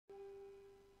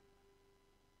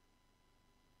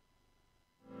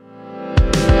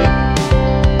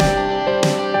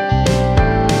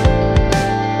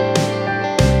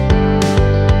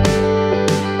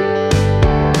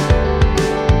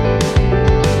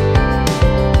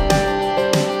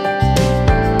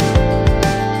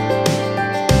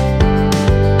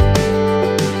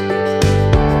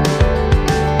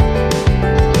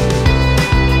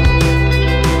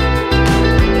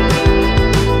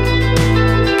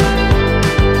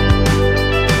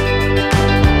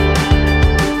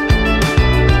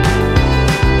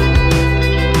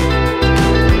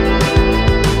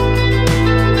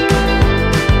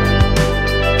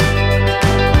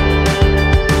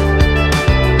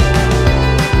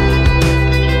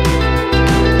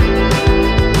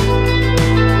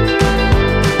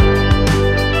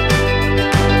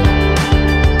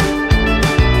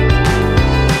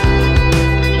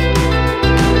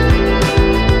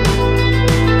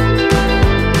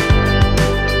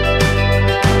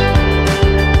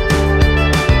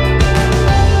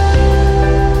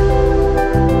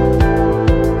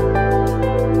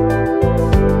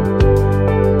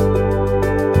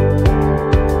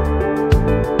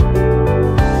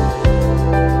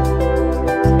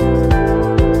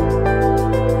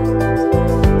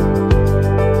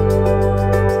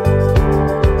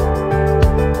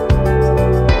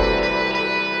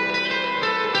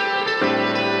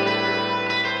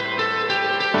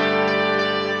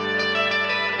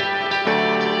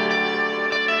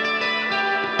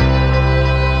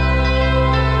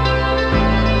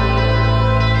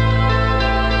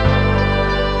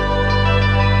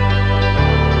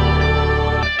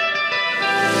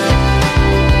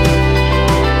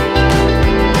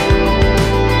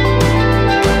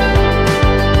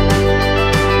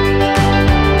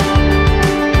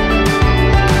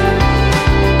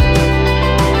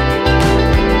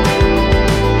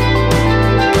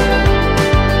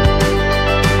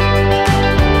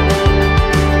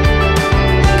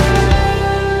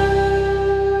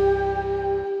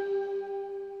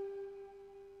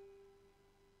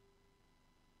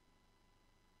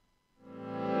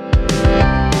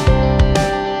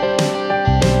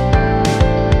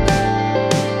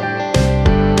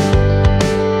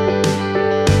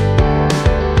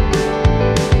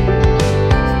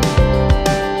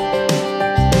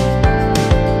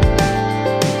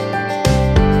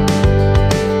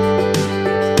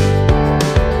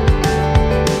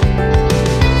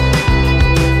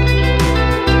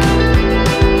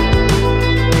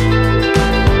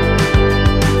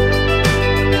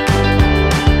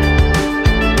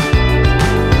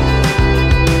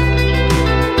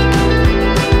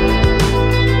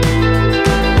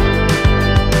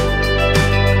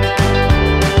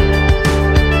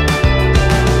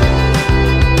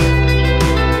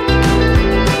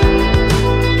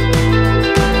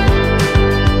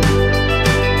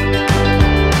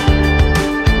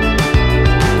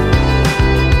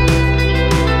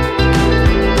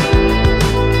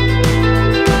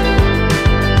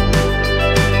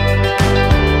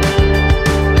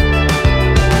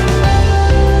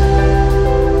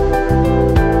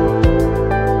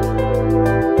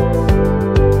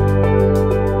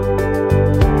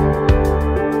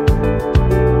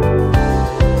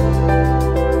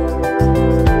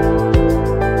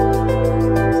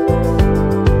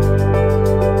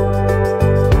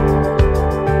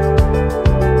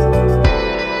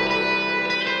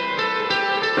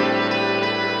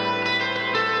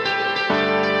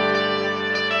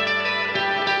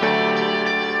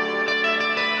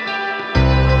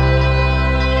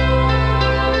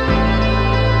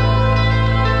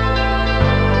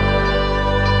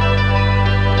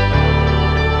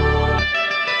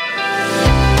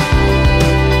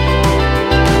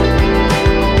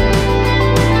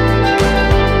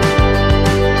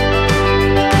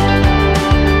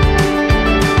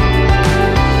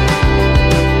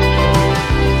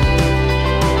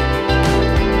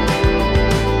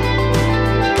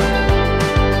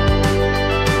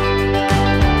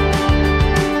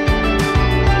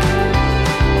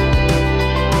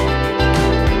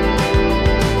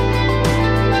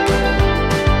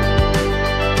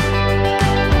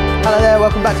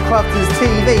welcome back to Crafters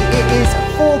TV. It is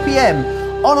 4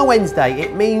 PM on a Wednesday.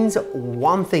 It means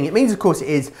one thing. It means, of course, it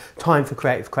is time for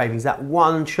Creative Cravings, that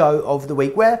one show of the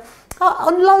week where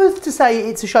I'm loath to say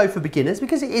it's a show for beginners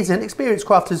because it isn't. Experienced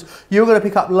crafters, you're going to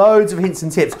pick up loads of hints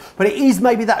and tips, but it is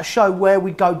maybe that show where we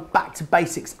go back to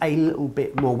basics a little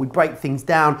bit more. We break things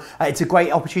down. It's a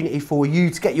great opportunity for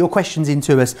you to get your questions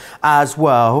into us as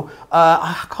well.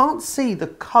 I can't see the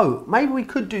coat. Maybe we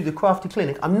could do the Crafty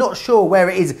Clinic. I'm not sure where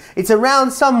it is. It's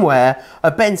around somewhere.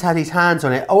 Ben's had his hands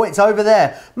on it. Oh, it's over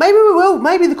there. Maybe we will.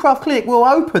 Maybe the Craft Clinic will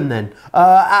open then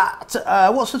at,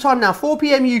 what's the time now? 4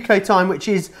 PM UK time, which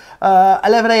is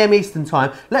 11 AM Eastern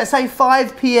time. Let's say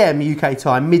 5 PM UK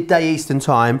time, midday Eastern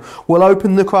time, we'll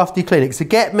open the Crafty Clinic. So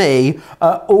get me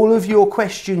all of your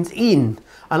questions in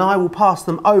and I will pass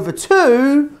them over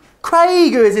to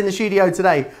Craig, who is in the studio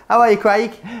today. How are you,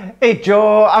 Craig? Hey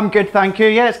Joe, I'm good, thank you.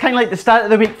 Yeah, it's kind of like the start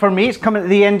of the week for me. It's coming to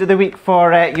the end of the week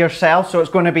for yourself, so it's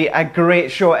going to be a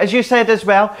great show. As you said as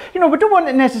well, you know, we don't want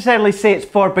to necessarily say it's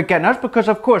for beginners because,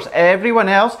 of course, everyone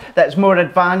else that's more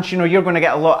advanced, you know, you're going to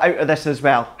get a lot out of this as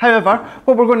well. However,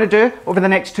 what we're going to do over the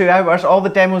next 2 hours, all the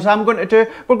demos I'm going to do,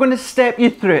 we're going to step you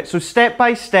through it. So step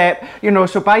by step, you know,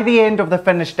 so by the end of the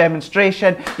finished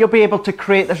demonstration, you'll be able to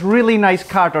create this really nice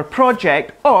card or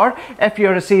project, or if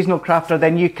you're a seasonal crafter,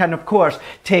 then you can, of course,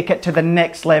 take it to the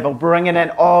next level, bringing in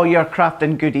all your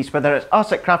crafting goodies, whether it's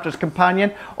us at Crafters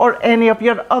Companion or any of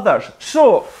your others.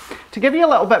 So, to give you a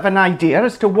little bit of an idea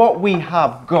as to what we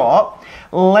have got,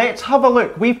 let's have a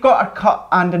look. We've got our cut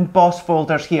and emboss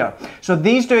folders here. So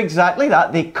these do exactly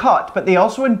that. They cut, but they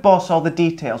also emboss all the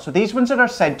details. So these ones are our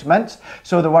sentiments.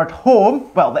 So the word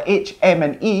home, well, the H, M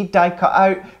and E die cut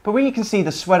out, but where you can see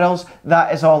the swirls,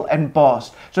 that is all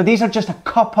embossed. So these are just a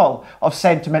couple of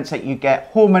sentiments that you get,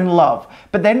 home and love.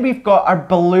 But then we've got our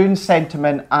balloon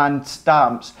sentiment and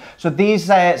stamps. So these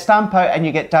stamp out and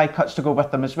you get die cuts to go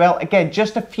with them as well. Again,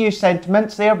 just a few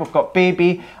sentiments there. We've got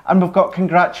baby and we've got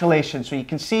congratulations. So you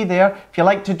can see there, if you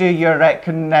like to do your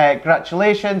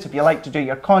congratulations, if you like to do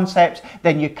your concepts,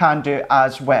 then you can do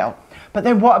as well. But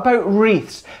then what about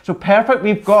wreaths? So perfect,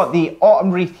 we've got the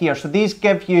autumn wreath here. So these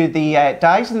give you the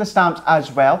dies and the stamps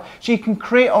as well. So you can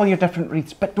create all your different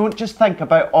wreaths, but don't just think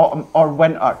about autumn or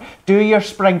winter. Do your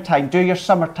springtime, do your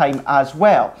summertime as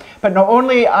well. But not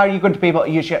only are you going to be able to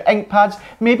use your ink pads,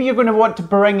 maybe you're going to want to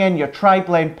bring in your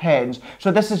tri-blend pens.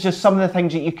 So this is just some of the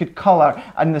things that you could colour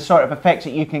and the sort of effects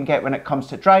that you can get when it comes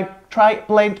to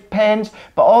tri-blend pens,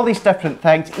 but all these different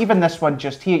things, even this one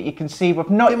just here, you can see we've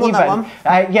not even,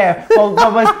 yeah,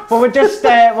 we'll just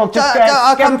skim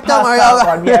past that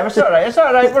one. Yeah, it's all right, it's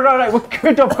all right, we're all right. We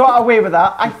could have got away with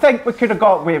that. I think we could have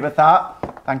got away with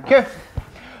that. Thank you.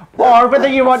 Or whether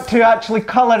you want to actually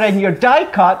colour in your die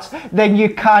cuts, then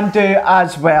you can do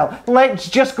as well. Let's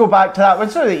just go back to that one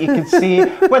so that you can see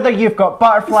whether you've got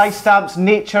butterfly stamps,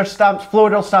 nature stamps,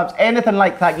 floral stamps, anything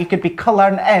like that, you could be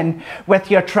colouring in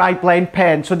with your tri-blend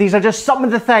pen. So these are just some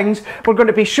of the things we're going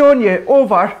to be showing you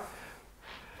over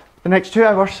the next 2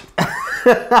 hours.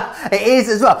 It is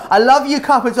as well. I love your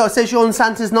cup as well. It says you're on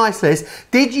Santa's nice list.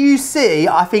 Did you see,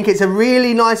 I think it's a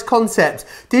really nice concept.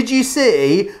 Did you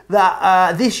see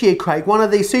that this year, Craig, one of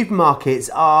these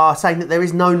supermarkets are saying that there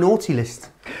is no naughty list?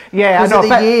 Yeah, I know. Because of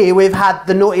the year we've had,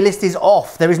 the naughty list is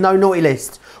off. There is no naughty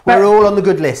list. We're all on the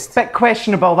good list. Bit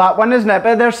questionable that one, isn't it?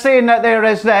 But they're saying that there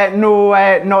is no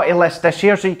naughty list this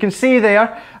year. So you can see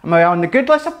there, am I on the good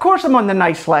list? Of course I'm on the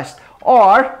nice list.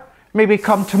 Or maybe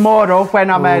come tomorrow when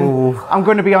I'm in, I'm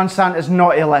going to be on Santa's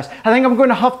naughty list. I think I'm going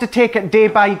to have to take it day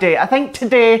by day. I think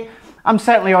today, I'm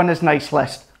certainly on his nice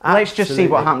list. Let's just see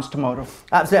what happens tomorrow.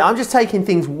 Absolutely. I'm just taking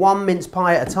things one mince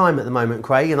pie at a time at the moment,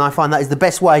 Craig, and I find that is the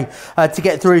best way to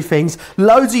get through things.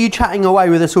 Loads of you chatting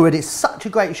away with us already. It's such a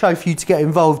great show for you to get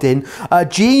involved in.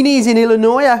 Jeannie's in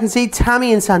Illinois. I can see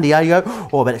Tammy in San Diego.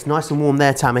 Oh, but it's nice and warm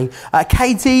there, Tammy.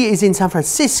 Katie is in San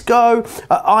Francisco.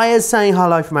 Aya's saying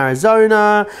hello from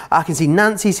Arizona. I can see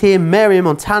Nancy's here. Mary in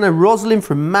Montana. Rosalind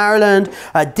from Maryland.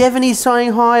 Devony's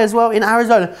saying hi as well in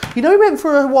Arizona. You know, we went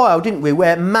for a while, didn't we,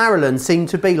 where Maryland seemed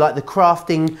to be like the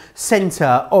crafting centre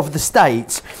of the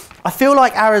States. I feel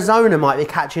like Arizona might be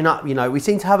catching up, you know. We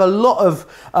seem to have a lot of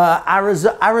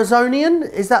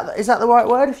Arizonian, is that the right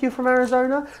word if you're from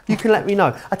Arizona? You can let me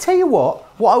know. I tell you what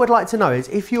I would like to know is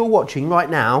if you're watching right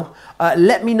now,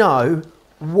 let me know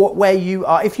where you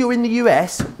are. If you're in the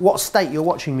US, what state you're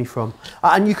watching me from.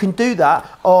 And you can do that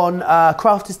on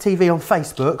Crafters TV on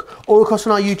Facebook or of course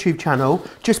on our YouTube channel.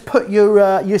 Just put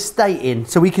your state in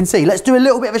so we can see. Let's do a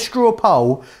little bit of a straw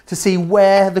poll to see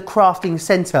where the crafting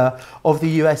centre of the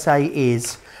USA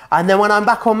is. And then when I'm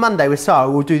back on Monday with Sarah,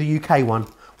 we'll do the UK one.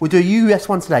 We'll do a US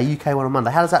one today, UK one on Monday.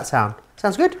 How does that sound?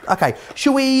 Sounds good? Okay,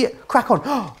 shall we crack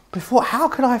on? Before, how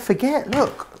could I forget?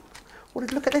 Look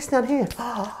at this down here.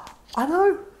 I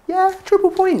know, yeah,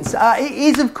 triple points. It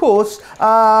is, of course,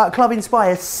 Club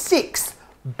Inspire's 6th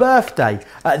birthday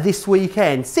this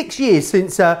weekend. 6 years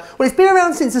since, well, it's been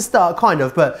around since the start, kind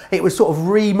of, but it was sort of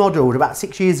remodeled about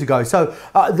 6 years ago. So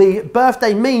the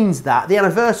birthday means that, the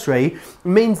anniversary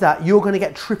means that you're going to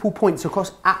get triple points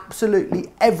across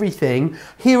absolutely everything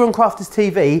here on Crafters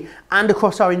TV and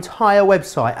across our entire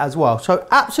website as well. So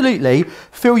absolutely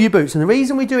fill your boots. And the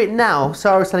reason we do it now,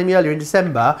 Sarah was telling me earlier, in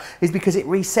December, is because it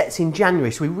resets in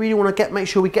January. So we really want to make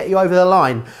sure we get you over the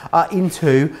line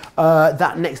into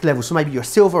that next level. So maybe you're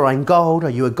silver eyeing gold, or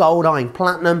you a gold eyeing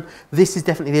platinum. This is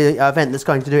definitely the event that's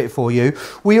going to do it for you.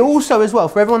 We also, as well,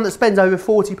 for everyone that spends over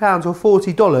 £40 or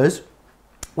 $40,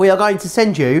 we are going to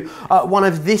send you one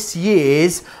of this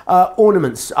year's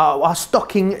ornaments, our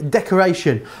stocking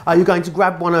decoration. You're going to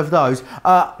grab one of those.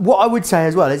 What I would say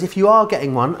as well is if you are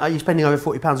getting one, you're spending over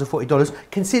 £40 or $40,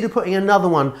 consider putting another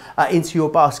one into your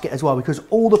basket as well, because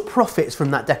all the profits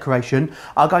from that decoration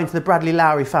are going to the Bradley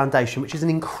Lowry Foundation, which is an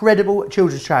incredible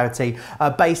children's charity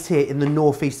based here in the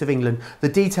northeast of England. The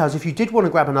details, if you did want to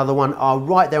grab another one, are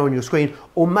right there on your screen,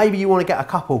 or maybe you want to get a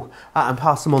couple and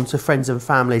pass them on to friends and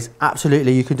families.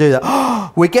 Absolutely, you can do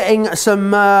that. We're getting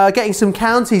some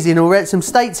counties in already, some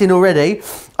states in already.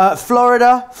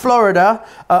 Florida,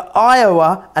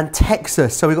 Iowa and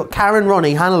Texas. So we've got Karen,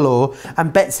 Ronnie, Hannah-Law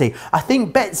and Betsy. I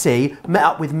think Betsy met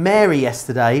up with Mary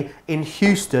yesterday in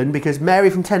Houston because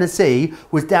Mary from Tennessee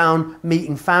was down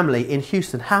meeting family in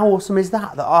Houston. How awesome is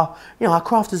that? That our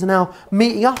crafters are now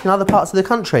meeting up in other parts of the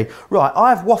country. Right,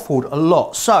 I've waffled a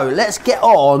lot. So let's get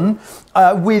on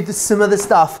with some of the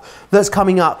stuff that's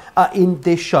coming up in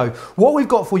this show. What we've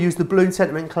got for you is the Balloon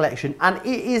Sentiment Collection, and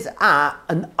it is at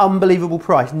an unbelievable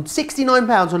price,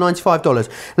 £69 or $95.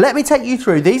 Let me take you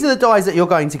through. These are the dies that you're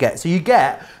going to get. So you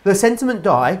get the sentiment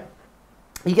die,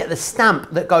 you get the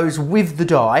stamp that goes with the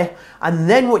die, and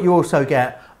then what you also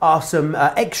get are some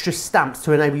extra stamps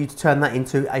to enable you to turn that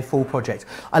into a full project.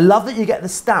 I love that you get the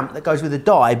stamp that goes with the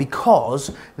die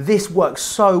because this works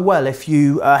so well if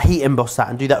you heat emboss that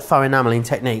and do that faux enamelling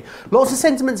technique. Lots of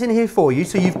sentiments in here for you.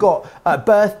 So you've got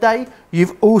birthday,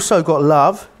 you've also got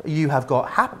love, you have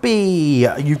got happy,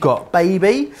 you've got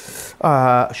baby,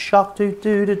 shark doo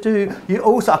doo doo doo. You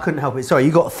also, I couldn't help it, sorry,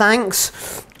 you got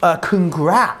thanks,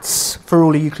 congrats for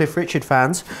all of you Cliff Richard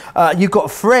fans. You've got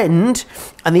friend,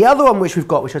 and the other one which we've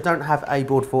got, which I don't have a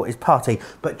board for, is party.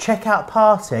 But check out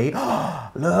party.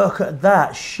 Look at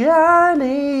that,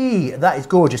 shiny. That is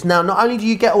gorgeous. Now, not only do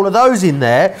you get all of those in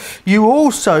there, you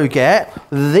also get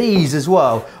these as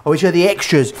well, which are the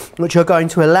extras, which are going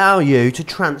to allow you to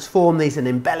transform these and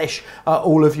embellish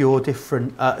all of your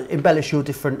different,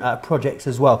 projects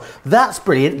as well. That's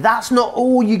brilliant. That's not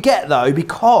all you get though,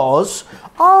 because,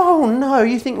 oh no,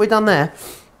 you think we're done there?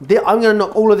 I'm going to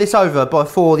knock all of this over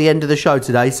before the end of the show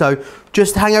today, so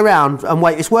just hang around and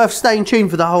wait. It's worth staying tuned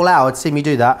for the whole hour to see me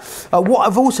do that. What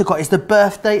I've also got is the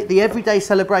birthday, the Everyday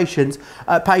Celebrations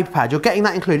paper pad. You're getting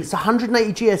that included. It's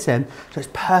 180 GSM, so it's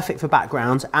perfect for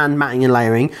backgrounds and matting and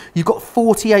layering. You've got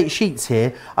 48 sheets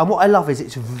here, and what I love is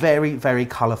it's very, very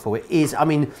colourful. It is, I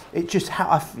mean, it's just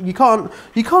how you can't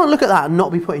look at that and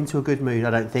not be put into a good mood,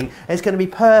 I don't think. It's going to be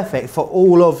perfect for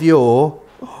all of your,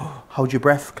 hold your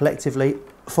breath collectively,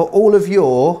 for all of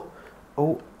your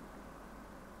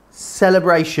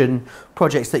celebration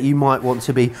projects that you might want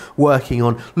to be working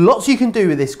on. Lots you can do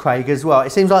with this, Craig, as well. It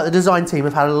seems like the design team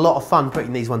have had a lot of fun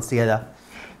putting these ones together.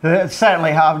 They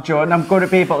certainly have, Joe, and I'm going to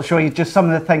be able to show you just some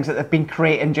of the things that they've been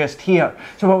creating just here.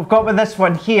 So what we've got with this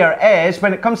one here is,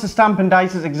 when it comes to stamping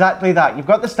dies, it's exactly that. You've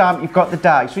got the stamp, you've got the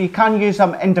die. So you can use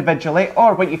them individually,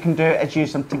 or what you can do is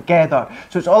use them together.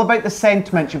 So it's all about the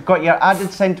sentiments. You've got your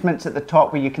added sentiments at the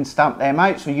top where you can stamp them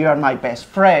out, so you are my best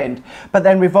friend. But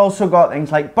then we've also got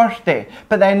things like birthday.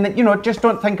 But then, you know, just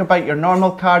don't think about your normal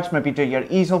cards, maybe do your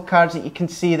easel cards that you can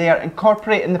see there.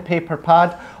 Incorporate in the paper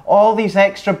pad all these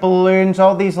extra balloons,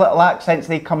 all these little accents,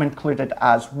 they come included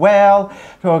as well.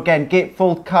 So again,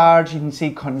 gatefold cards, you can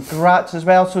see congrats as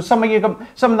well. So some of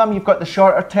them you've got the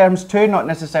shorter terms too, not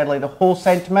necessarily the whole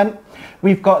sentiment.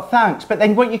 We've got thanks, but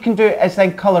then what you can do is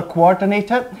then colour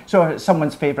coordinate it. So if it's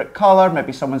someone's favourite colour,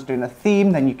 maybe someone's doing a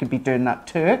theme, then you could be doing that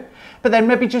too. But then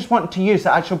maybe just wanting to use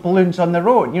the actual balloons on their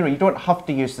own. You know, you don't have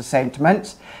to use the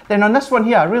sentiments. Then on this one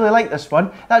here, I really like this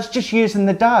one. That's just using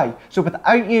the die. So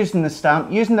without using the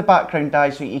stamp, using the the background die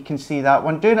so you can see that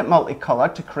one, doing it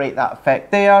multicolored to create that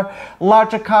effect there.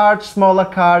 Larger cards, smaller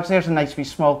cards, there's a nice wee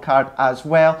small card as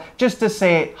well, just to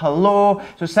say hello.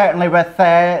 So certainly with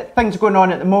things going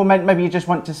on at the moment, maybe you just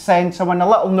want to send someone a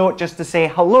little note just to say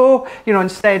hello, you know,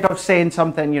 instead of saying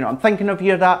something, you know, I'm thinking of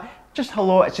you, that, just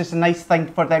hello. It's just a nice thing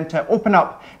for them to open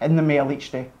up in the mail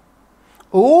each day.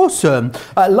 Awesome.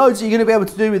 Loads that you're going to be able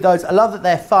to do with those. I love that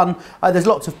they're fun. There's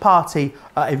lots of party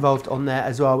involved on there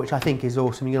as well, which I think is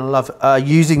awesome. You're going to love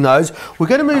using those. We're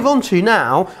going to move on to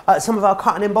now some of our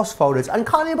cut and emboss folders. And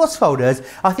cut and emboss folders,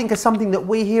 I think, are something that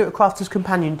we here at Crafter's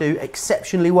Companion do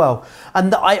exceptionally well.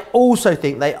 And that I also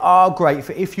think they are great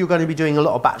for if you're going to be doing a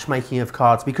lot of batch making of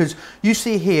cards, because you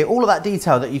see here, all of that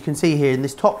detail that you can see here in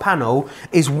this top panel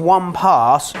is one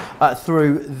pass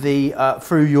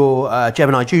through your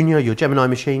Gemini Junior, your Gemini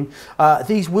machine.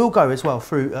 These will go as well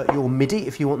through your MIDI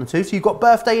if you want them to. So you've got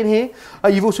birthday in here.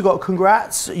 You've also got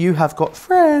congrats. You have got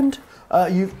friend.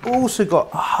 You've also got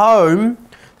home.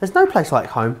 There's no place like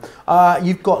home.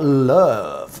 You've got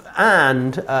love.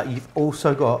 And you've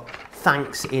also got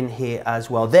thanks in here as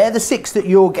well. They're the 6 that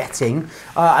you're getting.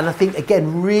 And I think,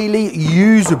 again, really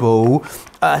usable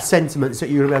sentiments that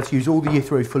you're going to be able to use all the year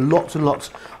through for lots and lots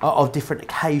of different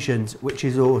occasions, which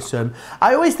is awesome.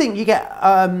 I always think you get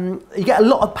a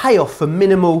lot of payoff for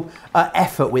minimal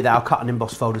effort with our cut and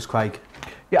emboss folders, Craig.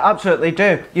 You absolutely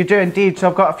do. You do indeed. So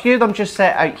I've got a few of them just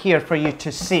set out here for you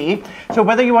to see. So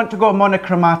whether you want to go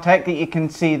monochromatic, that you can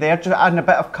see there, just adding a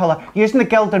bit of colour. Using the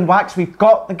Gilded Wax, we've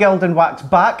got the Gilded Wax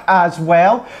back as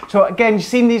well. So again, you've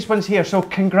seen these ones here, so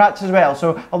congrats as well.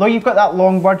 So although you've got that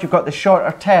long word, you've got the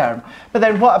shorter term. But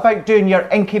then what about doing your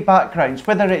inky backgrounds,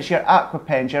 whether it's your aqua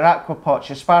pens, your aqua pots,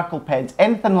 your sparkle pens,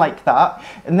 anything like that.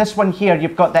 In this one here,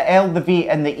 you've got the L, the V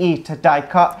and the E to die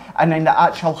cut, and then the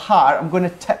actual heart. I'm going to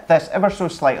tip this ever so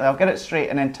slightly. I'll get it straight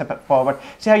and then tip it forward.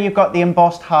 See how you've got the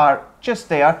embossed heart just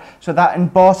there, so that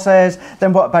embosses.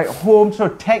 Then what about home? So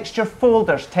texture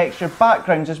folders, texture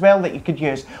backgrounds as well that you could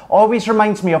use. Always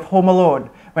reminds me of Home Alone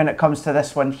when it comes to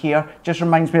this one here. Just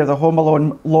reminds me of the Home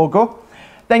Alone logo.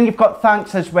 Then you've got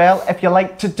thanks as well, if you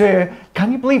like to do,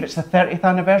 can you believe it's the 30th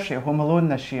anniversary of Home Alone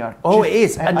this year? Oh, it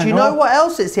is. And do you know what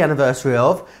else it's the anniversary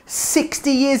of?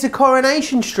 60 years of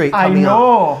Coronation Street coming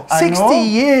up. 60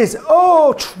 years.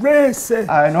 Oh, Tracy.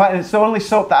 I know, and it's the only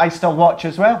soap that I still watch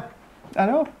as well. I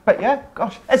know, but yeah,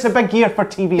 gosh, it's a big year for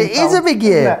TV. It is a big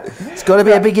year. It's got to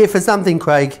be a big year for something,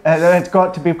 Craig. It's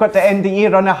got to be. We've got to end the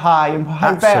year on a high, and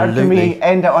how better can we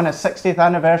end it on a 60th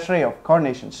anniversary of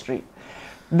Coronation Street?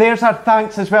 There's our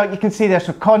thanks as well. You can see there,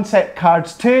 so concept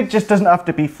cards too, just doesn't have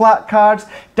to be flat cards.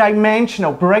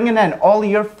 Dimensional, bringing in all of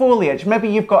your foliage. Maybe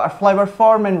you've got a flower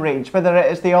forming range, whether it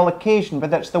is the all occasion,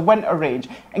 whether it's the winter range.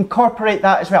 Incorporate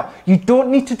that as well. You don't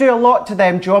need to do a lot to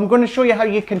them, Joe. I'm going to show you how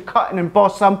you can cut and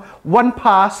emboss them, one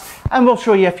pass, and we'll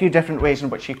show you a few different ways in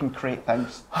which you can create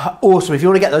things. Awesome. If you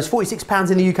want to get those,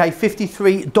 £46 in the UK,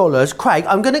 $53. Craig,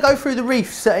 I'm going to go through the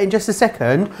reefs in just a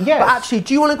second. Yes. But actually,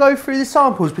 do you want to go through the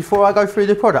samples before I go through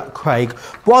the product, Craig?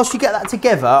 Whilst you get that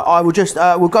together, I will just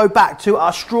we'll go back to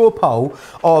our straw poll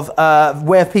of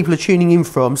where people are tuning in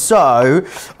from. So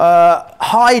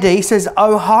Heidi says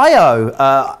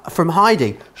Ohio, from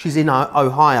Heidi. She's in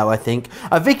Ohio, I think.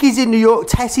 Vicky's in New York.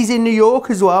 Tessie's in New York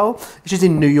as well. She's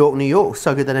in New York, New York.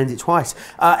 So good they named it twice.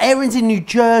 Erin's in New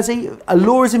Jersey.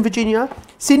 Laura's in Virginia.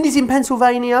 Cindy's in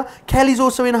Pennsylvania. Kelly's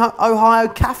also in Ohio.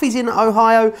 Kathy's in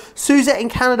Ohio. Suzette in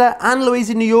Canada. Anne-Louise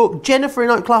in New York. Jennifer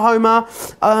in Oklahoma.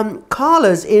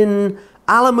 Carla's in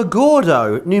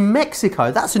Alamogordo, New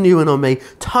Mexico. That's a new one on me.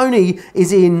 Tony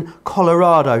is in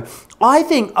Colorado. I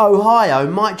think Ohio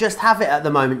might just have it at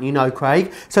the moment, you know,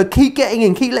 Craig. So keep getting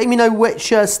in. Keep letting me know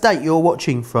which state you're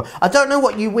watching from. I don't know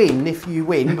what you win if you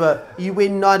win, but you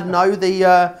win, I don't know,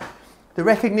 the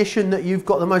recognition that you've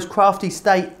got the most crafty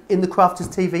state in the Crafters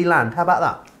TV land. How about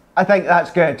that? I think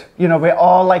that's good. You know, we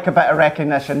all like a bit of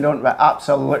recognition, don't we?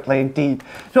 Absolutely, indeed.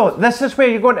 So this is where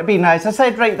you're going to be now. As I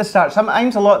said right at the start,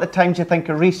 sometimes a lot of the times you think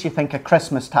of wreaths, you think of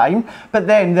Christmas time. But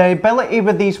then the ability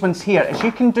with these ones here is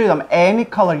you can do them any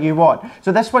colour you want.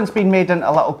 So this one's been made in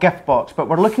a little gift box, but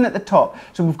we're looking at the top.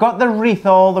 So we've got the wreath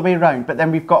all the way around, but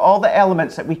then we've got all the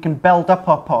elements that we can build up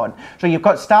upon. So you've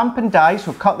got stamp and die,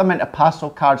 so cut them into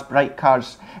pastel cards, bright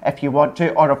cards if you want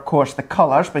to, or of course the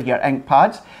colours with your ink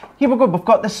pads. here we go, we've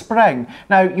got the spring.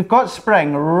 Now, you've got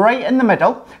spring right in the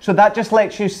middle, so that just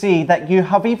lets you see that you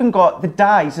have even got the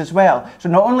dies as well. So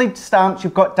not only stamps,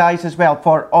 you've got dies as well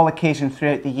for all occasions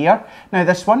throughout the year. Now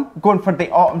this one, going for the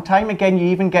autumn time, again, you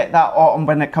even get that autumn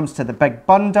when it comes to the big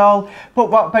bundle. But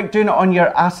what about doing it on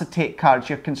your acetate cards,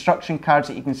 your construction cards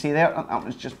that you can see there? That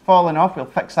one's just fallen off. We'll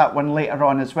fix that one later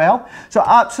on as well. So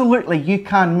absolutely, you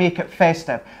can make it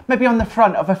festive. Maybe on the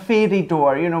front of a fairy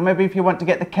door, you know, maybe if you want to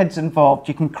get the kids involved,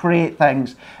 you can create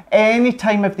things. Any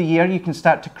time of the year, you can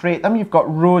start to create them. You've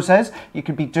got roses, you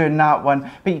could be doing that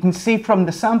one. But you can see from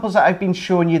the samples that I've been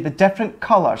showing you the different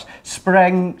colours,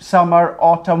 spring, summer,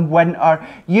 autumn, winter.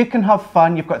 You can have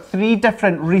fun. You've got 3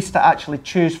 different wreaths to actually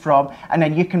choose from, and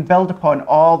then you can build upon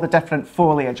all the different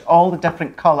foliage, all the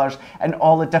different colours, and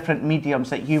all the different mediums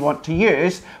that you want to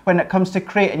use when it comes to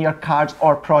creating your cards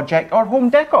or project or home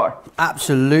decor.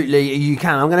 Absolutely, you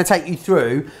can. I'm going to take you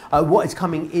through what is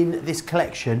coming in this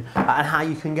collection and how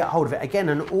you can get hold of it. Again,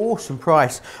 an awesome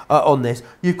price on this.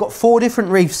 You've got 4 different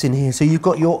wreaths in here. So you've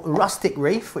got your rustic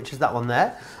wreath, which is that one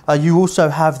there. You also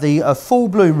have the full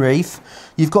bloom wreath.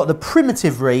 You've got the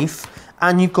primitive wreath,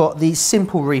 and you've got the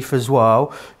simple wreath as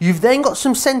well. You've then got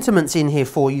some sentiments in here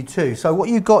for you too. So what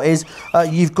you've got is,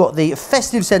 you've got the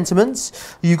festive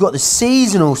sentiments, you've got the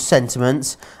seasonal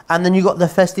sentiments, and then you've got the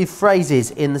festive phrases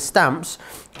in the stamps,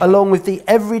 along with the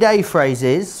everyday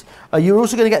phrases. You're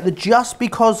also going to get the just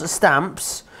because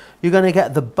stamps. You're going to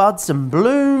get the buds and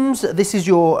blooms. This is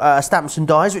your stamps and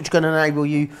dies, which are going to enable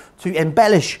you to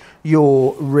embellish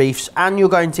your wreaths, and you're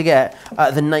going to get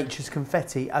the nature's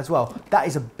confetti as well. That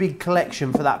is a big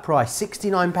collection for that price,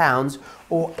 £69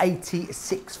 or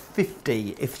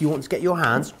 $86.50 if you want to get your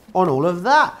hands on all of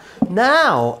that.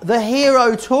 Now, the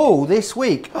hero tool this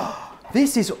week.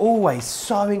 This is always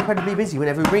so incredibly busy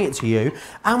whenever we bring it to you,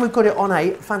 and we've got it on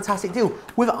a fantastic deal.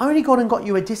 We've only gone and got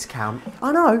you a discount,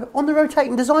 I know, on the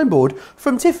rotating design board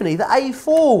from Tiffany, the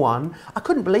A4 one. I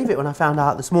couldn't believe it when I found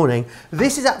out this morning.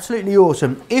 This is absolutely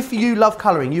awesome. If you love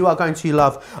colouring, you are going to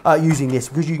love using this,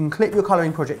 because you can clip your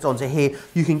colouring project onto here.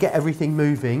 You can get everything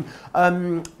moving.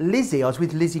 Lizzie, I was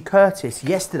with Lizzie Curtis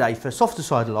yesterday for Softer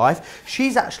Side of Life.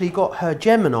 She's actually got her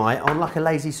Gemini on like a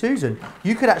Lazy Susan.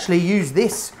 You could actually use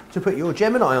this to put your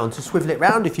Gemini on, to swivel it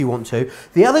round if you want to.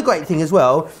 The other great thing as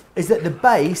well is that the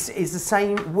base is the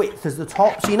same width as the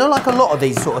top. So you know, like a lot of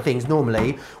these sort of things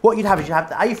normally, what you'd have is you have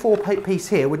the A4 piece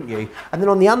here, wouldn't you? And then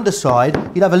on the underside,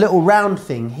 you'd have a little round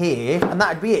thing here, and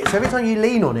that'd be it. So every time you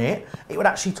lean on it, it would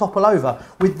actually topple over.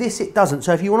 With this, it doesn't.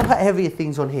 So if you want to put heavier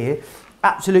things on here,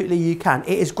 absolutely you can.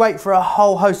 It is great for a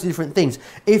whole host of different things.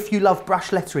 If you love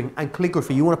brush lettering and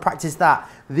calligraphy, you want to practice that,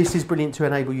 this is brilliant to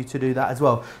enable you to do that as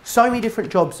well. So many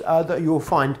different jobs that you'll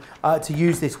find to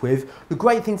use this with. The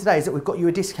great thing today is that we've got you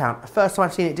a discount. First time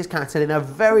I've seen it discounted in a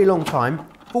very long time.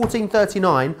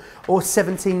 $14.39 or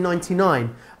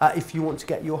 $17.99 if you want to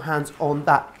get your hands on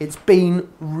that. It's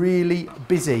been really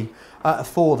busy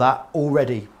for that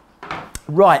already.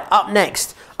 Right, up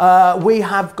next, we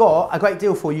have got a great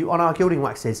deal for you on our gilding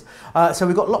waxes. So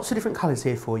we've got lots of different colours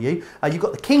here for you. You've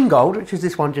got the King Gold, which is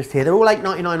this one just here. They're all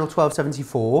 $8.99 or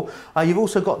 $12.74. You've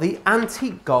also got the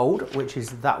Antique Gold, which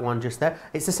is that one just there.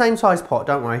 It's the same size pot,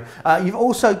 don't worry. You've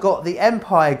also got the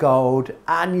Empire Gold,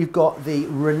 and you've got the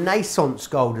Renaissance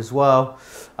Gold as well.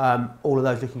 All of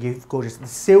those looking gorgeous. The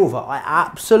silver, I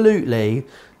absolutely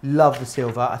love the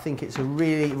silver. I think it's a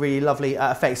really, really lovely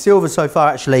effect. Silver so far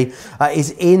actually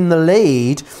is in the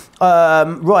lead.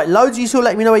 Right, loads of you still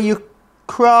let me know where you're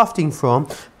crafting from.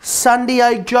 San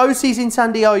Diego, Josie's in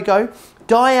San Diego.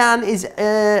 Diane is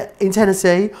in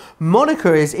Tennessee.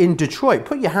 Monica is in Detroit.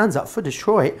 Put your hands up for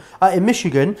Detroit. In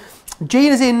Michigan.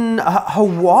 Gina's in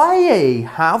Hawaii.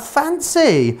 How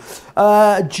fancy.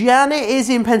 Janet is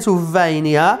in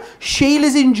Pennsylvania.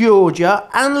 Sheila's in Georgia.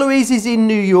 Anne-Louise is in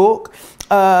New York.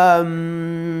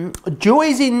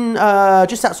 Joy's in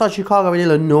just outside Chicago in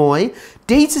Illinois.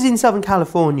 Dita's in Southern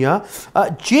California.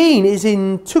 Jean is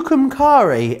in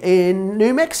Tucumcari in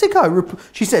New Mexico.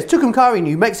 She says Tucumcari,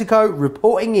 New Mexico,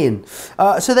 reporting in.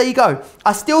 So there you go.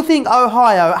 I still think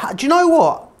Ohio. Do you know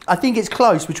what? I think it's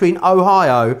close between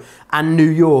Ohio and New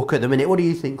York at the minute. What do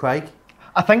you think, Craig?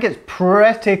 I think it's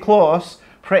pretty close.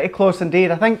 Pretty close indeed.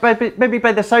 I think maybe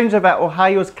by the sounds of it,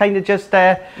 Ohio's kind of just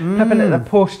pipping at the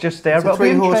post just there. It's a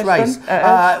three-horse race.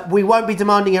 We won't be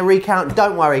demanding a recount.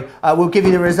 Don't worry. We'll give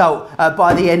you the result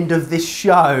by the end of this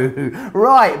show.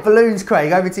 Right, balloons,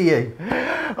 Craig, over to you.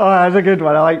 Oh, that's a good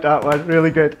one. I like that one. Really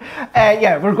good.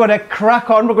 Yeah, we're going to crack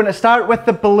on. We're going to start with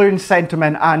the balloon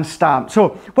sentiment and stamp. So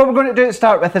what we're going to do to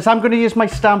start with is I'm going to use my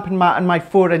stamping mat and my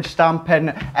 4-inch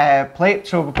stamping plate.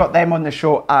 So we've got them on the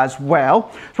show as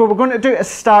well. So what we're going to do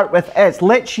is start with is,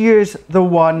 let's use the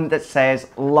one that says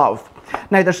love.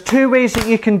 Now there's two ways that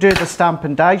you can do the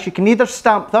stamping dies. You can either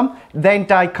stamp them, then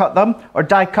die cut them, or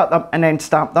die cut them and then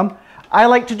stamp them. I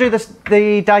like to do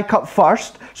the die cut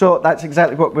first, so that's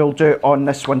exactly what we'll do on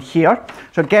this one here.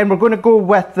 So again, we're going to go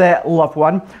with the love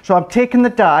one. So I'm taking the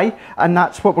die, and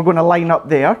that's what we're going to line up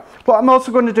there. What I'm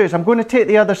also going to do is I'm going to take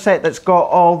the other set that's got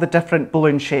all the different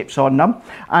balloon shapes on them,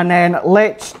 and then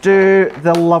let's do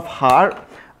the love heart.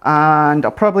 And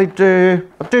I'll probably do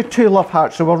 2 love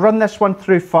hearts. So we'll run this one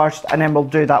through first, and then we'll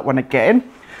do that one again.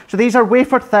 So these are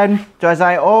wafer thin. So as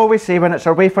I always say, when it's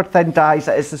our wafer thin dies,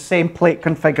 it is the same plate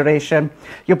configuration.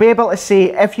 You'll be able to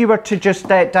see if you were to just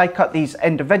die cut these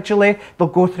individually, they'll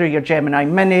go through your Gemini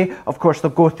Mini. Of course,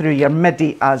 they'll go through your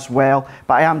MIDI as well.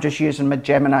 But I am just using my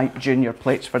Gemini Junior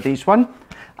plates for these one.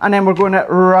 And then we're going to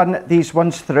run these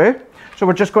ones through. So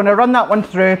we're just going to run that one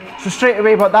through. So straight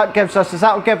away what that gives us is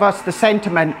that'll give us the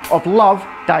sentiment of love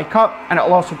die cut, and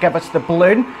it'll also give us the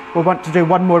balloon. We'll want to do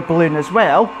one more balloon as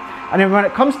well. And then when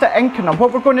it comes to inking them,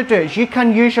 what we're going to do is you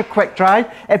can use your quick dry.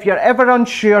 If you're ever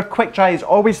unsure, quick dry is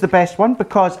always the best one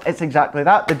because it's exactly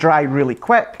that, they dry really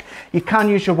quick. You can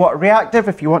use your water reactive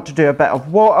if you want to do a bit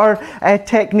of water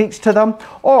techniques to them.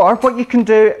 Or what you can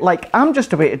do, like I'm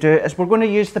just a way to do it, is we're going to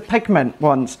use the pigment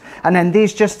ones. And then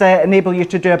these just enable you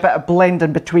to do a bit of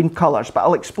blending between colours. But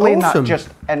I'll explain that just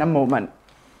in a moment.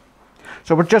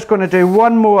 So we're just going to do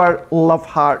one more love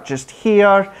heart just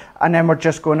here, and then we're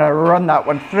just going to run that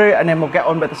one through, and then we'll get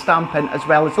on with the stamping as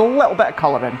well as a little bit of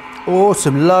colouring.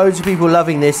 Awesome, loads of people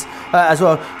loving this as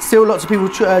well. Still lots of people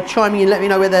chiming in, let me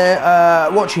know where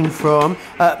they're watching from.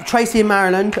 Tracy in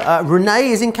Maryland, Renee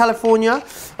is in California,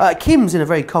 Kim's in a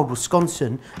very cold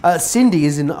Wisconsin, Cindy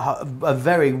is in a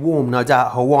very warm, no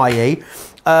doubt, Hawaii,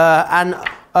 and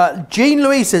Jean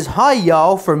Louise says, hi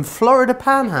y'all from Florida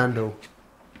Panhandle.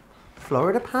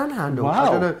 Florida Panhandle. Wow. I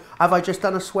don't know. Have I just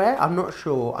done a swear? I'm not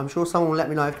sure. I'm sure someone will let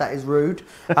me know if that is rude.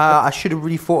 I should have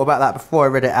really thought about that before I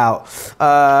read it out.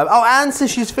 Oh, Anne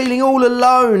says she's feeling all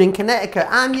alone in Connecticut.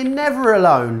 Anne, you're never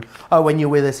alone when you're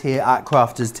with us here at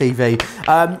Crafters TV.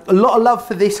 A lot of love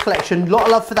for this collection. A lot of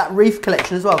love for that reef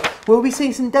collection as well. We'll be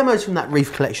seeing some demos from that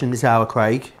reef collection this hour,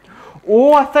 Craig.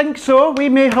 Oh, I think so. We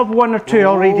may have one or two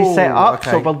already set up,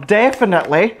 okay. So we'll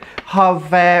definitely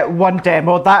have one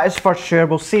demo, that is for sure.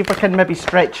 We'll see if we can maybe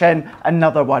stretch in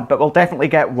another one, but we'll definitely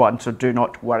get one, so do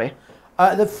not worry.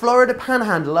 The Florida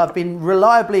Panhandle, I've been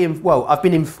reliably, I've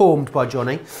been informed by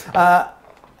Johnny,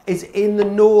 is in the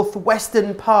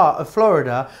northwestern part of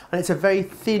Florida, and it's a very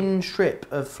thin strip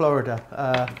of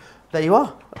Florida. There you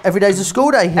are. Every day's a school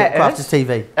day here at Crafters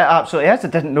TV. It absolutely is. I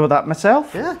didn't know that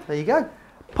myself. Yeah, there you go.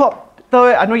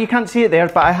 Though I know you can't see it there,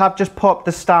 but I have just popped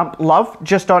the stamp love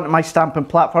just onto my stamping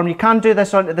platform. You can do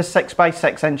this onto the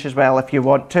 6x6 inch as well if you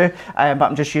want to, but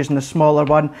I'm just using the smaller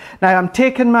one. Now I'm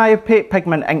taking my opaque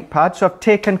pigment ink pad, so I've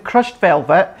taken crushed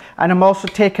velvet, and I'm also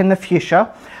taking the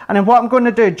fuchsia. And then what I'm going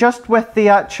to do, just with the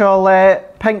actual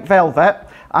pink velvet,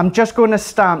 I'm just going to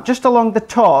stamp just along the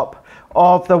top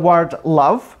of the word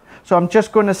love. So I'm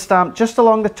just going to stamp just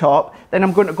along the top, then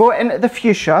I'm going to go into the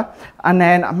fuchsia, and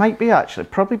then I might be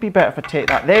probably be better if I take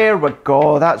that. There we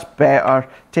go, that's better,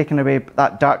 taking away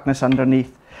that darkness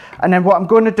underneath. And then what I'm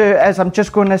going to do is I'm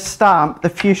just going to stamp the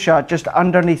fuchsia just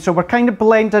underneath. So we're kind of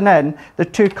blending in the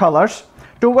two colours.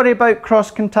 Don't worry about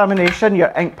cross-contamination,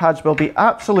 your ink pads will be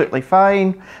absolutely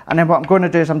fine. And then what I'm going to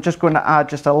do is I'm just going to add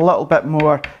just a little bit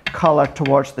more colour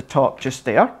towards the top just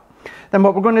there. Then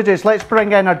what we're going to do is let's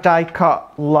bring in our die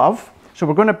cut love. So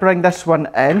we're going to bring this one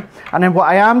in. And then what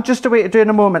I am just away to do in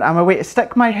a moment, I'm away to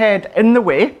stick my head in the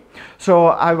way. So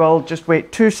I will just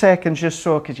wait 2 seconds just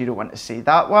so, because you don't want to see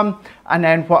that one. And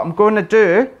then what I'm going to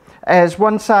do is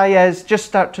once I just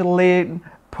start to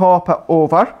pop it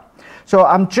over. So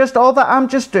all that I'm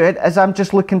just doing is I'm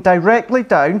just looking directly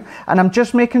down, and I'm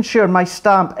just making sure my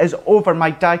stamp is over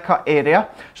my die cut area.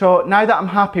 So now that I'm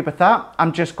happy with that,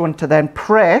 I'm just going to then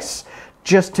press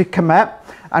just to commit.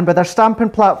 And with our stamping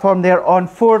platform, they're on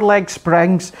 4-leg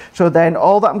springs. So then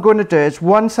all that I'm going to do is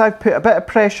once I've put a bit of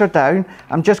pressure down,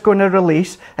 I'm just going to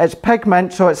release. It's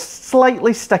pigment, so it's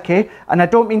slightly sticky. And I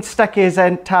don't mean sticky as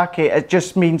in tacky, it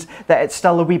just means that it's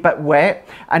still a wee bit wet.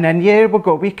 And then here we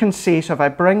go, we can see, so if I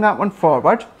bring that one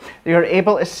forward, you're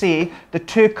able to see the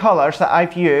two colours that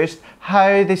I've used,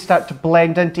 how they start to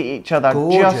blend into each other.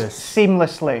 Gorgeous. Just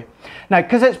seamlessly. Now,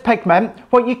 because it's pigment,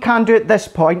 what you can do at this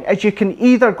point is you can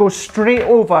either go straight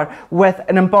over with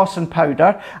an embossing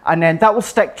powder, and then that will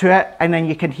stick to it, and then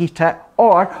you can heat it.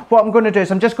 Or what I'm going to do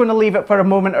is I'm just going to leave it for a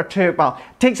moment or two. Well,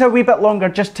 it takes a wee bit longer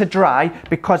just to dry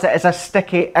because it is a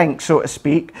sticky ink, so to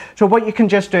speak. So what you can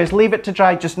just do is leave it to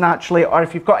dry just naturally, or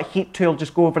if you've got a heat tool,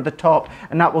 just go over the top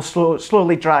and that will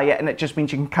slowly dry it, and it just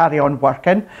means you can carry on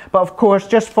working. But of course,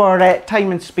 just for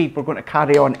time and speed, we're going to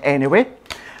carry on anyway.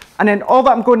 And then all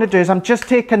that I'm going to do is I'm just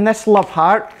taking this love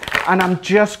heart and I'm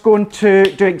just going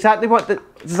to do exactly what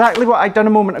I done a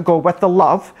moment ago with the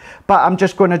love, but I'm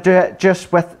just going to do it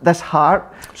just with this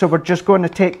heart. So we're just going to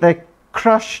take the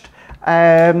crushed,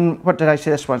 what did I say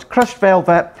this one's? Crushed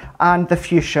velvet and the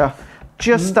fuchsia,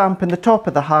 just stamping the top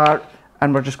of the heart.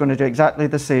 And we're just going to do exactly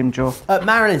the same, Joe.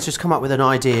 Marilyn's just come up with an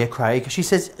idea, Craig. She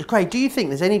says, Craig, do you think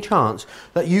there's any chance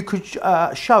that you could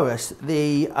show us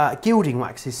the gilding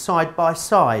waxes side by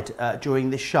side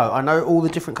during this show? I know all the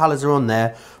different colours are on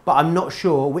there, but I'm not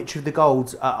sure which of the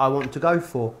golds I want to go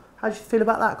for. How do you feel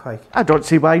about that, Craig? I don't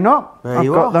see why not. There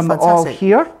you are. I've got them Fantastic. all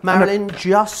here. Marilyn,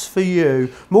 just for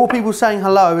you. More people saying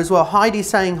hello as well. Heidi's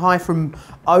saying hi from...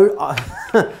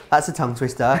 that's a tongue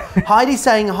twister. Heidi's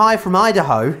saying hi from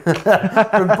Idaho,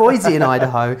 from Boise in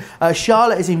Idaho.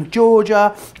 Charlotte is in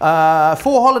Georgia.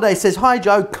 Four Holiday says, hi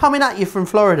Joe, coming at you from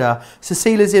Florida.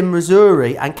 Cecilia's in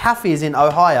Missouri and Kathy is in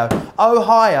Ohio.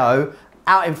 Ohio,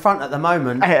 out in front at the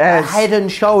moment, head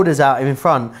and shoulders out in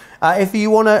front. If you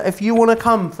wanna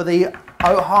come for the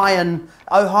Ohioan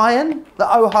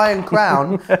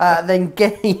crown, then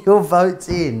get your votes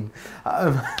in.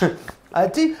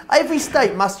 Every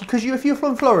state must, because if you're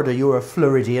from Florida, you're a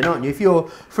Floridian, aren't you? If you're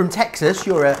from Texas,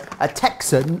 you're a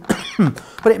Texan.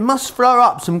 But it must throw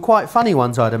up some quite funny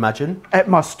ones, I'd imagine. It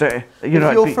must do. If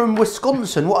you're from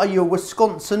Wisconsin, what are you, a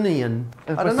Wisconsinian?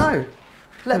 I don't know.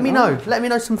 Let me know. Let me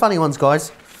know some funny ones,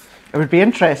 guys. It would be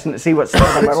interesting to see what some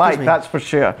of them are like, that's for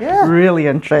sure. Yeah. Really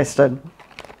interesting.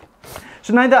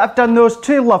 So now that I've done those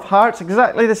two love hearts,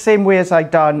 exactly the same way as I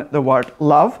done the word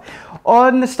love,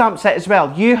 on the stamp set as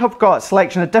well, you have got a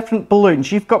selection of different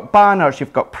balloons. You've got banners,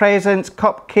 you've got presents,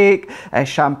 cupcake,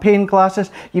 champagne glasses.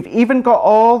 You've even got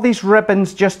all these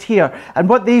ribbons just here. And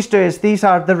what these do is these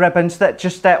are the ribbons that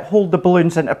just hold the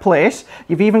balloons into place.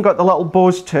 You've even got the little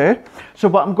bows too. So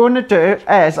what I'm going to do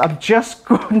is I'm just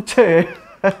going to...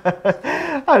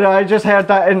 I know, I just heard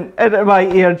that into my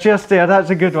ear just there.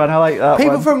 That's a good one. I like that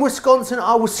People one. from Wisconsin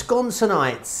are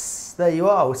Wisconsinites. There you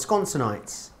are,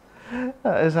 Wisconsinites.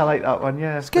 That is, I like that one,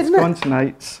 yeah. It's good, isn't it?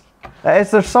 Wisconsinites.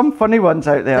 There's some funny ones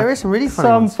out there. There is some really funny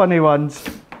ones. Some funny ones.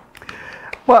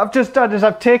 What I've just done is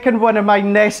I've taken one of my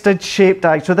nested shape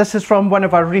die. So this is from one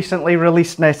of our recently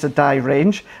released nested die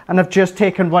range. And I've just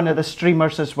taken one of the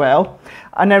streamers as well.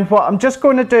 And then what I'm just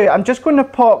going to do, I'm just going to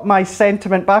pop my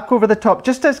sentiment back over the top,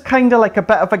 just as kind of like a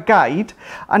bit of a guide.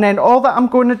 And then all that I'm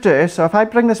going to do, so if I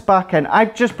bring this back in,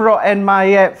 I've just brought in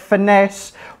my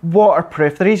Finesse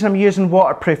waterproof. The reason I'm using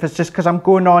waterproof is just because I'm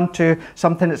going on to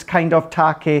something that's kind of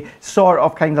tacky, sort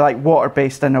of kind of like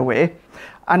water-based in a way.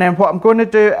 And then what I'm going to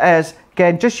do is,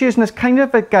 again, just using this kind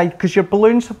of a guide, because your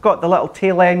balloons have got the little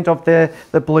tail end of the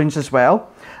balloons as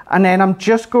well. And then I'm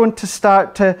just going to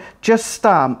start to just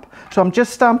stamp. So I'm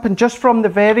just stamping just from the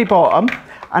very bottom,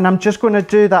 and I'm just going to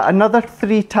do that another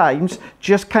 3 times,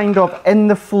 just kind of in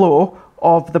the flow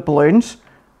of the balloons.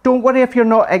 Don't worry if you're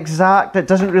not exact, it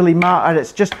doesn't really matter.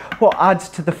 It's just what adds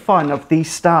to the fun of these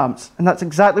stamps. And that's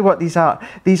exactly what these are.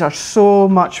 These are so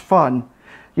much fun.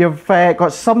 You've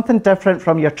got something different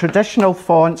from your traditional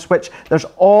fonts, which there's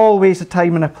always a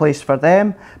time and a place for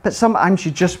them, but sometimes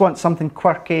you just want something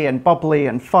quirky and bubbly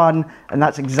and fun, and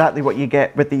that's exactly what you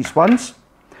get with these ones.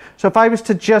 So if I was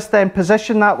to just then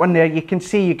position that one there, you can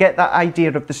see you get that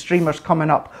idea of the streamers coming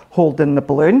up holding the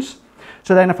balloons.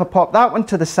 So then if I pop that one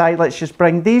to the side, let's just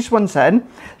bring these ones in.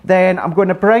 Then I'm going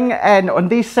to bring in, on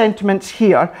these sentiments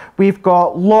here, we've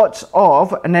got lots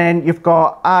of, and then you've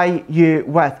got I, you,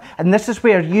 with. And this is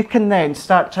where you can then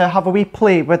start to have a wee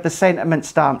play with the sentiment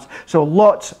stamps. So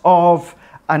lots of,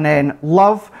 and then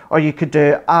love, or you could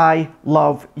do I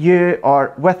love you,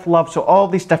 or with love, so all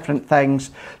these different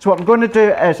things. So what I'm going to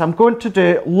do is I'm going to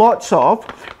do lots of,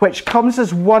 which comes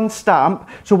as one stamp.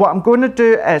 So what I'm going to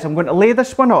do is I'm going to lay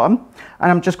this one on, and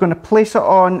I'm just going to place it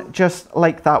on just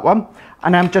like that one,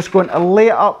 and I'm just going to lay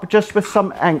it up just with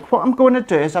some ink. What I'm going to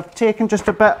do is I've taken just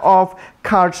a bit of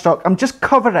cardstock. I'm just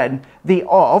covering the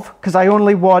of, because I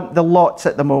only want the lots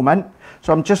at the moment.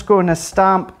 So I'm just going to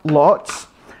stamp lots.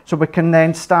 So we can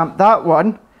then stamp that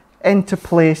one into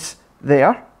place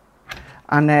there.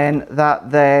 And then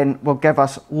that then will give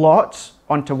us lots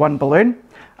onto one balloon.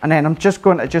 And then I'm just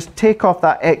going to just take off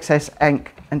that excess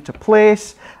ink into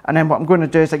place. And then what I'm going to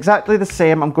do is exactly the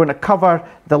same. I'm going to cover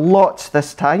the lots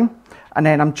this time. And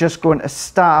then I'm just going to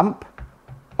stamp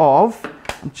of,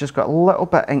 I've just got a little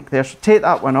bit of ink there, so take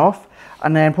that one off.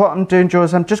 And then what I'm doing, Joe,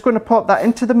 is I'm just going to pop that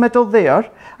into the middle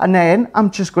there, and then I'm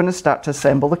just going to start to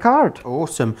assemble the card.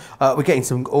 Awesome. We're getting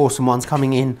some awesome ones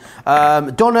coming in.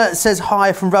 Donna says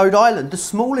hi from Rhode Island, the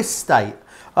smallest state.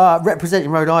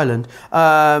 Representing Rhode Island.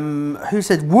 Who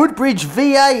said Woodbridge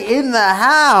VA in the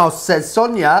house, says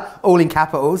Sonia, all in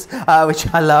capitals, which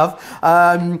I love.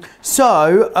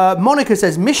 Monica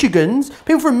says Michigans,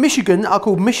 people from Michigan are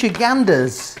called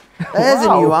Michiganders. There's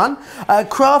a new one.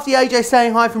 Crafty AJ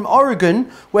saying hi from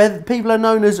Oregon, where people are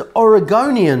known as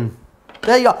Oregonian.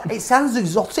 There you are. It sounds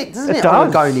exotic, doesn't it? It does.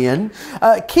 Oregonian.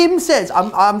 Kim says,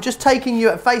 I'm just taking you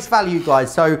at face value,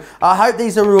 guys, so I hope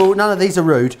these are all, none of these are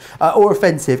rude or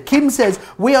offensive. Kim says,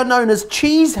 we are known as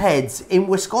cheeseheads in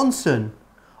Wisconsin.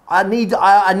 I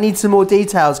need some more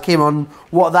details, Kim, on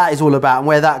what that is all about and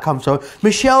where that comes from.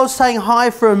 Michelle's saying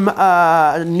hi from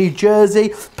New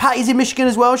Jersey. Patty's in Michigan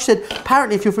as well. She said,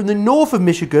 apparently if you're from the north of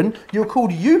Michigan, you're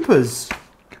called Yoopers.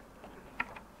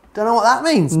 Don't know what that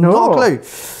means. No. Not a clue.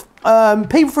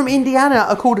 People from Indiana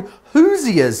are called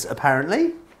Hoosiers,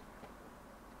 apparently.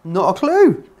 Not a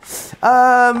clue.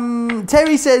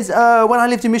 Terry says, when I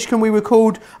lived in Michigan, we were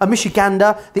called a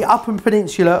Michigander. The Upper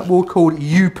Peninsula were called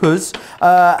Yoopers.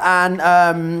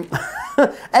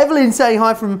 Evelyn saying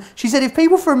hi from, she said, if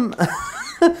people from,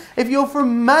 if you're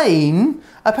from Maine,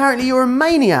 apparently you're a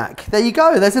maniac. There you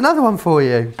go. There's another one for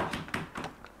you.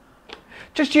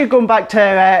 Just you going back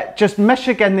to just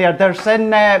Michigan there. There's in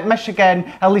Michigan,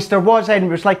 at least there was in, it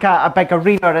was like a big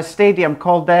arena or a stadium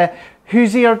called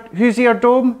Hoosier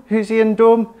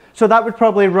Dome. So that would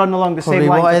probably run along the same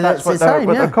line. That's what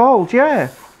they're called, yeah.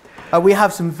 We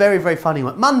have some very, very funny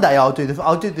ones. Monday we'll do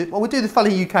the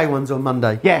funny UK ones on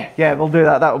Monday. Yeah, we'll do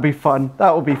that. That'll be fun.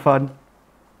 That'll be fun.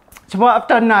 So what I've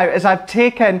done now is I've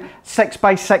taken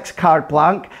 6x6 card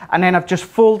blank and then I've just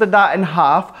folded that in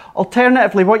half.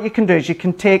 Alternatively, what you can do is you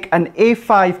can take an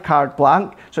A5 card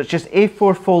blank, so it's just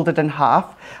A4 folded in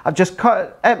half. I've just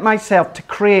cut it myself to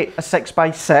create a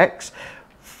 6x6,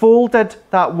 folded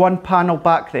that one panel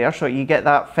back there, so you get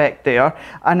that effect there.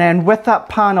 And then with that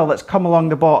panel that's come along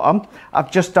the bottom,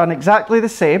 I've just done exactly the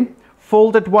same.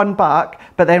 Folded one back,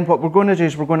 but then what we're going to do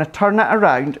is we're going to turn it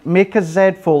around, make a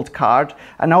Z fold card,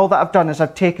 and all that I've done is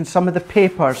I've taken some of the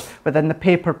papers within the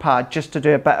paper pad just to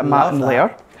do a bit of mat and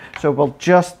layer. So we'll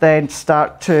just then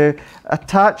start to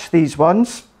attach these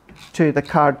ones to the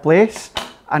card base,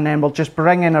 and then we'll just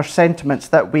bring in our sentiments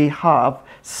that we have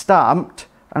stamped,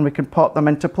 and we can pop them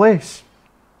into place.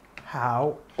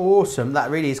 How awesome.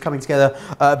 That really is coming together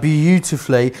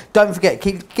beautifully. Don't forget,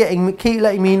 keep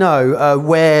letting me know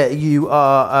where you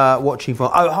are watching from.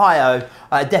 Ohio,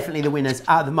 definitely the winners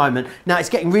at the moment. Now it's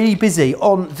getting really busy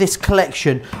on this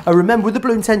collection. Remember, with the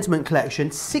Balloon Sentiment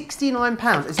collection,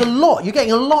 £69. It's a lot. You're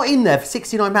getting a lot in there for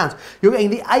 £69. You're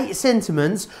getting the 8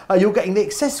 sentiments, you're getting the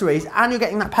accessories, and you're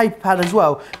getting that paper pad as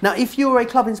well. Now, if you're a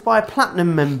Club Inspire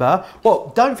Platinum member,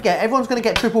 well, don't forget, everyone's going to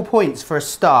get triple points for a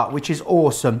start, which is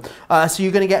awesome. So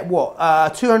you're going to get what,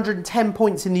 210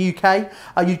 points in the UK.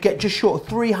 You'd get just short of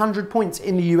 300 points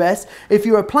in the US. If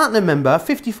you're a Platinum member,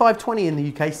 55.20 in the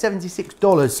UK, $76.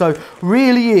 So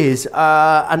really is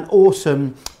an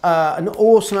awesome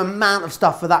amount of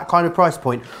stuff for that kind of price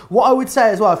point. What I would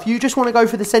say as well, if you just want to go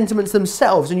for the sentiments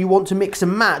themselves and you want to mix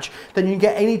and match, then you can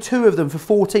get any 2 of them for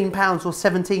 £14 or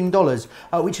 $17,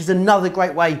 which is another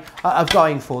great way of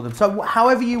going for them. So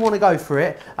however you want to go for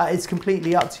it, it's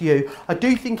completely up to you. I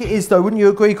do think it is, though, wouldn't you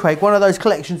agree, Craig, one of those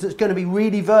collections that's going to be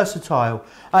really versatile.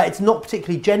 It's not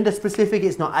particularly gender specific,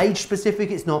 it's not age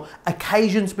specific, it's not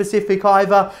occasion specific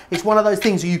either. It's one of those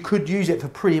things where you could use it for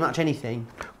pretty much anything.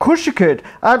 Of course you could,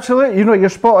 absolutely. You know, you're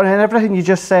spot on, and everything you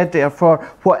just said there, for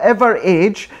whatever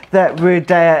age that would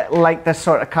like this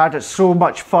sort of card. It's so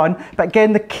much fun. But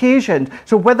again, the occasion,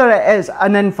 so whether it is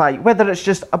an invite, whether it's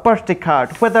just a birthday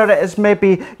card, whether it is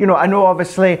maybe, you know, I know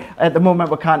obviously at the moment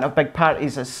we can't have big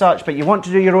parties as such, but you want to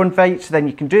do your own invites, then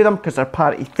you can do them because they're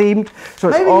party themed. So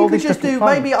it's maybe all you could these just do,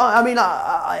 fun. maybe, I mean,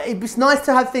 it's nice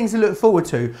to have things to look forward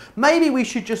to. Maybe we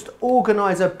should just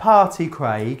organise a party,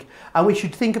 Craig, and we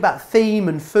should think about theme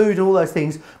and food and all those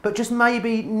things, but just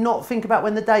maybe not think about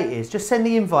when the date is. Just send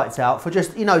the invites out for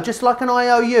just, you know, just like an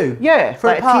IOU. Yeah, for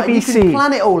like a party. TBC. You can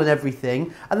plan it all and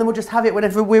everything, and then we'll just have it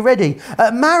whenever we're ready.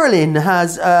 Marilyn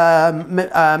has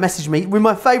messaged me with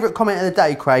my favourite comment of the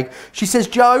day, Craig. She says,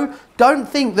 Joe, don't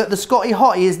think that the Scotty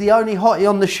Hottie is the only hottie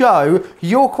on the show.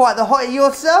 You're quite the hottie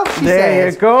yourself, she says. There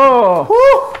you go.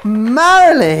 Woo,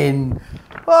 Marilyn.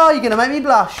 Oh, you're going to make me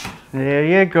blush. There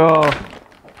you go.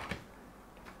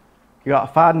 You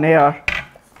got a fan there.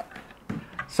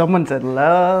 Someone's in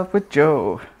love with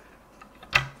Joe.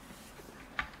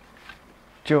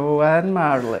 Joe and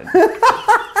Marilyn.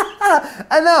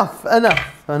 Enough.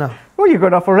 Oh, you're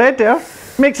going off a red there.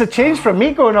 Makes a change from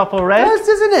me going off a red. Yes,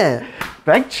 doesn't it?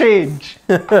 Big change.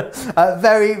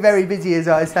 Very, very busy, as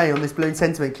I was saying, on this Balloon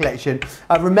Sentiment collection.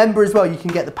 Remember as well, you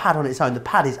can get the pad on its own. The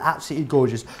pad is absolutely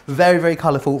gorgeous. Very, very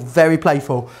colourful, very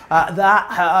playful.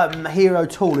 That Hero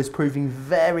tool is proving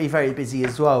very, very busy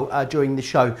as well during the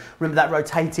show. Remember that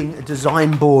rotating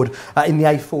design board in the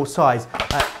A4 size.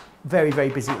 Very, very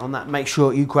busy on that. Make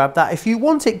sure you grab that if you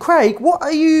want it. Craig, what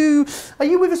are you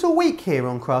with us all week here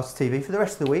on Crafty TV for the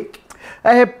rest of the week?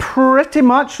 Pretty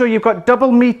much. So you've got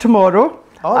double me tomorrow.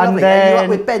 Oh, lovely. And you're up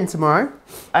with Ben tomorrow?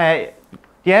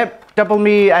 Yeah, double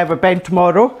me with Ben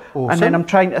tomorrow. Awesome. And then I'm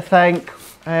trying to think,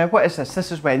 what is this?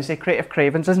 This is Wednesday, Creative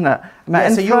Cravings, isn't it? Yeah,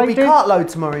 so you'll be cartload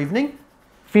tomorrow evening?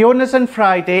 Fiona's in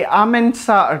Friday, I'm in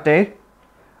Saturday.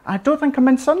 I don't think I'm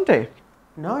in Sunday.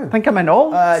 No. I think I'm in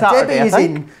all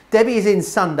Saturday, Debbie is in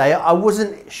Sunday. I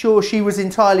wasn't sure she was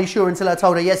entirely sure until I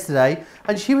told her yesterday.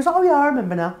 And she was, oh yeah, I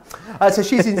remember now. So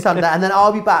she's in Sunday. And then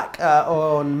I'll be back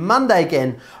on Monday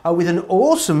again with an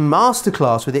awesome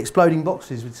masterclass with Exploding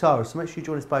Boxes with Sarah. So make sure you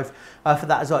join us both for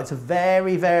that as well. It's a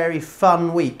very, very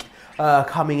fun week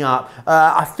coming up.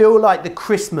 I feel like the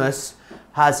Christmas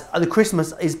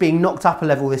is being knocked up a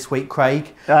level this week,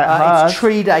 Craig. It's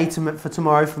tree day for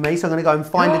tomorrow for me, so I'm going to go and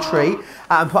find a tree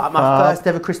and put up my first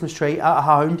ever Christmas tree at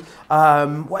home.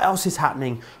 What else is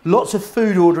happening? Lots of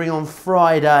food ordering on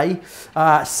Friday.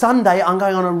 Sunday, I'm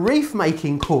going on a wreath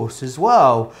making course as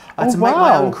well to make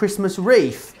my own Christmas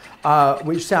wreath,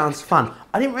 which sounds fun.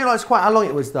 I didn't realise quite how long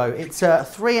it was though. It's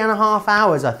 3.5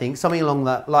 hours, I think, something along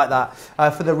like that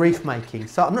for the wreath making.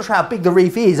 So I'm not sure how big the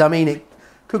wreath is. I mean, it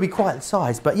could be quite the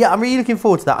size, but yeah, I'm really looking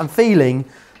forward to that. I'm feeling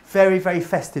very, very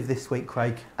festive this week,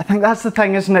 Craig. I think that's the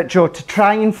thing, isn't it, Joe? To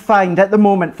try and find, at the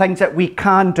moment, things that we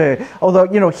can do. Although,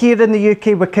 you know, here in the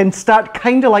UK, we can start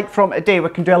kind of like from today, we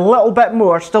can do a little bit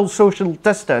more, still social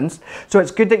distance. So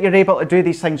it's good that you're able to do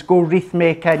these things, go wreath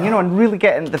making, you know, and really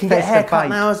get into the festive vibe. Can you get a haircut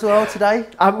now as well today?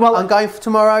 Well, I'm going for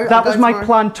tomorrow. That was my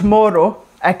plan tomorrow.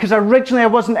 Because originally I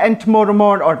wasn't in tomorrow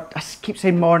morning, or I keep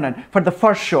saying morning, for the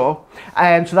first show.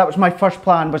 So that was my first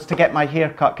plan, was to get my hair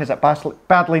cut, because it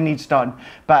badly needs done.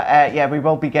 But yeah, we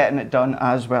will be getting it done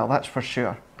as well, that's for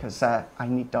sure, because I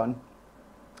need done.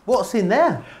 What's in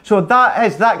there? So that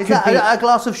could be a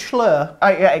glass of Schlur?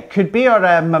 Yeah, it could be, or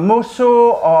a mimosa,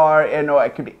 or you know,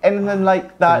 it could be anything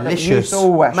like that. Delicious. That you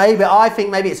so wish. I think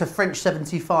maybe it's a French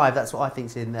 75. That's what I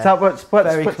think's in there. Is that what's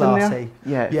very classy? In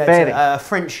there? Yeah, very. It's a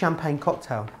French champagne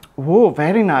cocktail. Oh,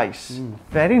 very nice.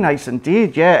 Very nice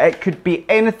indeed. Yeah, it could be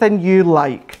anything you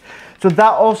like. So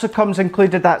that also comes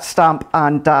included, that stamp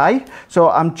and die. So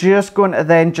I'm just going to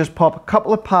then just pop a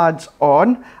couple of pads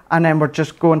on, and then we're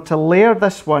just going to layer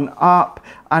this one up.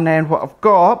 And then what I've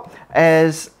got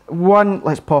is one,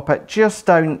 let's pop it just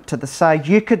down to the side.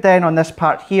 You could then on this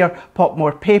part here pop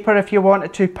more paper if you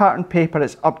wanted to. Pattern paper,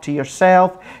 it's up to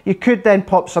yourself. You could then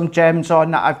pop some gems on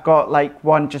that. I've got like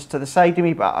one just to the side of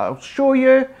me, but I'll show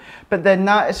you. But then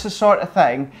that is the sort of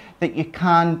thing that you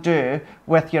can do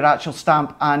with your actual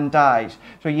stamp and dies.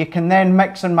 So you can then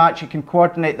mix and match, you can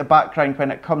coordinate the background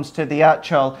when it comes to the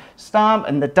actual stamp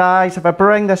and the dies. If I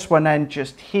bring this one in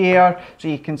just here, so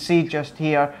you can see just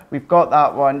here, we've got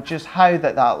that one, just how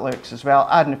that looks as well,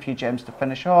 adding a few gems to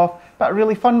finish off, but a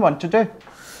really fun one to do.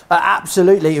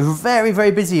 Absolutely, very,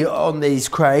 very busy on these,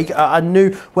 Craig. I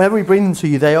knew whenever we bring them to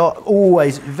you, they are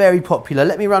always very popular.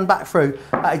 Let me run back through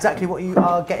exactly what you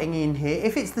are getting in here.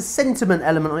 If it's the sentiment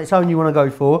element on its own you want to go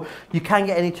for, you can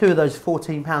get any two of those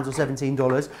 £14 or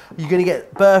 $17. You're going to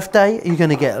get birthday, you're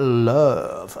going to get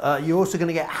love. You're also going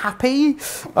to get happy,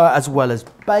 as well as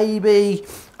baby.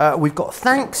 We've got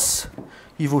thanks.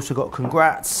 You've also got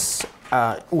congrats.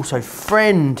 Also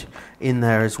friend in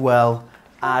there as well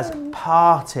as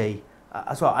party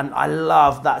as well, and I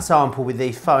love that sample with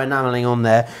the faux enamelling on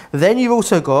there. Then you've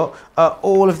also got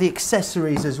all of the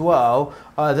accessories as well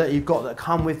that you've got that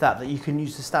come with that you can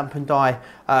use the stamp and die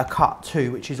cut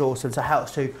too, which is awesome. So it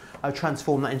helps to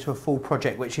transform that into a full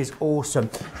project, which is awesome.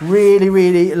 Really,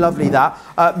 really lovely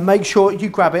that. Make sure you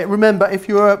grab it. Remember, if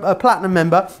you're a platinum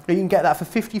member, you can get that for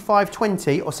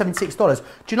 $55.20 or $76. Do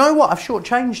you know what? I've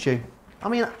shortchanged you. I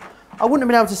mean, I wouldn't have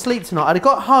been able to sleep tonight. I'd have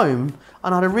got home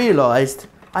and I'd have realised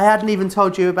I hadn't even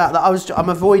told you about that. I'm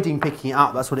avoiding picking it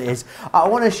up, that's what it is. I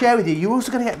want to share with you, you're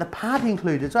also going to get the pad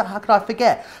included. So how could I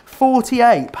forget?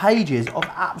 48 pages of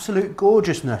absolute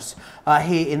gorgeousness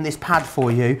here in this pad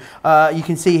for you. You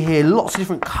can see here lots of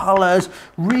different colours,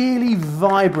 really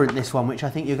vibrant this one, which I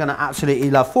think you're going to absolutely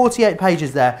love. 48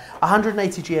 pages there,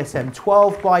 180 GSM,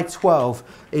 12 by 12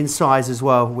 in size as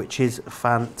well, which is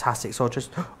fantastic. So I'll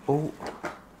just, oh,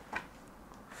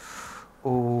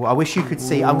 I wish you could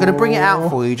see. I'm going to bring it out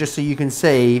for you just so you can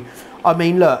see. I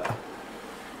mean, look.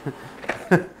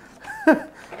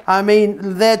 I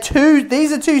mean,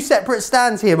 these are two separate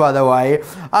stands here, by the way.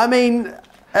 I mean...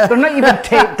 they're not even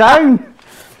taped down.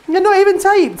 They're not even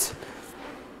taped.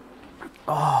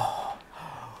 Oh,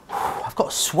 I've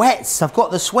got sweats. I've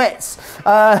got the sweats.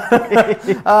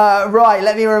 Right,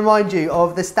 let me remind you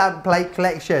of the stamp plate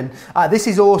collection. This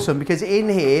is awesome because in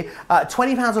here,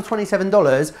 £20 or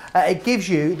 $27, it gives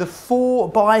you the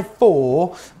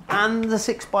 4x4 and the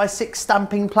 6x6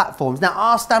 stamping platforms. Now,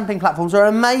 our stamping platforms are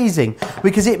amazing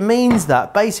because it means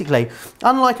that basically,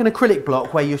 unlike an acrylic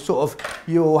block where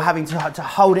you're having to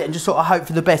hold it and just sort of hope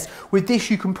for the best, with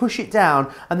this you can push it down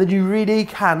and then you really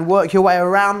can work your way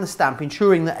around the stamp,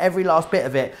 ensuring that every last bit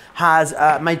of it has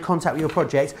made contact with your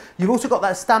project. You've also got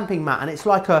that stamping mat, and it's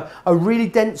like a really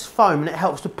dense foam, and it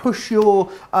helps to push your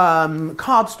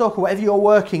cardstock or whatever you're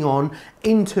working on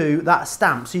into that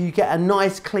stamp, so you get a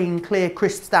nice, clean, clear,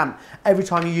 crisp stamp every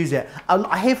time you use it.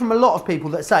 I hear from a lot of people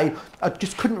that say, I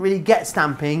just couldn't really get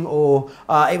stamping, or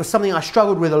it was something I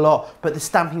struggled with a lot, but the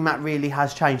stamping mat really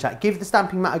has changed that. Give the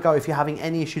stamping mat a go if you're having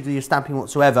any issues with your stamping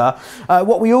whatsoever.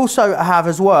 What we also have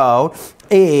as well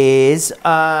is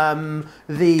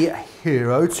the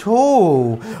Hero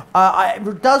tool.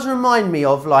 It does remind me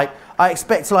of, like, I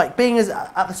expect, like, being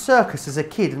at the circus as a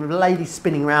kid and with a lady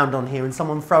spinning around on here and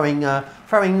someone throwing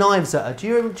knives at her.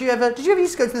 Did you ever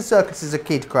used to go to the circus as a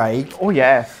kid, Craig? Oh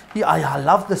yeah. Yeah, I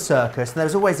love the circus. There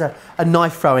was always a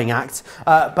knife throwing act,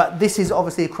 but this is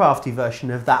obviously a crafty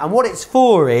version of that. And what it's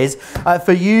for is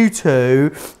for you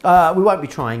to, we won't be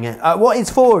trying it. What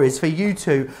it's for is for you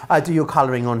to do your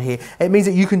colouring on here. It means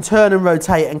that you can turn and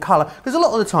rotate and colour. Because a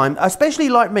lot of the time, especially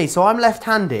like me, so I'm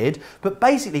left-handed, but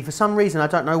basically for some reason, I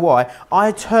don't know why,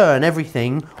 I turn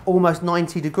everything almost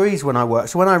 90 degrees when I work.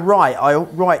 So when I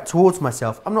write towards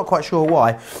myself. I'm not quite sure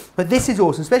why, but this is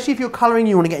awesome, especially if you're colouring,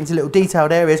 you want to get into little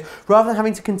detailed areas. Rather than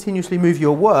having to continuously move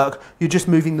your work, you're just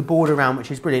moving the board around, which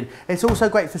is brilliant. It's also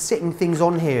great for sitting things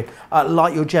on here,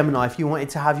 like your Gemini, if you wanted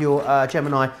to have your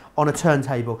Gemini on a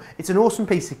turntable. It's an awesome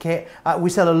piece of kit. We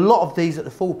sell a lot of these at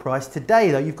the full price. Today,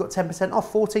 though, you've got 10%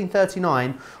 off,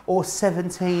 $14.39 or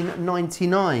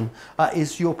 $17.99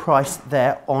 is your price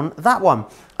there on that one.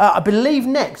 I believe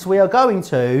next we are going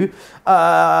to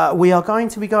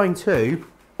be going to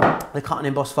the cut and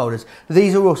emboss folders.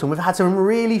 These are awesome. We've had some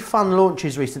really fun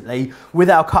launches recently with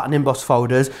our cut and emboss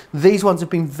folders. These ones have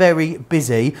been very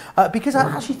busy because I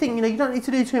actually think, you don't need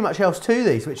to do too much else to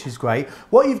these, which is great.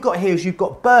 What you've got here is you've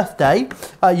got birthday,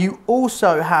 you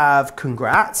also have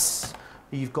congrats,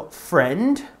 you've got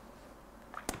friend,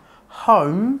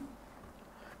 home,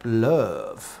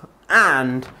 love,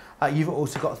 and you've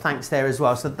also got thanks there as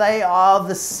well. So they are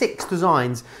the 6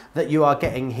 designs that you are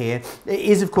getting here. It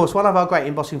is, of course, one of our great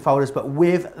embossing folders, but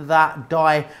with that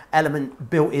die element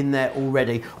built in there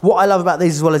already. What I love about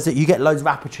these as well is that you get loads of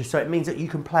aperture, so it means that you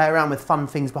can play around with fun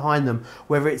things behind them,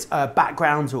 whether it's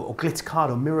backgrounds or glitter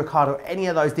card or mirror card or any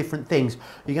of those different things.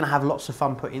 You're going to have lots of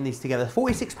fun putting these together.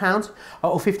 £46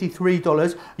 or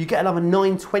 $53. You get another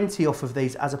 $9.20 off of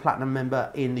these as a platinum member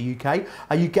in the UK.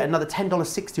 You get another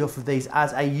 $10.60 off of these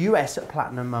as a US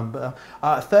platinum member.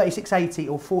 $36.80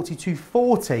 or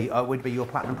 $42.40 would be your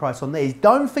platinum price on these.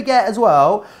 Don't forget as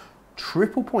well,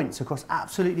 triple points across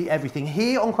absolutely everything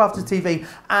here on Crafters TV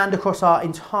and across our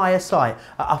entire site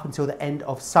up until the end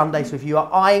of Sunday. So if you are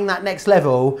eyeing that next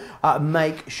level,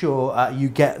 make sure you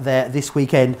get there this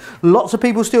weekend. Lots of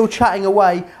people still chatting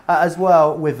away as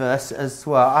well with us as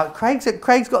well. Craig's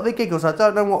got the giggles. I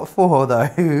don't know what for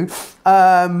though.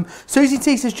 Susie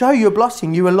T says, Joe, you're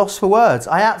blushing. You were lost for words.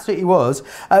 I absolutely was.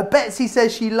 Betsy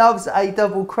says she loves a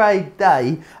double Craig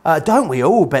day. Don't we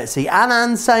all, Betsy?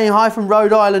 Ann's saying hi from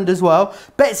Rhode Island as well.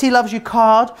 Betsy loves your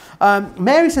card.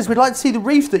 Mary says, we'd like to see the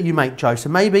wreath that you make, Joe. So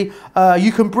maybe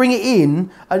you can bring it in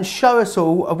and show us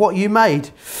all what you made.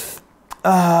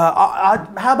 How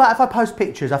about if I post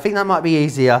pictures? I think that might be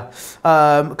easier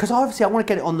because obviously I want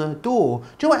to get it on the door.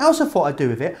 Do you know what else I thought I'd do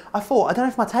with it? I don't know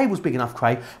if my table's big enough,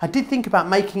 Craig. I did think about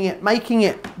making it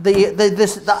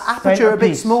the aperture a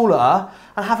bit smaller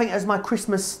and having it as my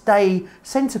Christmas Day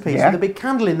centrepiece with a big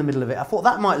candle in the middle of it. I thought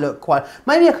that might look quite...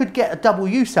 Maybe I could get a double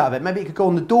use out of it. Maybe it could go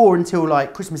on the door until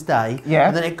like Christmas Day,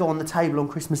 and then it'd go on the table on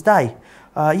Christmas Day.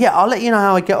 Yeah, I'll let you know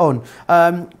how I get on.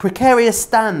 Precarious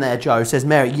stand there, Joe, says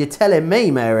Mary. You're telling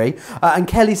me, Mary. And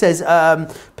Kelly says,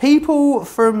 people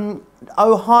from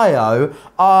Ohio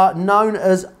are known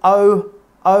as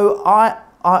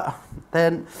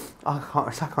then I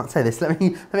can't say this. Let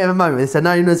me have a moment. They're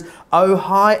known as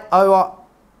Ohio.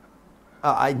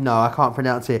 No, I can't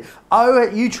pronounce it.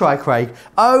 You try, Craig.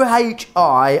 Ohioans.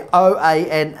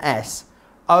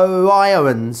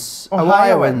 Ohioans.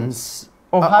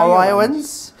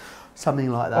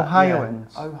 Something like that.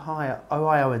 Ohioans. Yeah.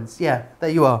 Ohioans. Yeah, there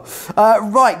you are.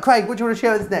 Right, Craig, what do you want to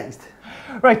share with us next?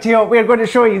 Right, Theo, we're going to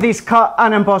show you these cut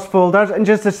and embossed folders, and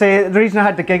just to say, the reason I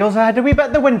had the giggles, I had a wee bit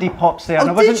of the windy pops there, and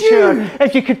I wasn't sure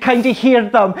if you could kind of hear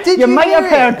them. You might have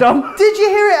heard them. Did you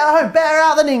hear it at home? Better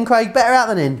out than in, Craig, better out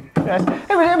than in. Yes.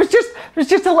 It was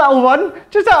just a little one,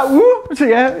 just that woo. So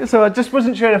yeah, so I just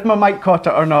wasn't sure if my mic caught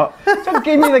it or not. So it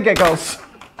gave me the giggles.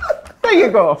 There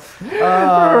you go.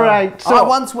 Right. So I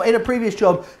once, in a previous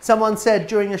job, someone said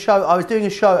during a show, I was doing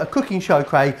a cooking show,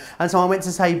 Craig, and someone went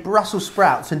to say Brussels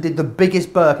sprouts and did the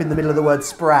biggest burp in the middle of the word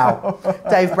sprout.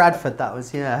 Dave Bradford, that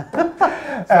was, yeah.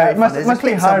 It must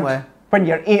be hard somewhere when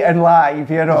you're eating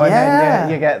live, you know, and then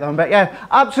you get them. But yeah,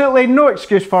 absolutely no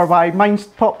excuse for why mine's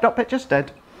popped up, it just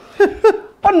did.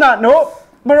 On that note,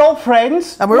 we're all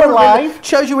friends, and we're live.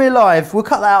 Shows you we're live. We'll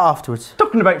cut that out afterwards.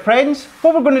 Talking about friends,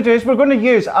 what we're going to do is we're going to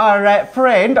use our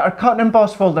friend, our cut and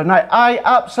emboss folder. Now, I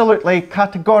absolutely,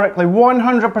 categorically,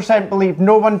 100% believe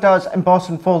no one does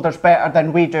embossing folders better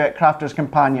than we do at Crafter's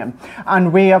Companion.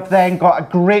 And we have then got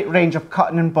a great range of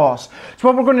cut and emboss. So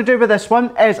what we're going to do with this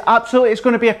one is absolutely, it's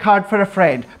going to be a card for a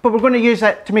friend, but we're going to use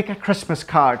it to make a Christmas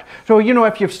card. So, you know,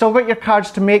 if you've still got your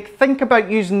cards to make, think about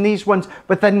using these ones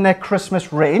within the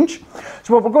Christmas range.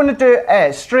 So what we're going to do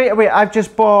is, straight away, I've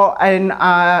just bought an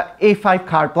A5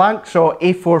 card blank, so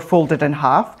A4 folded in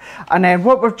half. And then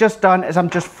what we've just done is I'm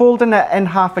just folding it in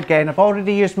half again. I've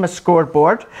already used my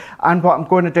scoreboard. And what I'm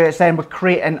going to do is then we're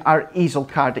creating our easel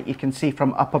card that you can see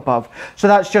from up above. So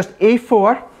that's just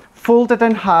A4 folded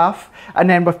in half, and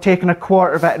then we've taken a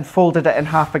quarter of it and folded it in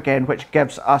half again, which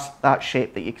gives us that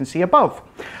shape that you can see above.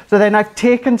 So then I've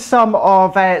taken some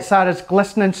of Sarah's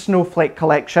Glistening Snowflake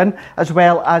collection, as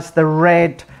well as the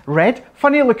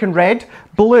funny looking red,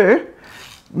 blue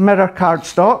mirror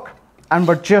cardstock, and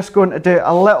we're just going to do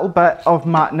a little bit of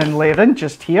matting and layering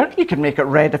just here. You can make it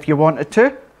red if you wanted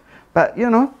to, but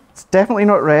you know, it's definitely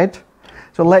not red.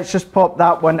 So let's just pop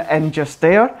that one in just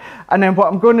there. And then what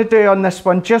I'm going to do on this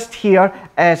one just here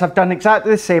is I've done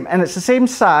exactly the same, and it's the same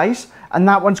size, and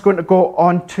that one's going to go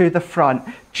onto the front.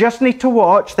 Just need to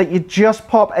watch that you just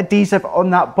pop adhesive on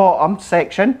that bottom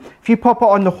section. If you pop it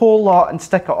on the whole lot and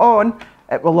stick it on,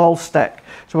 it will all stick.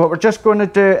 So what we're just going to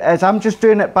do is, I'm just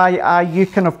doing it by eye. You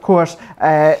can of course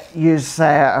use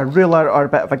a ruler or a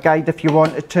bit of a guide if you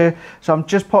wanted to. So I'm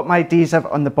just putting my adhesive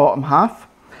on the bottom half.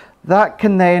 That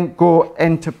can then go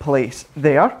into place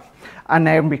there, and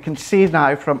then we can see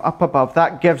now from up above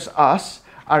that gives us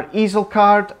our easel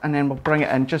card, and then we'll bring it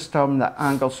in just on the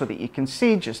angle so that you can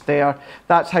see just there.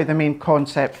 That's how the main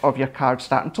concept of your card's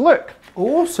starting to look.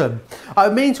 Awesome. I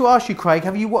mean to ask you, Craig,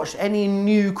 have you watched any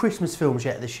new Christmas films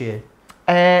yet this year?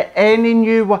 Any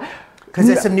new one? Because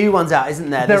there's some new ones out, isn't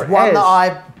there? There's one that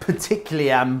I particularly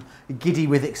am giddy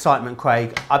with excitement,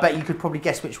 Craig. I bet you could probably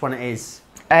guess which one it is.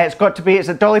 It's got to be, is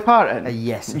it Dolly Parton?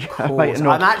 Yes, of course.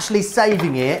 I'm actually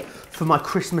saving it for my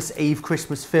Christmas Eve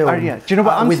Christmas film. Oh, yeah. Do you know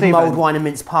what I'm saving? With mulled wine and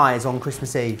mince pies on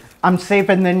Christmas Eve. I'm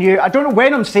saving the new, I don't know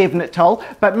when I'm saving it till,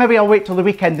 but maybe I'll wait till the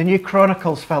weekend, the new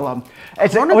Chronicles film.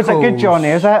 Is it good, Johnny,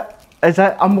 is it?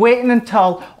 I'm waiting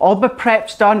until all my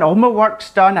prep's done, all my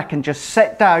work's done, I can just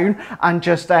sit down and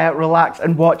just relax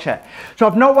and watch it. So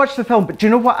I've not watched the film, but do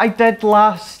you know what I did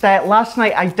last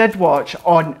night? I did watch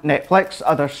on Netflix,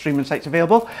 other streaming sites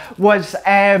available, was,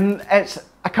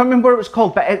 I can't remember what it was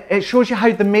called, but it shows you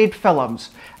how they made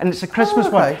films, and it's a Christmas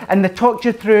one, and they talked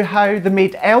you through how they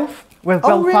made Elf with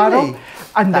Will Ferrell,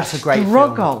 and that's a great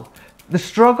film. The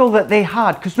struggle that they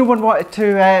had, because no one wanted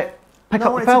to pick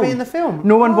up the film. To be in the film.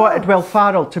 No one wanted Will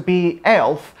Ferrell to be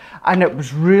Elf, and it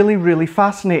was really, really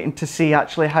fascinating to see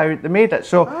actually how they made it.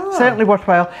 So certainly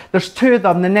worthwhile. There's two of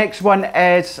them. The next one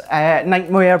is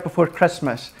Nightmare Before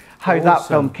Christmas, how that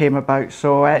film came about.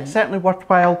 So it's certainly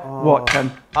worthwhile watching.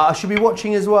 I should be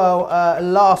watching as well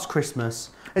Last Christmas.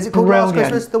 Is it called Brilliant. Last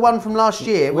Christmas? The one from last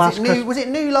year? Was Was it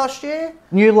new last year?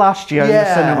 New last year in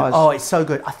the cinemas. Oh, it's so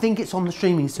good. I think it's on the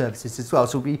streaming services as well,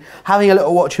 so we'll be having a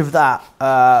little watch of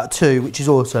that too, which is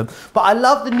awesome. But I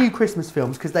love the new Christmas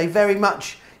films because they very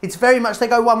much, they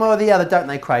go one way or the other, don't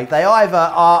they, Craig? They either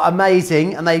are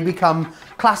amazing and they become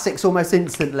classics almost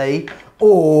instantly,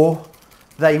 or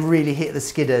they really hit the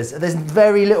skidders. There's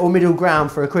very little middle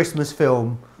ground for a Christmas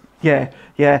film. Yeah.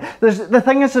 The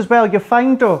thing is as well, you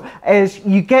find though, is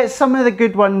you get some of the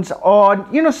good ones on,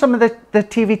 you know, some of the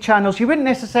TV channels you wouldn't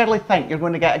necessarily think you're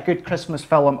going to get a good Christmas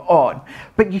film on,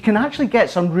 but you can actually get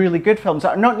some really good films that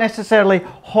are not necessarily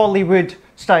Hollywood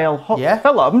style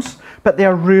films, but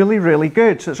they're really, really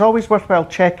good. So it's always worthwhile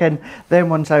checking them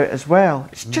ones out as well.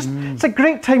 It's just, it's a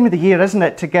great time of the year, isn't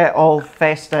it, to get all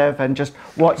festive and just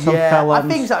watch some films. I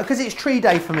think so, because it's tree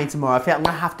day for me tomorrow. I think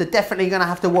I'm definitely going to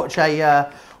have to watch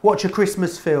a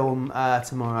Christmas film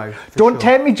tomorrow. Don't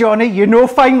tempt me, Johnny. You know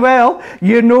fine well.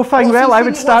 I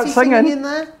would start singing. In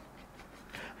there?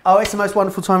 Oh, it's the most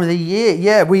wonderful time of the year.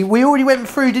 Yeah, we already went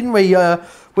through, didn't we?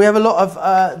 We have a lot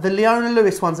of the Leona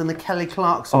Lewis ones and the Kelly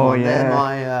Clarkson one.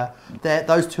 Yeah.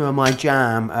 Those two are my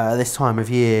jam this time of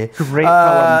year. Great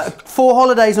films. Four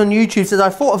Holidays on YouTube says, I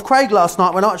thought of Craig last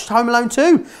night when I watched Home Alone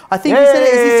 2. I think he said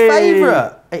it is his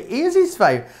favourite. It is his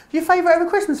favourite. Your favourite ever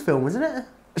Christmas film, isn't it?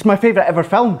 It's my favourite ever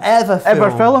film. Ever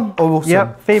film. Awesome.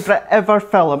 Yep, favourite ever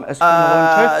film is Home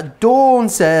Alone 2. Dawn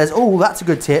says, oh, that's a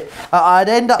good tip. I'd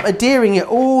end up adhering it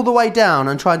all the way down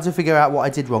and trying to figure out what I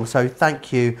did wrong. So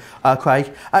thank you,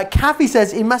 Craig. Kathy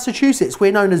says, in Massachusetts,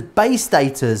 we're known as Bay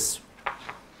Staters.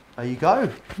 There you go.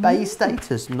 Bay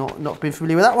Staters. Not been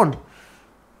familiar with that one.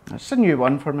 That's a new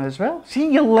one for me as well.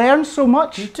 See, you learn so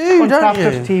much. You do, on don't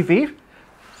Crafters you? TV.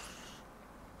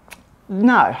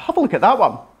 Now, have a look at that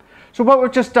one. So what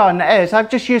we've just done is I've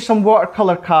just used some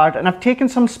watercolour card and I've taken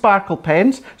some sparkle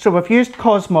pens. So we've used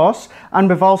Cosmos and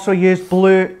we've also used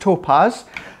blue topaz.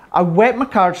 I wet my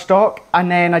cardstock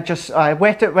and then I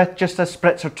wet it with just a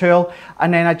spritzer tool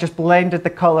and then I just blended the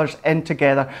colours in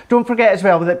together. Don't forget as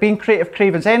well, with it being Creative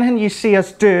Cravings, anything you see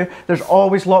us do, there's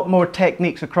always a lot more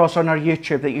techniques across on our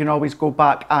YouTube that you can always go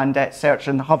back and search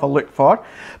and have a look for.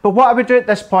 But what I would do at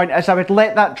this point is I would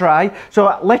let that dry.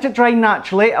 So let it dry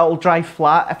naturally, it will dry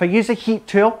flat. If I use a heat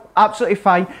tool, absolutely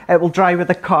fine, it will dry with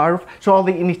a curve. So all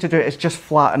that you need to do is just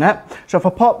flatten it. So if I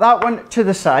pop that one to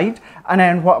the side, and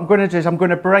then what I'm going to do is I'm going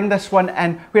to bring this one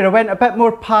in where I went a bit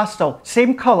more pastel,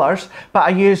 same colours, but I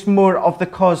used more of the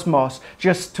Cosmos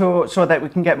just so that we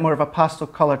can get more of a pastel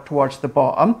colour towards the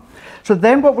bottom. So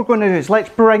then what we're going to do is let's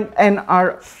bring in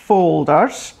our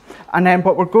folders, and then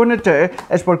what we're going to do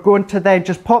is we're going to then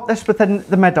just pop this within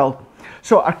the middle.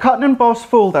 So our cut and emboss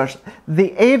folders,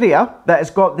 the area that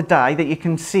has got the die that you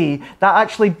can see, that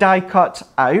actually die cuts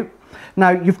out.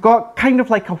 Now you've got kind of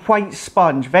like a white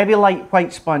sponge, very light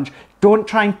white sponge. Don't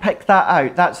try and pick that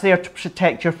out. That's there to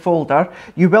protect your folder.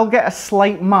 You will get a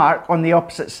slight mark on the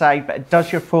opposite side, but it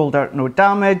does your folder no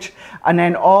damage. And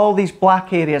then all these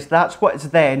black areas, that's what it's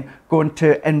then going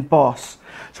to emboss.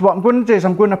 So what I'm going to do is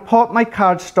I'm going to pop my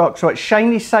cardstock so it's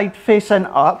shiny side facing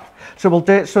up. So we'll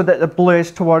do it so that the blue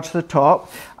is towards the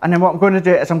top. And then what I'm going to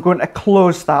do is I'm going to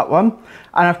close that one.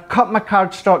 And I've cut my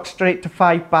cardstock straight to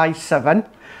 5x7.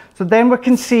 So then we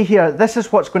can see here, this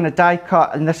is what's going to die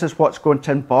cut and this is what's going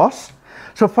to emboss.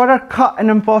 So for our cut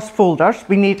and emboss folders,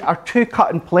 we need our 2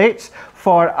 cutting plates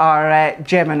for our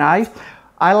Gemini.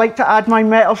 I like to add my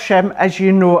metal shim, as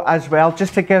you know, as well,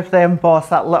 just to give the emboss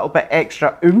that little bit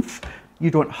extra oomph. You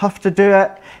don't have to do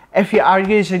it. If you are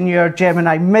using your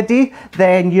Gemini MIDI,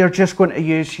 then you're just going to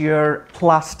use your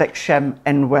plastic shim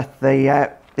in with the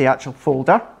actual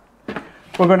folder.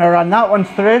 We're going to run that one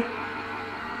through.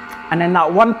 And then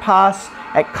that one pass,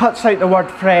 it cuts out the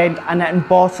word friend and it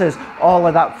embosses all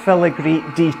of that filigree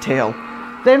detail.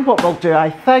 Then what we'll do, I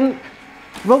think,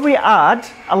 will we add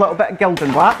a little bit of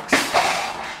gilding wax?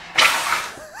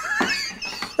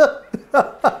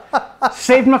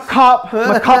 Save my cup,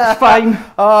 my cup's fine.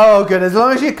 Oh good, as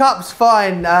long as your cup's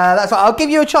fine, that's right. I'll give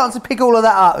you a chance to pick all of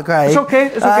that up, Craig. It's okay,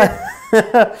 it's okay.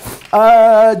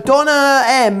 Donna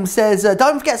M says,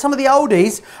 don't forget some of the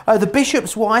oldies. The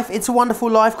Bishop's Wife, It's a Wonderful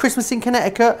Life, Christmas in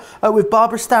Connecticut with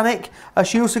Barbara Stanek.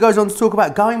 She also goes on to talk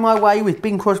about Going My Way with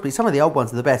Bing Crosby. Some of the old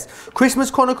ones are the best.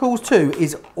 Christmas Chronicles 2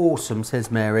 is awesome,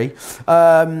 says Mary.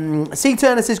 C.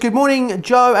 Turner says, good morning,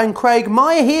 Joe and Craig,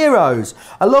 my heroes.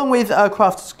 Along with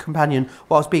Craft's companion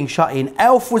whilst being shut in.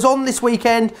 Elf was on this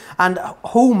weekend and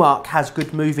Hallmark has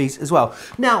good movies as well.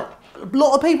 Now, a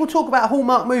lot of people talk about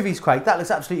Hallmark movies, Craig. That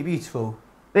looks absolutely beautiful.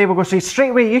 There we go. So straight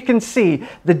away you can see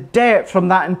the depth from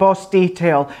that embossed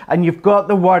detail, and you've got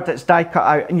the word that's die cut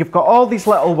out, and you've got all these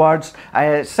little words,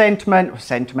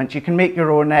 sentiment. You can make your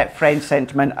own friend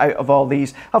sentiment out of all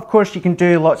these. Of course, you can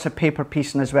do lots of paper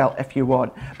piecing as well if you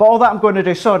want. But all that I'm going to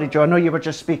do, sorry Joe, I know you were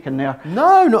just speaking there.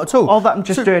 No, not at all. All that I'm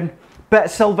just doing, bit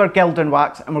of silver gilding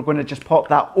wax, and we're going to just pop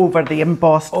that over the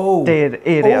embossed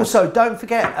area. Also, don't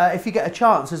forget if you get a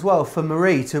chance as well for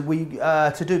Marie to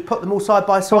put them all side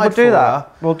by side. We'll do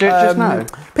that. We'll do it just now.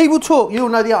 People talk. You'll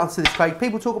know the answer to this, Craig.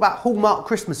 People talk about Hallmark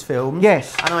Christmas films.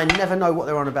 Yes. And I never know what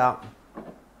they're on about.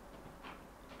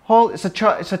 It's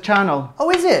a channel. Oh,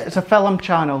 is it? It's a film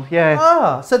channel. Yeah.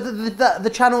 Ah, so the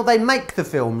channel they make the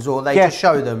films, or they just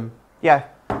show them. Yeah.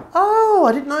 Oh,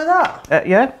 I didn't know that.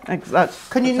 Yeah,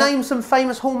 Can you name some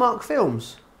famous Hallmark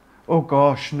films? Oh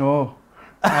gosh, no.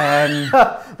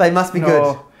 They must be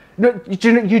good. No,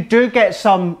 you do get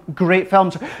some great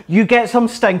films. You get some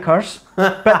stinkers,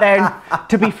 but then,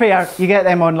 to be fair, you get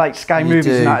them on like Sky Movies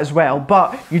and that as well.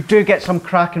 But you do get some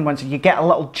cracking ones. You get a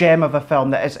little gem of a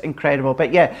film that is incredible.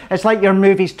 But yeah, it's like your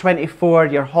Movies 24,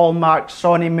 your Hallmark,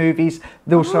 Sony Movies,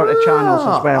 those sort of channels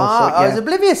as well. So, yeah. I was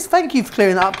oblivious. Thank you for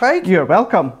clearing that up, Craig. You're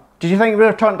welcome. Did you think we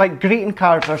were talking about greeting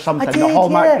cards or something? I did, the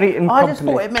Hallmark greeting company. I just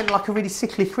thought it meant like a really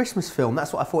sickly Christmas film.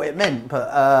 That's what I thought it meant.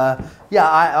 But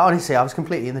yeah, honestly, I was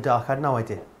completely in the dark. I had no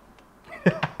idea.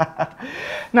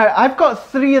 Now, I've got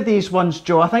 3 of these ones,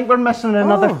 Joe. I think we're missing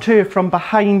another 2 from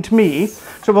behind me.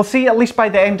 So we'll see at least by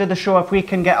the end of the show if we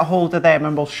can get a hold of them,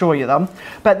 and we'll show you them.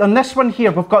 But on this one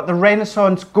here, we've got the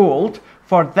Renaissance Gold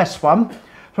for this one.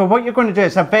 So what you're going to do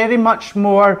is a very much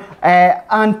more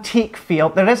antique feel.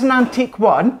 There is an antique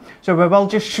one, so we will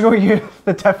just show you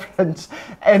the difference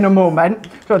in a moment.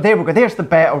 So there we go, there's the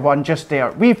better one just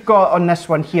there. We've got on this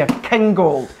one here, King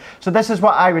Gold. So this is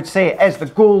what I would say is the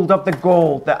gold of the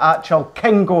gold. The actual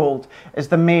King Gold is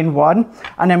the main one.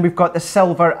 And then we've got the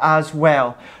silver as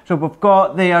well. So we've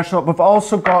got there, so we've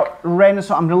also got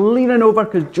Renaissance. I'm leaning over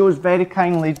because Joe's very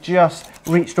kindly just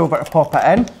reached over to pop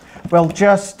it in. We'll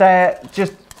just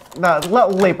that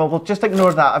little label, we'll just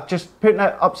ignore that. I've just put it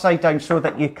upside down so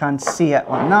that you can see it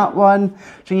on that one.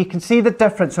 So you can see the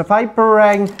difference. So if I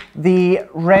bring the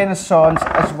Renaissance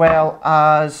as well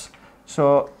as,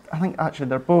 so I think actually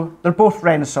they're both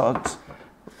Renaissance.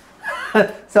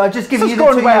 So I've just given you the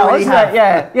going two well, you already isn't have.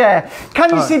 it? Yeah.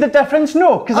 Can you see the difference?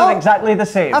 No, because they're exactly the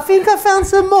same. I think I found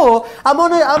some more. I'm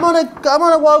on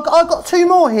a well, I've got 2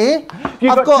 more here.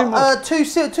 I've got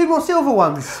 2 more silver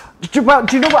ones. Well,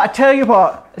 do you know what? I tell you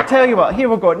what, here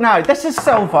we go. Now, this is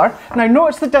silver. Now,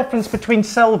 notice the difference between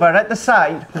silver at the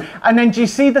side, and then do you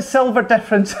see the silver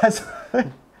differences?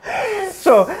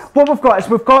 So, what we've got is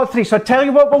we've got 3. So, I tell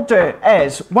you what we'll do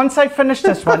is, once I finish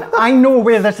this one, I know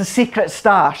where there's a secret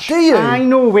stash. Do you? I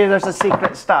know where there's a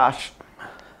secret stash.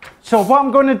 So what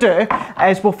I'm going to do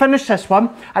is we'll finish this one,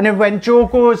 and then when Joe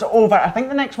goes over, I think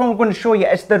the next one we're going to show you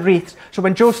is the wreaths. So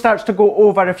when Joe starts to go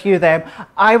over a few of them,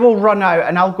 I will run out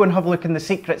and I'll go and have a look in the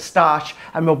secret stash,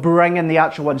 and we'll bring in the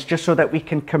actual ones just so that we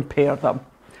can compare them.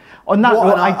 On that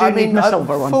note, I do need the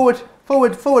silver one.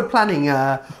 Forward planning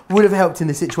would have helped in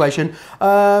this situation.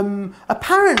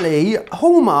 Apparently,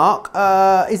 Hallmark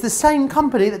is the same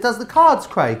company that does the cards,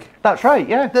 Craig. That's right,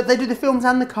 yeah. That they do the films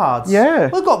and the cards. Yeah. Well,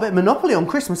 they've got a bit of monopoly on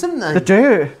Christmas, haven't they? They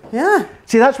do. Yeah.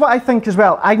 See, that's what I think as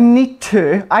well. I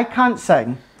can't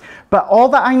sing, but all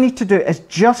that I need to do is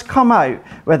just come out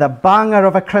with a banger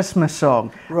of a Christmas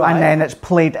song, right, and then it's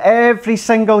played every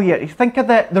single year. You think of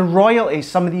the royalties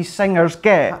some of these singers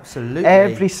get. Absolutely.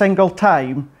 Every single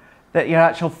time that your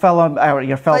actual film or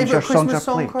your films, your songs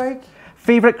are played. Craig?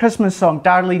 Favourite Christmas song,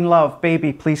 Darlene Love,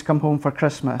 Baby Please Come Home for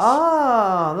Christmas.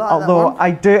 Ah, although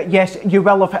I do, yes, you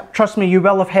will have, trust me, you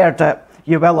will have heard it.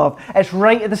 You will have. It's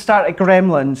right at the start of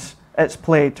Gremlins, it's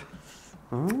played.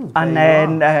 And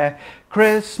then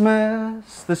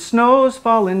Christmas, the snow's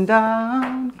falling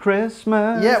down,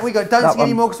 Christmas. Yeah, we go. Don't sing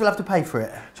any more because we'll have to pay for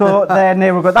it. So then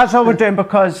there we go. That's all we're doing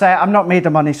because I'm not made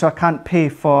of money, so I can't pay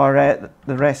for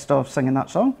the rest of singing that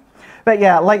song. But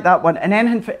yeah, I like that one. And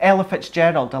then for Ella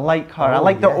Fitzgerald, I like her. I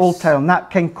like the Old Town,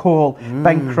 Nat King Cole,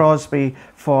 Bing Crosby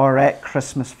for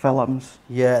Christmas films.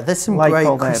 Yeah, there's some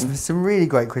some really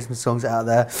great Christmas songs out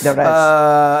there. There is.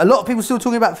 A lot of people still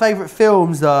talking about favourite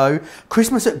films though.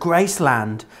 Christmas at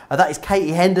Graceland. That is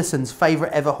Katie Henderson's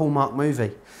favourite ever Hallmark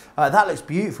movie. That looks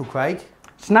beautiful, Craig.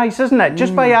 It's nice, isn't it?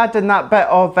 Just by adding that bit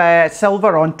of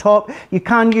silver on top. You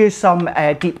can use some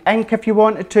deep ink if you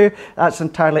wanted to. That's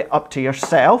entirely up to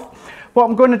yourself. what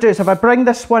I'm going to do is if I bring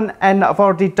this one in that I've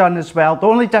already done as well, the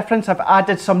only difference, I've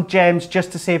added some gems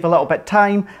just to save a little bit of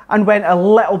time and went a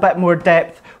little bit more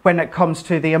depth when it comes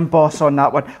to the emboss on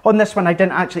that one. On this one, I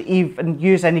didn't actually even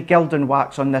use any gilding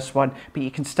wax on this one, but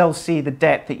you can still see the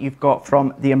depth that you've got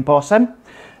from the embossing.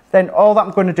 Then all that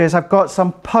I'm going to do is I've got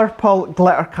some purple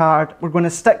glitter card. We're going to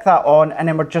stick that on and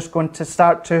then we're just going to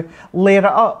start to layer it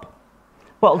up.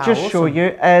 What I'll just show you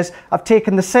is I've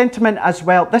taken the sentiment as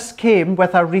well. This came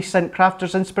with a recent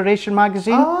Crafters Inspiration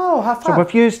magazine. Oh, how fun. So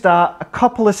we've used that, a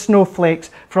couple of snowflakes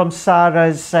from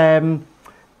Sarah's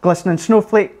Glistening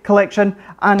Snowflake collection,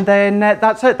 and then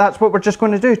that's it. That's what we're just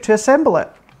going to do to assemble it.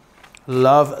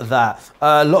 Love that.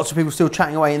 Lots of people still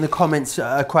chatting away in the comments,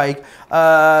 Craig.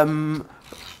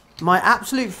 My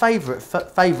absolute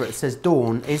favourite, says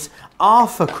Dawn, is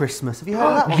Arthur Christmas. Have you heard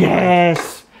of that one?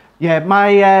 Yes. Yeah,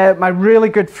 my really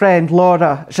good friend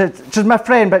Laura, she's my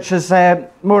friend, but she's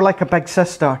more like a big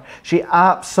sister. She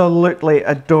absolutely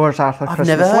adores Arthur Christmas.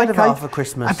 I've never heard of Arthur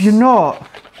Christmas. Have you not?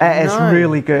 It is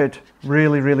really good.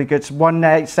 Really, really good. It's one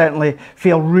that I certainly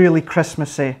feel really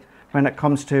Christmassy when it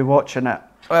comes to watching it.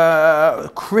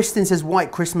 Kristen says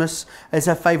White Christmas is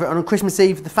her favourite. On Christmas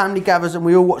Eve, the family gathers and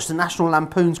we all watch the National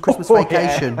Lampoon's Christmas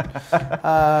Vacation. Yeah.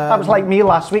 That was like me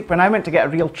last week when I went to get a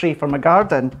real tree for my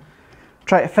garden.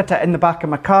 Try to fit it in the back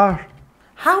of my car.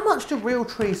 How much do real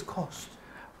trees cost?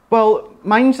 Well,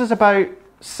 mine's is about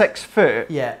 6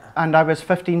 foot. Yeah. And I was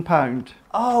 £15.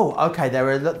 Oh, okay.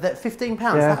 They're £15.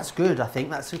 Yeah. That's good. I think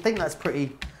that's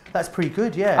pretty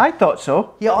good. Yeah. I thought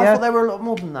so. Yeah, I thought they were a lot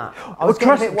more than that. I was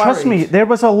getting a bit worried. Trust me, there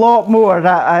was a lot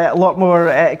more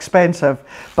expensive.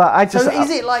 But I just. So is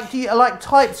it like, do you like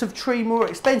types of tree more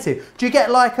expensive? Do you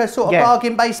get like a sort of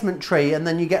bargain basement tree, and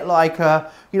then you get like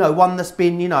a, you know, one that's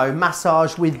been, you know,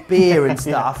 massaged with beer and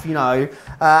stuff, you know,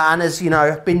 and has, you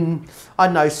know, been, I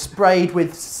don't know, sprayed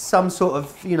with some sort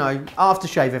of, you know,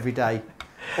 aftershave every day,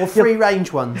 or free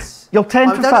range ones? You'll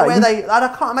tend to find. I don't know where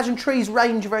I can't imagine trees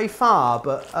range very far,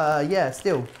 but yeah,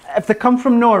 still. If they come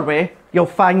from Norway, you'll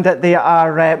find that they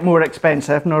are more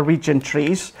expensive, Norwegian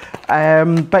trees.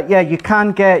 But yeah, you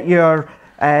can get your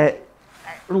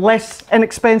less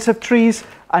inexpensive trees,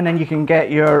 and then you can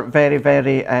get your very,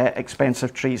 very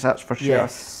expensive trees, that's for sure.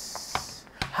 Yes.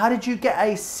 How did you get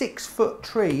a 6 foot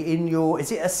tree in your,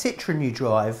 is it a Citroen you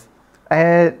drive?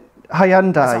 Hyundai. It's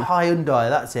a Hyundai,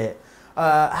 that's it.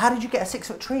 How did you get a 6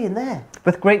 foot tree in there?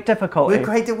 With great difficulty.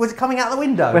 Was it coming out the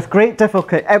window? With great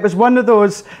difficulty. It was one of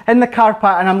those in the car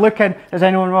park, and I'm looking, is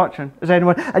anyone watching? Is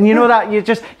anyone? And you know that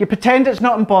you pretend it's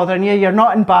not bothering you, you're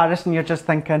not embarrassed, and you're just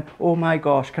thinking, oh my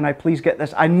gosh, can I please get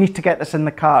this? I need to get this in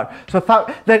the car. So I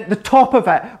thought the top of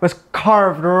it was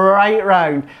curved right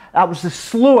round. That was the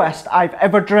slowest I've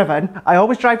ever driven. I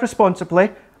always drive responsibly.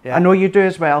 Yeah. I know you do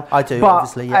as well. I do, but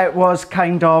obviously. Yeah. It was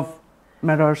kind of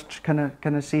mirrors, kind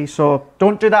of see. So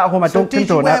don't do that at home. I don't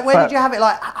condone it. Where did you have it?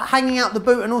 Like hanging out the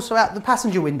boot and also out the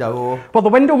passenger window, or? Well, the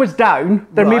window was down.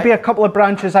 There may be a couple of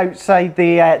branches outside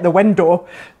the window.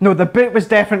 No, the boot was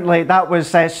definitely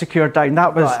secured down.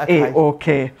 That was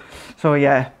okay. So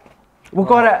yeah, we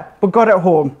got it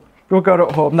home. We got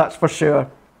it home. That's for sure.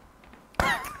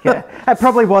 Yeah, it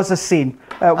probably was a scene.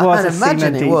 It was a scene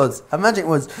indeed. Imagine it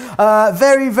was.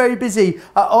 Very, very busy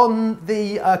on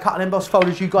the cut and emboss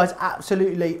folders. You guys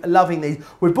absolutely loving these.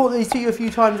 We've brought these to you a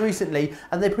few times recently,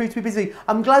 and they proved to be busy.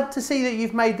 I'm glad to see that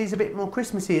you've made these a bit more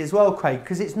Christmassy as well, Craig,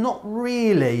 because it's not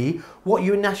really what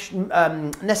you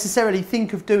necessarily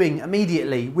think of doing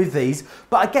immediately with these,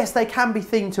 but I guess they can be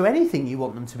themed to anything you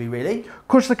want them to be, really. Of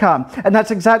course they can, and that's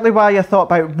exactly why I thought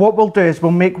about what we'll do is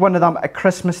we'll make one of them a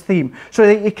Christmas theme, so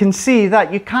that you can see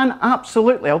that you can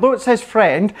absolutely, although it says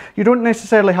friend, you don't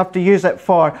necessarily have to use it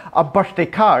for a birthday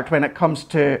card when it comes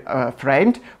to a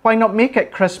friend. Why not make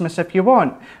it Christmas if you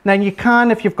want? And then you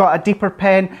can, if you've got a deeper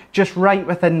pen, just write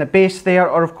within the base there,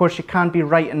 or of course you can be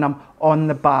writing them on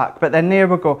the back. But then there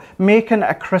we go, making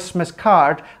a Christmas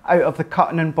card out of the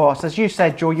cut and emboss. As you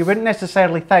said, Joe, you wouldn't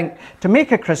necessarily think to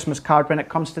make a Christmas card when it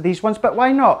comes to these ones, but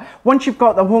why not? Once you've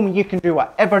got them home, you can do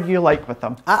whatever you like with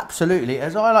them. Absolutely.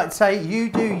 As I like to say,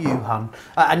 you do you, hun.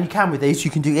 And you can with these.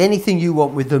 You can do anything you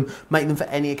want with them, make them for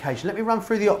any occasion. Let me run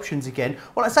through the options again.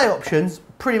 When I say options,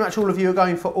 pretty much all of you are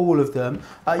going for all of them.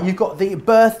 You've got the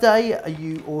birthday.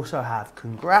 You also have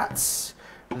congrats.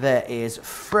 There is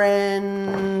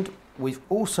friend. We've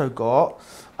also got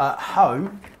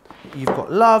home, you've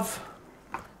got love,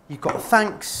 you've got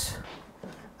thanks,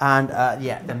 and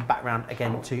yeah, then back round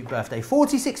again to birthday.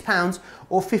 £46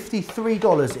 or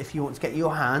 $53 if you want to get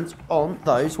your hands on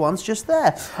those ones just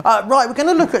there. Right, we're going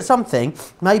to look at something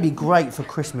maybe great for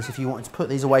Christmas if you wanted to put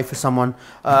these away for someone,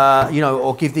 you know,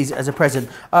 or give these as a present.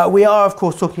 We are, of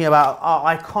course, talking about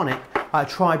our iconic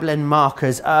tri-blend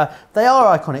markers. They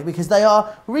are iconic because they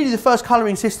are really the first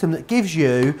colouring system that gives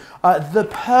you the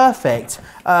perfect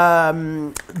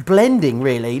blending,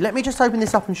 really. Let me just open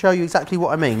this up and show you exactly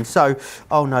what I mean. So,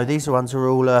 oh no, these ones are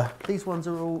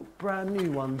all brand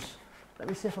new ones. Let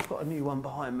me see if I've got a new one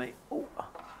behind me. Oh.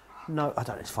 No, I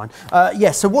don't, it's fine.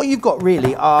 Yeah, so what you've got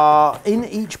really are, in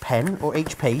each pen or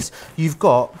each piece, you've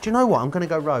got, do you know what, I'm going to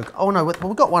go rogue. Oh no,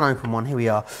 we've got one open one, here we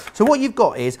are. So what you've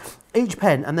got is each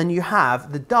pen, and then you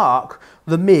have the dark,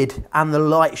 the mid and the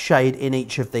light shade in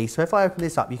each of these. So if I open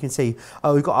this up, you can see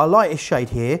we've got our lightest shade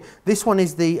here. This one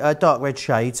is the dark red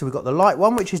shade. So we've got the light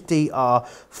one, which is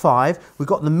DR5. We've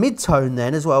got the mid-tone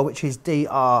then as well, which is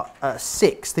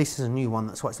DR6. This is a new one,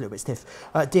 that's why it's a little bit stiff.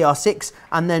 DR6,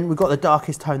 and then we've got the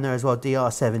darkest tone there as well,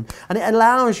 DR7. And it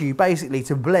allows you basically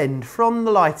to blend from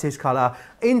the lightest colour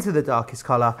into the darkest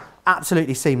colour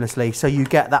absolutely seamlessly. So you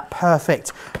get that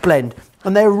perfect blend.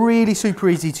 And they're really super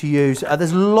easy to use.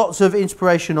 There's lots of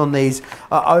inspiration on these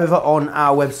over on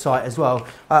our website as well,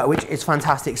 which is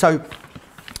fantastic. So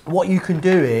what you can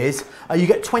do is you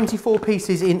get 24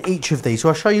 pieces in each of these. So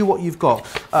I'll show you what you've got.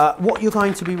 What you're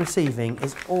going to be receiving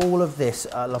is all of this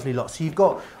lovely lot. So you've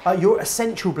got your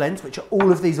essential blends, which are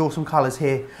all of these awesome colours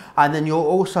here. And then you're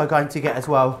also going to get as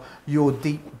well your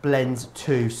deep blends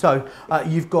too. So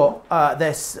you've got,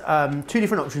 there's two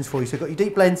different options for you. So you've got your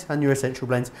deep blends and your essential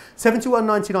blends.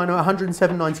 $71.99 or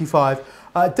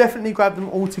 $107.95. Definitely grab them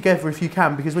all together if you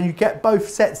can, because when you get both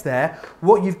sets there,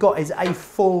 what you've got is a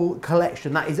full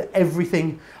collection. That is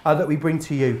everything that we bring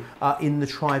to you in the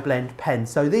tri-blend pen.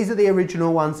 So these are the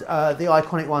original ones, the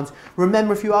iconic ones.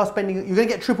 Remember, if you are spending, you're going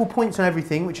to get triple points on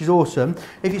everything, which is awesome.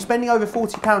 If you're spending over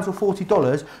 £40 or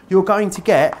 $40, you're going to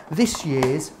get this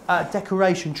year's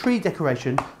decoration, tree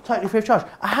decoration, totally free of charge.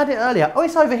 I had it earlier. Oh,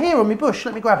 it's over here on my bush.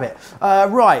 Let me grab it.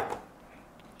 Right.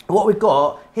 What we've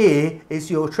got here is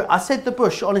your tree. I said the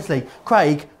bush, honestly.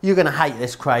 Craig, you're going to hate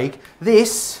this, Craig.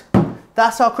 That's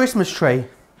our Christmas tree.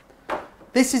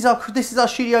 This is our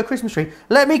studio Christmas tree.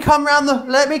 Let me come round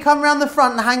the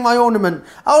front and hang my ornament.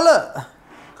 Oh look,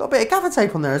 got a bit of gaffer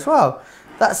tape on there as well.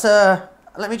 That's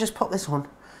let me just pop this on.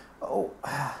 Oh,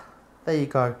 there you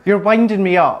go. You're winding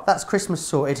me up. That's Christmas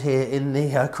sorted here in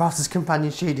the Crafters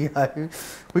Companion studio.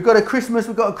 We've got a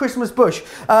Christmas bush.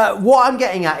 What I'm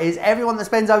getting at is everyone that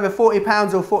spends over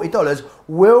 £40 or $40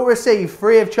 will receive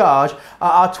free of charge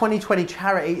our 2020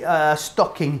 charity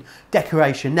stocking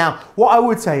decoration. Now, what I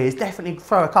would say is definitely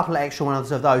throw a couple of extra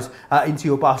ones of those into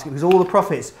your basket, because all the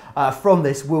profits from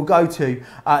this will go to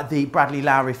the Bradley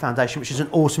Lowry Foundation, which is an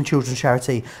awesome children's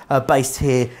charity based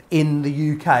here in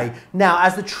the UK. Now,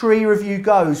 as the tree review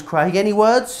goes, Craig, any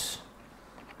words?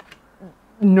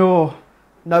 No.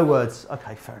 No words.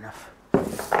 Okay, fair enough.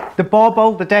 The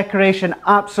bauble, the decoration,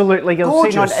 absolutely. You'll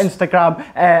see on Instagram.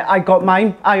 I got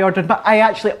mine. I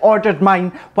actually ordered mine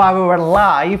while we were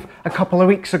live a couple of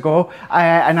weeks ago,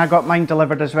 and I got mine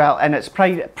delivered as well. And it's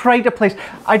pride of place.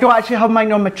 I don't actually have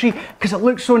mine on my tree because it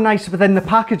looks so nice within the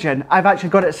packaging. I've actually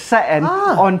got it sitting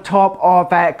on top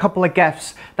of a couple of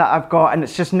gifts that I've got, and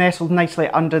it's just nestled nicely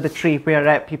under the tree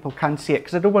where people can see it,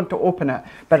 because I don't want to open it,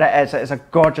 but it is a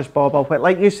gorgeous bauble, but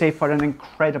like you say, for an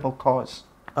incredible cause.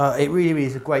 It really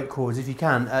is a great cause. If you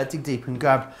can, dig deep and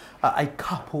grab a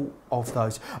couple of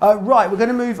those. Right, we're going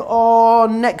to move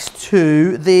on next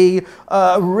to the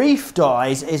reef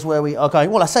dies is where we are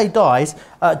going. Well, I say dies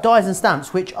and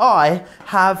stamps, which I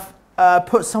have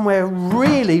put somewhere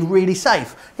really, really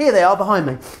safe. Here they are behind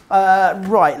me.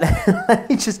 Right, let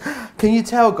me just, can you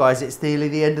tell, guys, it's nearly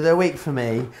the end of the week for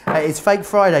me. It's Fake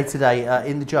Friday today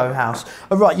in the Joe house.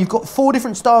 Right, you've got 4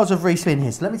 different styles of reef in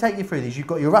here. So let me take you through these. You've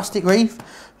got your rustic reef,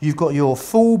 you've got your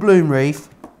full bloom reef,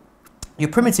 your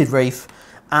primitive reef,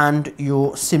 and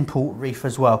your simple reef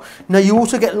as well. Now you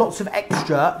also get lots of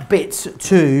extra bits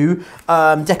to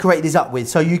decorate these up with.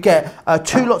 So you get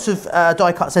 2 lots of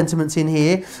die cut sentiments in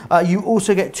here. You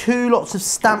also get 2 lots of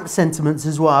stamp sentiments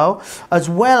as well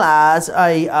as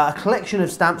a collection of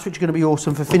stamps, which are going to be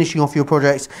awesome for finishing off your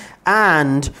projects.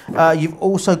 And you've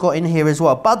also got in here as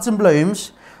well buds and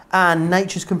blooms and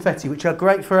nature's confetti, which are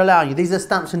great for allowing you. These are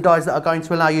stamps and dies that are going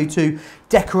to allow you to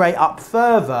decorate up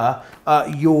further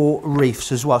your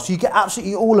reefs as well. So you get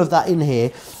absolutely all of that in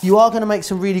here. You are going to make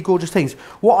some really gorgeous things.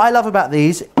 What I love about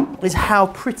these is how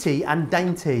pretty and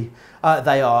dainty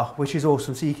they are, which is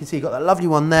awesome. So you can see you've got that lovely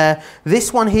one there.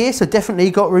 This one here, so definitely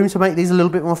got room to make these a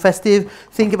little bit more festive.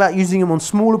 Think about using them on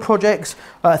smaller projects.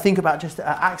 Think about just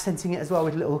accenting it as well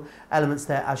with little elements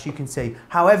there, as you can see.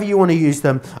 However you want to use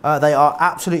them, they are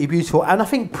absolutely beautiful. And I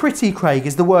think pretty, Craig,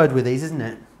 is the word with these, isn't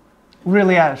it?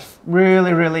 Really is,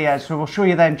 really is. So we'll show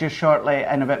you then just shortly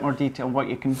in a bit more detail what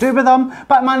you can do with them.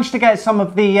 But I managed to get some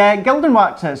of the gilding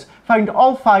waxes, found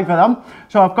all 5 of them.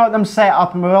 So I've got them set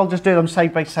up and we'll just do them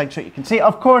side by side so you can see.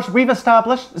 Of course, we've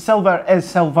established silver is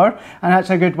silver, and that's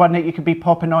a good one that you could be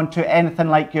popping onto anything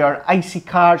like your icy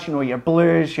cards, you know, your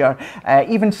blues, your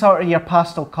even sort of your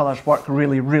pastel colours work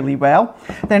really well.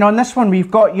 Then on this one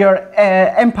we've got your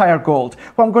Empire Gold.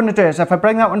 What I'm going to do is, if I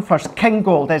bring that one first, King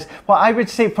Gold is what I would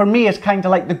say for me is kind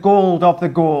of like the gold of the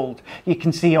gold. You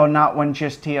can see on that one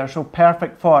just here. So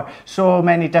perfect for so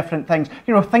many different things.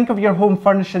 You know, think of your home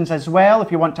furnishings as well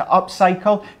if you want to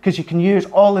upcycle, because you can use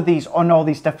all of these on all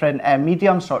these different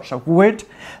medium sorts of wood.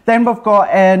 Then we've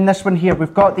got in this one here,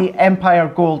 we've got the Empire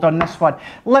Gold on this one.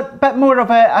 A bit more of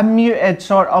a muted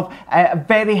sort of a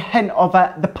very hint of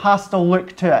the pastel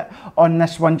look to it on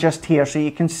this one just here. So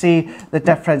you can see the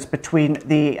difference between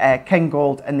the King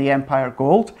Gold and the Empire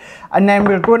Gold. And then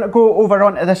we're going to go over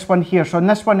onto this one here. So on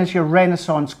this one is your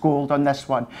Renaissance Gold on this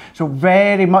one. So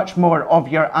very much more of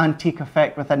your antique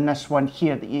effect within this one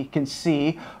here that you can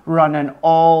see running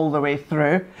all the way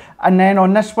through. And then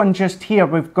on this one just here,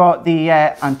 we've got the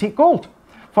antique gold.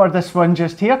 For this one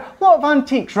just here, a lot of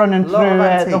antiques running through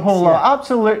the whole lot,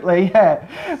 absolutely, yeah.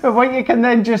 But what you can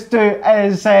then just do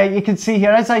is, you can see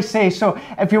here, as I say, so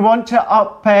if you want to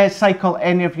upcycle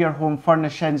any of your home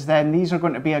furnishings, then these are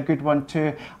going to be a good one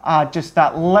to add just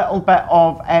that little bit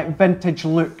of vintage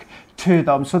look to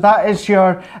them. So that is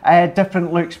your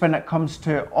different looks when it comes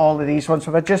to all of these ones.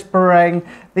 So if I just bring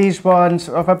these ones,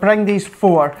 if I bring these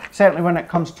 4, certainly when it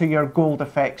comes to your gold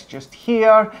effects just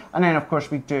here, and then of course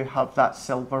we do have that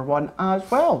silver one as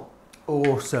well.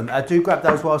 Awesome. Do grab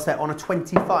those whilst they're on a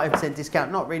 25%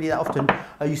 discount. Not really that often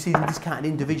you see them discounted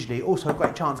individually. Also a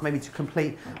great chance maybe to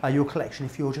complete your collection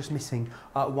if you're just missing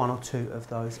 1 or 2 of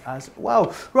those as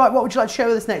well. Right, what would you like to share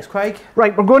with us next, Craig?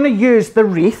 Right, we're going to use the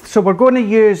wreath. So we're going to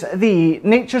use the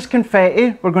Nature's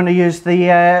Confetti. We're going to use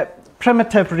the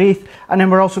primitive wreath, and then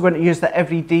we're also going to use the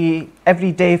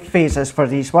everyday phases for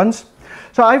these ones.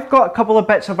 So I've got a couple of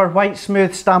bits of our white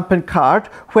smooth stamping card,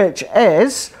 which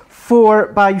is 4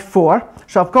 by 4.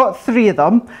 So I've got 3 of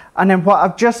them, and then what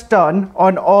I've just done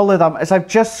on all of them is I've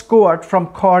just scored from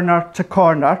corner to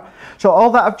corner. So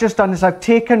all that I've just done is I've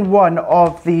taken one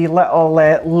of the little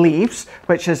leaves,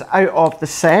 which is out of the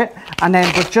set, and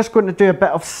then we're just going to do a bit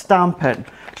of stamping.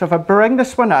 So if I bring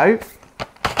this one out,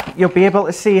 you'll be able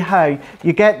to see how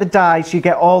you get the dies, you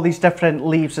get all these different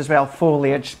leaves as well,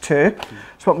 foliage too.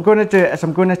 So what I'm going to do is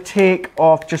I'm going to take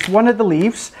off just one of the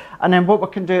leaves, and then what we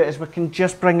can do is we can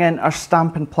just bring in our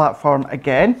stamping platform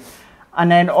again.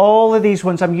 And then all of these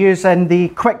ones, I'm using the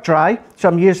quick dry, so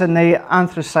I'm using the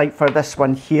anthracite for this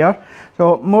one here.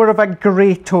 So more of a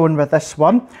grey tone with this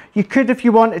one. You could, if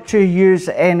you wanted to, use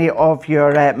any of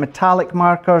your metallic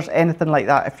markers, anything like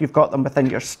that if you've got them within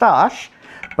your stash.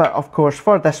 But of course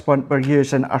for this one we're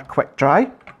using our quick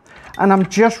dry, and I'm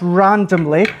just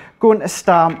randomly going to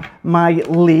stamp my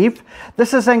leaf.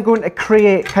 This is then going to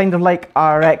create kind of like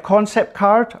our concept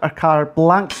card, our card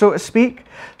blank so to speak.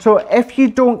 So if you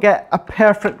don't get a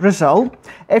perfect result,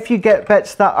 if you get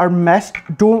bits that are missed,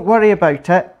 don't worry about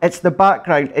it. It's the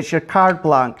background, it's your card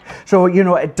blank. So you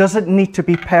know, it doesn't need to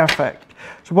be perfect.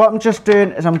 So what I'm just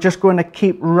doing is I'm just going to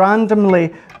keep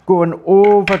randomly going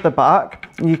over the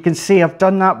back, and you can see I've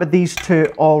done that with these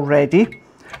 2 already.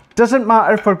 Doesn't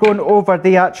matter if we're going over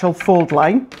the actual fold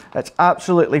line, it's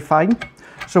absolutely fine.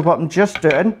 So what I'm just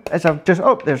doing is I've just,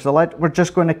 oh, there's the lid. We're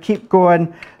just going to keep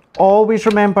going. Always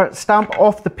remember, stamp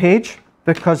off the page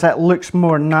because it looks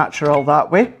more natural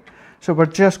that way. So we're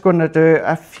just going to do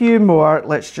a few more.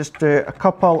 Let's just do a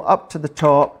couple up to the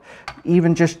top,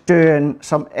 even just doing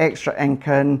some extra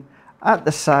inking at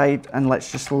the side, and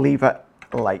let's just leave it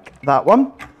like that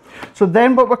one. So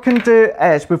then what we can do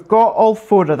is we've got all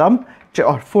 4 of them.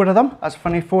 Or 4 of them, that's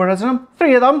funny, 4 of them,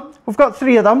 3 of them, we've got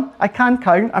 3 of them, I can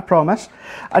count, I promise.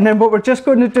 And then what we're just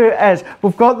going to do is,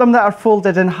 we've got them that are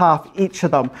folded in half, each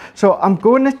of them. So I'm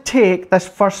going to take this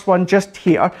first one just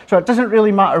here, so it doesn't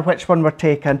really matter which one we're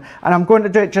taking, and I'm going to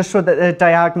do it just so that the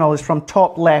diagonal is from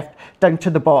top left down to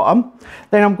the bottom.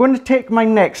 Then I'm going to take my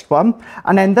next one,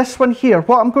 and then this one here,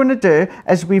 what I'm going to do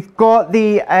is we've got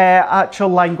the actual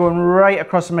line going right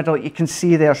across the middle, you can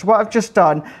see there. So what I've just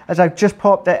done is I've just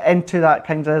popped it into that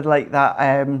kind of like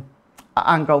that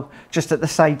angle just at the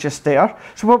side just there.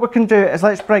 So what we can do is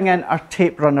let's bring in our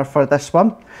tape runner for this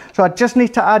one. So I just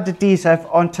need to add adhesive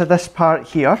onto this part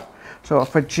here. So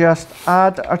if we just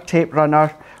add our tape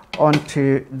runner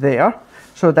onto there.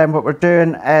 So then what we're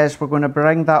doing is we're going to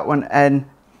bring that one in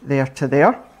there to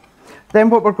there. Then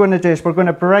what we're going to do is we're going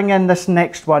to bring in this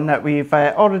next one that we've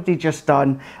already just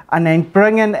done, and then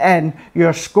bringing in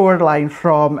your score line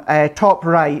from top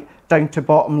right down to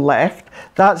bottom left.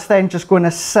 That's then just going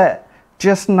to sit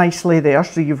just nicely there,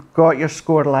 so you've got your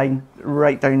score line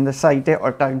right down the side there,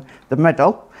 or down the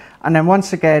middle. And then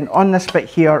once again, on this bit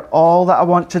here, all that I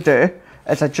want to do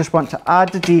is I just want to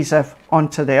add adhesive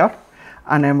onto there,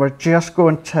 and then we're just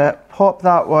going to pop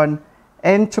that one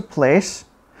into place.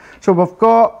 So we've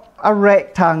got a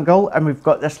rectangle and we've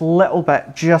got this little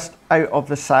bit just out of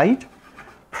the side.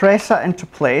 Press it into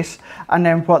place, and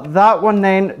then what that one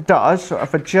then does, so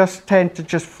if I just tend to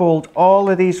just fold all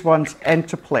of these ones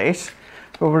into place,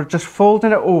 so we're just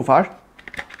folding it over,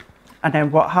 and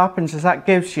then what happens is that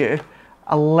gives you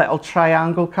a little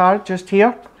triangle card just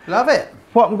here. Love it.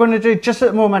 What I'm going to do just at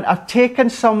the moment, I've taken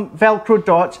some Velcro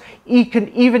dots. You can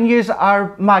even use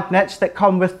our magnets that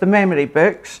come with the memory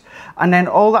books. And then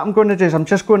all that I'm going to do is I'm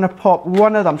just going to pop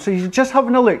one of them. So you're just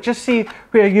having a look, just see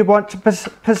where you want to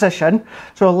position.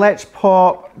 So let's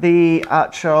pop the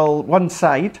actual one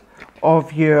side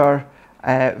of your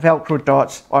Velcro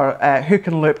dots, or hook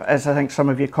and loop as I think some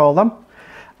of you call them.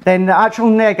 Then the actual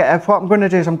negative, what I'm going to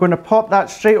do is I'm going to pop that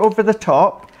straight over the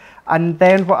top. And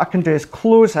then what I can do is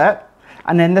close it.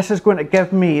 And then this is going to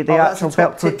give me the actual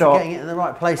Velcro dot getting it in the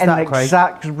right place, in the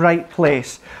exact right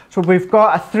place. So we've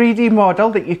got a 3D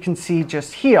model that you can see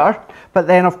just here, but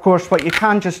then of course what you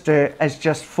can just do is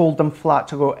just fold them flat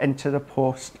to go into the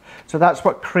post. So that's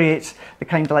what creates the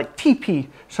kind of like TP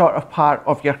sort of part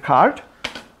of your card.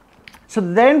 So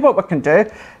then what we can do,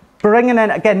 bringing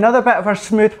in again another bit of our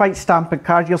smooth white stamping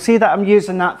card, you'll see that I'm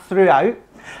using that throughout.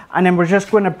 And then we're just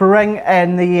going to bring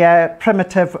in the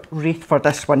primitive wreath for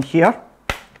this one here.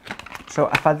 So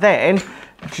if I then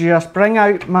just bring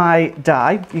out my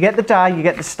die, you get the die, you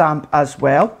get the stamp as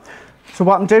well. So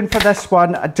what I'm doing for this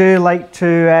one, I do like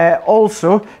to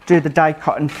also do the die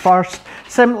cutting first,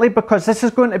 simply because this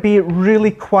is going to be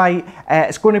really quite,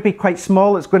 it's going to be quite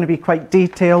small, it's going to be quite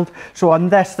detailed. So on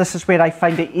this is where I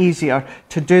find it easier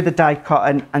to do the die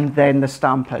cutting and then the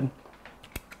stamping.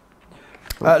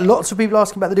 Lots of people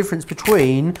asking about the difference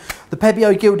between the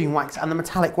Pebeo gilding wax and the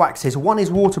metallic waxes. One is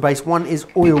water-based, one is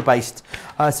oil-based.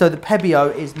 So the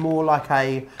Pebeo is more like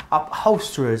a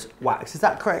upholsterer's wax. Is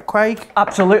that correct, Craig?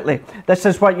 Absolutely. This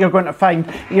is what you're going to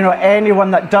find. You know, anyone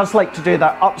that does like to do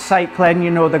that upcycling, you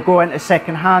know, they go into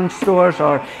second-hand stores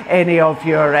or any of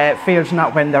your fairs and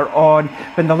that when they're on,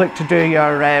 when they look to do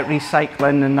your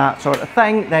recycling and that sort of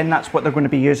thing, then that's what they're going to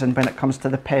be using when it comes to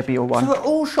the Pebeo one. So are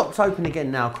all shops open again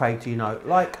now, Craig, do you know?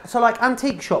 Like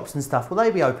antique shops and stuff, will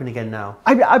they be open again now?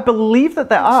 I believe that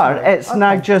they are. It's okay.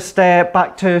 Now just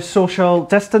back to social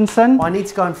distancing. I need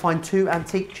to go and find 2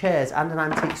 antique chairs and an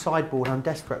antique sideboard. I'm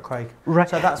desperate, Craig. Right.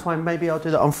 So that's why maybe I'll do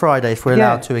that on Friday if we're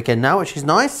allowed to again now, which is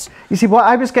nice. You see, what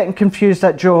I was getting confused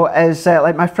at, Joe, is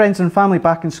like my friends and family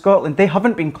back in Scotland, they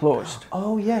haven't been closed.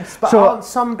 Oh yes, but aren't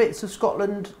some bits of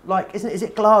Scotland, like, is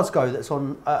it Glasgow that's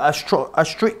on a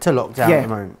stricter lockdown at the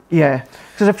moment? Yeah,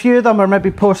 because a few of them are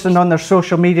maybe posting on their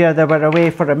social media they were away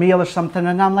for a meal or something,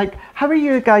 and I'm like, how are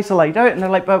you guys allowed out? And they're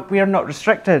like, but we are not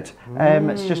restricted.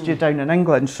 It's just you down in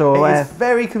England. So it's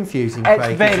very confusing, Craig.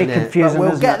 It's very confusing.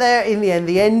 But we'll get there in the end.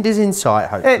 The end is in sight,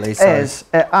 hopefully. It is.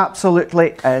 It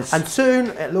absolutely is. And soon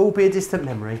it'll all be a distant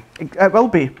memory. It will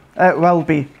be. It will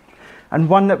be. And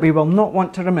one that we will not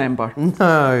want to remember.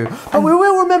 No. But we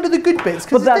will remember the good bits,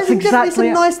 because there's definitely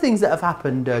some nice things that have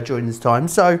happened during this time.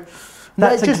 So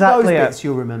that's just those bits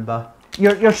you'll remember.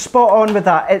 You're spot on with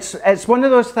that. It's one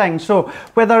of those things. So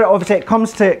whether obviously it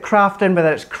comes to crafting,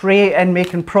 whether it's creating,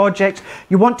 making projects,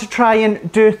 you want to try and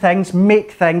do things,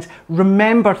 make things,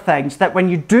 remember things that when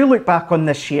you do look back on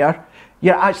this year,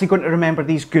 you're actually going to remember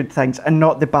these good things and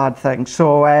not the bad things.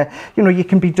 So, you know, you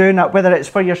can be doing that, whether it's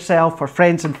for yourself or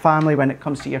friends and family when it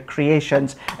comes to your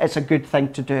creations, it's a good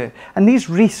thing to do. And these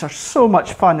wreaths are so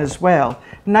much fun as well.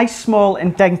 Nice, small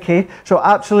and dinky. So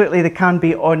absolutely they can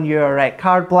be on your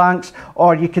card blanks,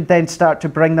 or you could then start to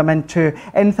bring them into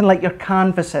anything like your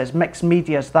canvases, mixed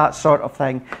medias, that sort of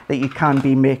thing that you can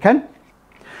be making.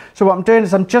 So what I'm doing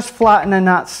is I'm just flattening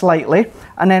that slightly,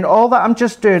 and then all that I'm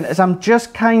just doing is I'm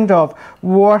just kind of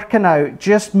working out,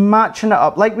 just matching it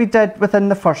up like we did within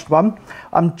the first one.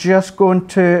 I'm just going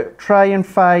to try and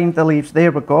find the leaves,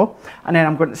 there we go, and then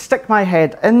I'm going to stick my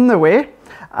head in the way,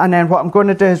 and then what I'm going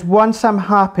to do is once I'm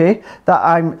happy that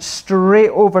I'm straight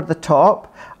over the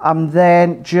top, I'm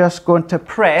then just going to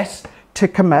press to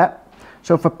commit.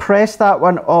 So if I press that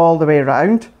one all the way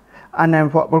around, and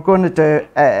then what we're going to do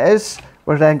is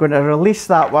we're then going to release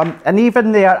that one, and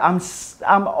even there I'm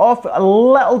off a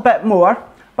little bit more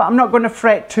but I'm not going to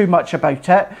fret too much about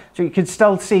it. So you can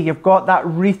still see you've got that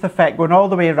wreath effect going all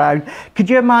the way around. Could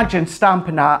you imagine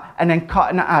stamping that and then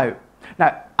cutting it out?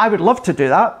 Now, I would love to do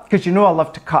that because you know I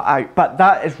love to cut out, but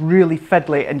that is really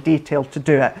fiddly and detailed to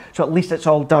do it. So at least it's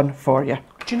all done for you.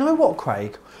 Do you know what,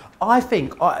 Craig? I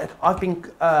think I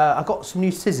got some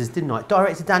new scissors, didn't I?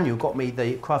 Director Daniel got me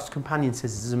the Crafts Companion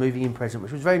scissors as a moving in present,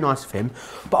 which was very nice of him.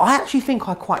 But I actually think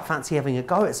I quite fancy having a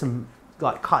go at some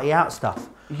like cutting out stuff,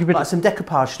 like some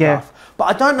decoupage stuff. Yeah. But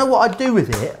I don't know what I'd do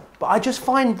with it. But I just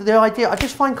find I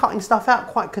just find cutting stuff out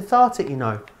quite cathartic, you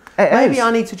know. Maybe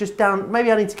I need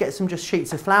to get some just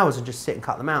sheets of flowers and just sit and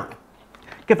cut them out.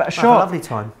 Give it a shot. Have a lovely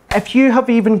time. If you have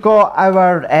even got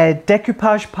our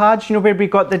decoupage pads, you know, where we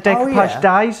got the decoupage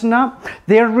dies and that,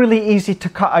 they're really easy to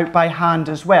cut out by hand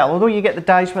as well, although you get the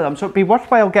dies with them. So it'd be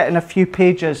worthwhile getting a few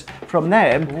pages from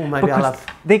them. Ooh, maybe because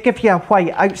they give you a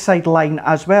white outside line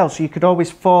as well, so you could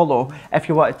always follow if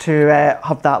you wanted to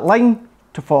have that line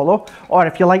to follow, or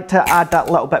if you like to add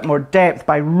that little bit more depth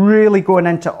by really going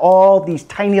into all these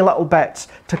tiny little bits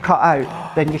to cut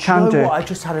out, then you can do. What? I've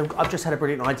just had a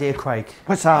brilliant idea, Craig.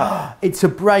 What's that? It's a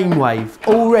brainwave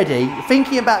already.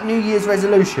 Thinking about New Year's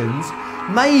resolutions,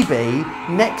 maybe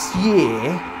next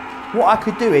year, what I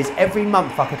could do is every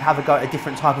month I could have a go at a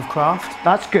different type of craft.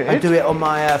 That's good. And do it on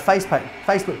my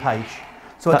Facebook page.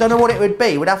 So I don't know what it would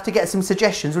be. We'd have to get some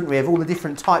suggestions, wouldn't we, of all the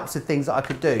different types of things that I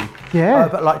could do. Yeah.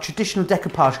 But like traditional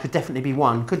decoupage could definitely be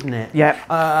one, couldn't it?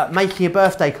 Yeah. Making a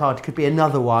birthday card could be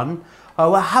another one.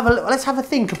 Let's have a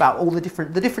think about all the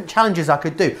different challenges I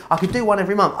could do. I could do one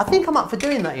every month. I think I'm up for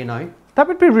doing that, you know. That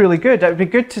would be really good. It would be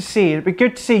good to see. It'd be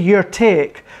good to see your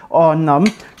take on them.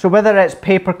 So whether it's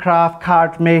paper craft,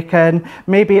 card making,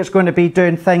 maybe it's going to be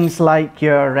doing things like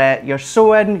your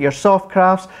sewing, your soft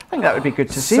crafts. I think that would be good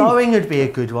to see. Sewing would be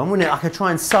a good one, wouldn't it? I could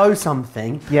try and sew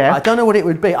something. Yeah. I don't know what it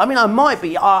would be. I mean, I might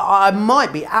be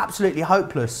absolutely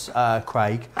hopeless,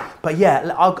 Craig. But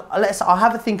yeah, I'll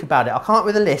have a think about it. I'll come up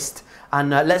with a list.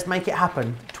 And let's make it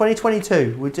happen.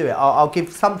 2022, we'll do it. I'll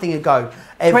give something a go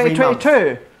every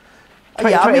 2022?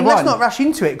 month. Yeah, I mean, let's not rush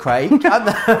into it, Craig.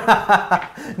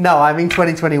 No, I mean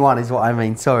 2021 is what I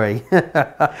mean, sorry.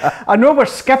 I know we're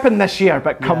skipping this year,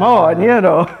 but come on, you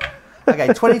know. Okay,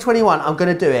 2021, I'm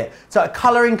going to do it. So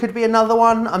colouring could be another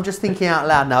one. I'm just thinking out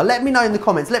loud now. Let me know in the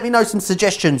comments. Let me know some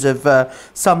suggestions of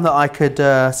some that I could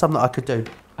do.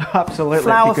 Absolutely.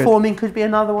 Flower forming could be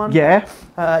another one. Yeah.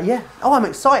 Yeah. Oh, I'm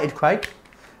excited, Craig.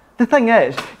 The thing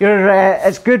is,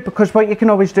 it's good because what you can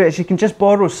always do is you can just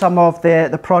borrow some of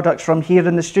the products from here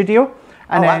in the studio,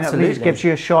 and then at least gives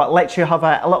you a shot, lets you have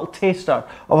a little taster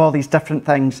of all these different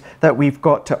things that we've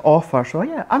got to offer. So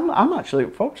yeah, I'm actually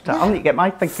looking forward to it. I'll need to get my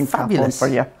thinking cap on for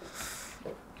you.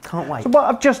 Can't wait. So what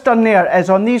I've just done there is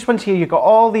on these ones here, you've got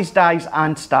all these dies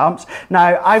and stamps.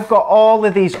 Now I've got all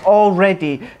of these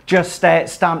already just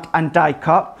stamped and die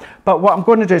cut. But what I'm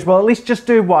going to do is, well, at least just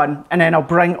do one, and then I'll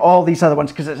bring all these other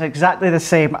ones because it's exactly the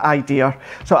same idea.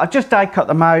 So I've just die cut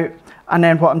them out, and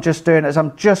then what I'm just doing is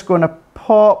I'm just going to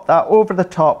pop that over the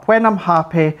top. When I'm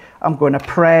happy, I'm going to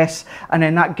press, and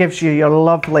then that gives you your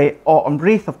lovely autumn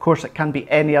wreath. Of course, it can be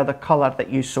any other colour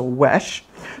that you so wish.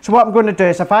 So what I'm going to do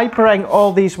is if I bring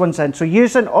all these ones in, so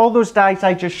using all those dies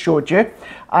I just showed you,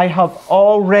 I have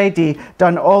already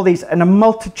done all these in a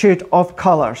multitude of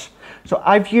colours. So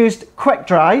I've used quick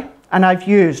dry, and I've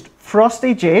used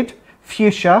frosty jade,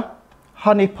 fuchsia,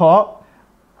 honey pot,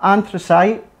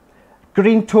 anthracite,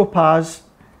 green topaz,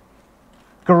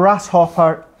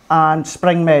 grasshopper, and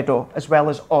spring meadow, as well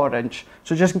as orange.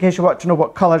 So just in case you want to know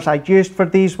what colours I used for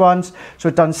these ones, so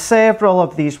I've done several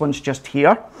of these ones just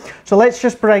here. So let's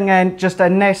just bring in just a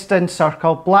nesting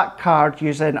circle, black card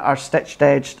using our stitched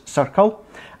edged circle.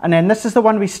 And then this is the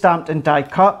one we stamped and die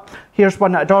cut. Here's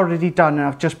one that I'd already done, and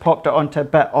I've just popped it onto a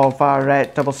bit of our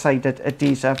double-sided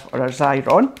adhesive or our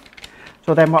Xyron.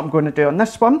 So then what I'm going to do on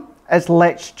this one is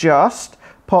let's just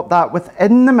pop that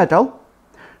within the middle.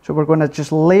 So we're going to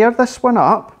just layer this one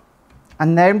up,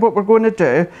 and then what we're going to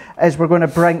do is we're going to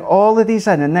bring all of these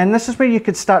in, and then this is where you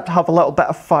could start to have a little bit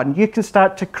of fun. You can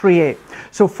start to create.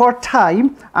 So for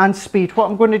time and speed, what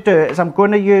I'm going to do is I'm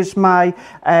going to use my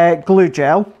glue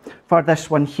gel for this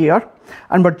one here,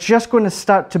 and we're just going to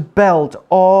start to build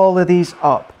all of these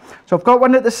up. So I've got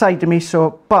one at the side of me,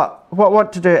 but what I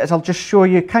want to do is I'll just show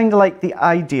you kind of like the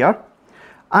idea.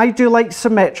 I do like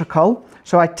symmetrical,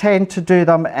 so I tend to do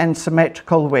them in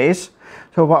symmetrical ways.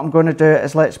 So what I'm going to do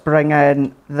is let's bring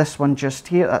in this one just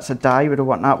here. That's a die, we don't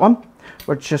want that one.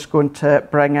 We're just going to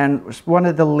bring in one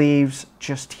of the leaves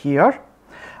just here.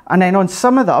 And then on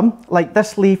some of them, like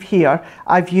this leaf here,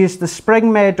 I've used the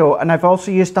spring meadow, and I've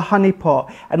also used the honey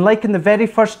pot. And like in the very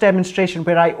first demonstration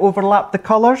where I overlapped the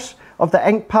colours of the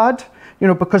ink pad. You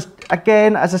know, because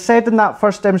again, as I said in that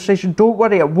first demonstration, don't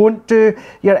worry, it won't do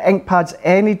your ink pads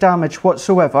any damage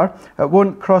whatsoever. It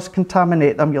won't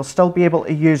cross-contaminate them. You'll still be able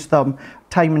to use them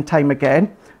time and time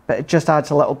again, but it just adds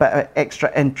a little bit of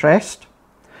extra interest.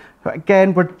 But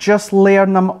again, we're just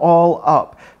layering them all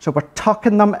up. So we're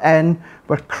tucking them in,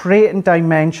 we're creating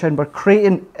dimension, we're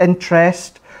creating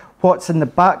interest. What's in the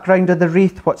background of the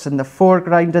wreath, what's in the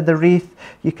foreground of the wreath.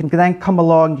 You can then come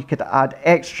along, you could add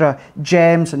extra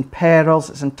gems and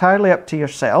pearls. It's entirely up to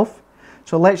yourself.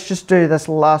 So let's just do this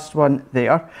last one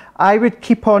there. I would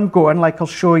keep on going, like I'll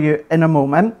show you in a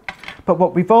moment. But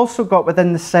what we've also got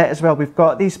within the set as well, we've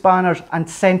got these banners and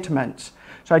sentiments.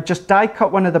 So I just die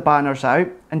cut one of the banners out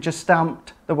and just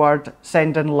stamped the word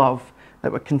 "Sending Love"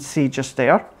 that we can see just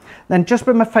there. Then just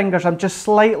with my fingers, I'm just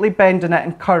slightly bending it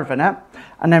and curving it.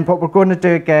 And then what we're going to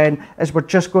do again is we're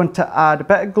just going to add a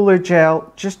bit of glue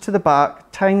gel just to the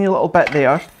back, tiny little bit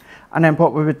there. And then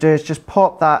what we would do is just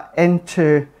pop that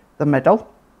into the middle.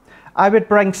 I would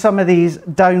bring some of these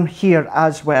down here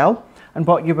as well. And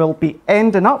what you will be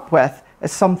ending up with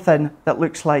is something that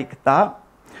looks like that.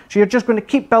 So you're just going to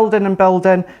keep building and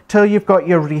building till you've got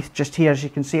your wreath just here. As you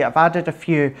can see, I've added a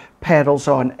few pearls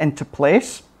on into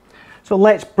place. So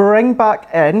let's bring back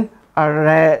in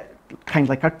our kind of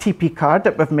like our teepee card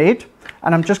that we've made.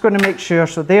 And I'm just going to make sure,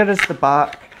 so there is the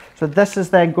back. So this is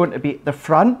then going to be the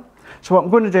front. So what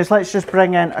I'm going to do is let's just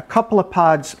bring in a couple of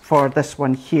pads for this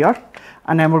one here.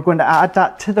 And then we're going to add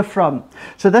that to the front.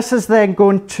 So this is then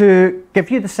going to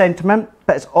give you the sentiment,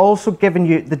 but it's also giving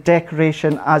you the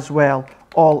decoration as well,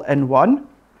 all in one.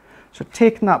 So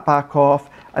taking that back off,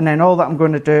 and then all that I'm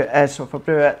going to do is, so if I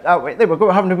do it that way, there we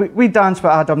go, having a wee dance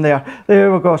with Adam there.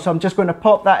 There we go. So I'm just going to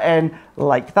pop that in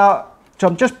like that. So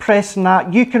I'm just pressing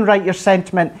that. You can write your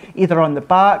sentiment either on the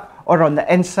back or on the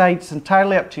inside. It's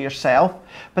entirely up to yourself.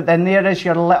 But then there is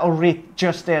your little wreath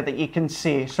just there that you can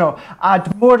see. So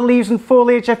add more leaves and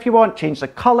foliage if you want, change the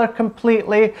colour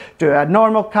completely, do a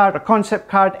normal card, a concept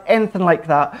card, anything like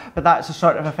that. But that's the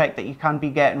sort of effect that you can be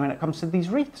getting when it comes to these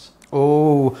wreaths.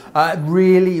 Oh,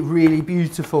 really, really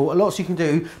beautiful. Lots you can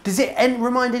do. Does it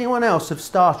remind anyone else of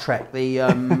Star Trek, the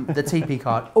TP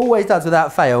card? Always does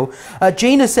without fail.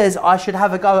 Gina says I should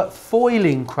have a go at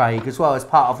foiling Craig as well as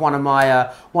part of one of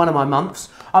my months.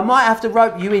 I might have to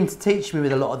rope you in to teach me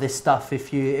with a lot of this stuff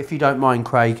if you don't mind,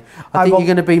 Craig. I think you're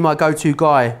going to be my go-to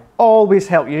guy. Always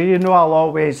help you. You know I'll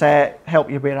always help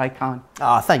you where I can.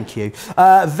 Ah, thank you.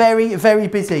 Very, very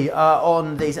busy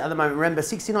on these at the moment. Remember,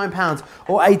 £69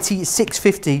 or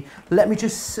 £86.50. Let me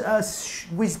just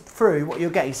whiz through what you're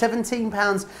getting.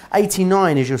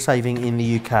 £17.89 is your saving in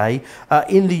the UK.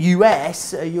 In the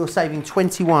US, you're saving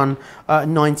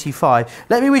 £21.95.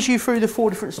 Let me whiz you through the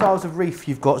 4 different styles of wreath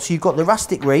you've got. So you've got the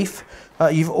rustic wreath.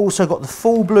 You've also got the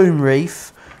full bloom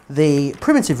wreath, the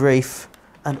primitive wreath,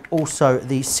 and also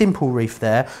the simple wreath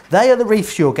there. They are the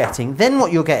wreaths you're getting. Then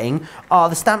what you're getting are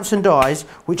the stamps and dies,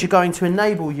 which are going to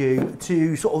enable you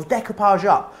to sort of decoupage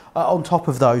up on top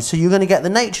of those. So you're going to get the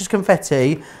nature's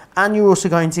confetti, and you're also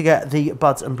going to get the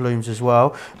buds and blooms as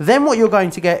well. Then what you're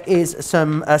going to get is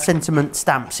some sentiment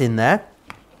stamps in there.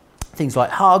 Things like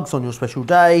hugs on your special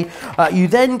day. You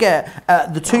then get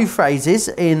the 2 phrases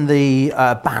in the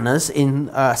banners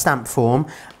in stamp form,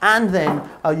 and then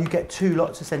you get 2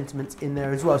 lots of sentiments in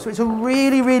there as well. So it's a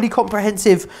really, really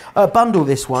comprehensive bundle,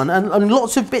 this one, and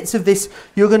lots of bits of this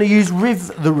you're going to use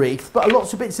with the wreath, but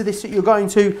lots of bits of this that you're going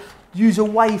to use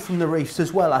away from the wreaths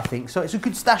as well, I think. So it's a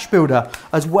good stash builder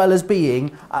as well as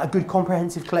being a good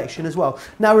comprehensive collection as well.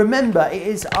 Now remember, it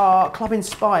is our Club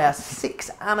Inspire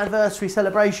 6th anniversary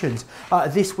celebrations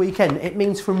this weekend. It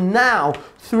means from now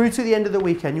through to the end of the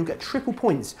weekend, you'll get triple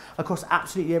points across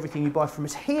absolutely everything you buy from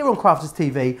us here on Crafters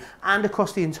TV and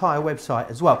across the entire website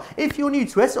as well. If you're new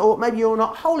to us, or maybe you're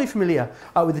not wholly familiar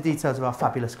with the details of our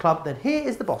fabulous club, then here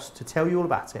is the boss to tell you all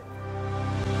about it.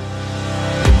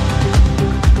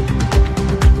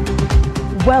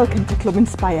 Welcome to Club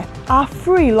Inspire, our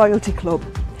free loyalty club.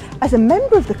 As a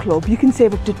member of the club, you can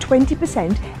save up to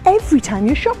 20% every time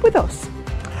you shop with us.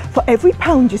 For every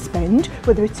 £1 you spend,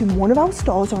 whether it's in one of our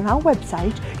stores or on our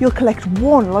website, you'll collect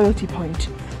 1 loyalty point.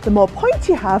 The more points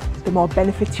you have, the more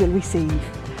benefits you'll receive.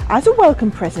 As a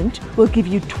welcome present, we'll give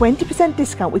you 20%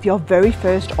 discount with your very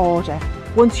first order.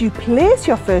 Once you place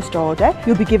your first order,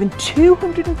 you'll be given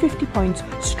 250 points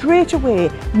straight away,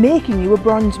 making you a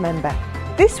bronze member.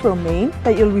 This will mean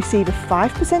that you'll receive a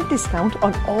 5% discount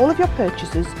on all of your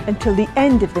purchases until the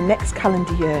end of the next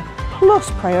calendar year, plus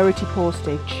priority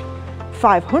postage.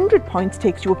 500 points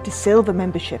takes you up to silver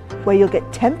membership, where you'll get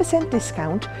 10%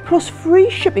 discount plus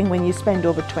free shipping when you spend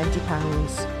over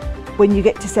 £20. When you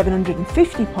get to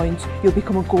 750 points, you'll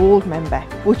become a gold member,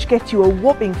 which gets you a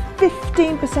whopping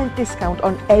 15% discount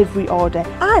on every order,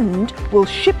 and we'll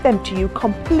ship them to you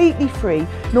completely free,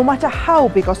 no matter how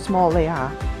big or small they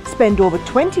are. Spend over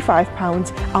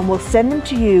 £25 and we'll send them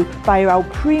to you via our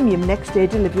premium next day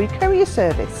delivery courier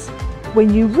service.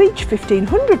 When you reach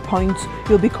 1500 points,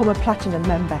 you'll become a platinum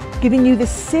member, giving you the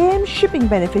same shipping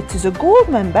benefits as a gold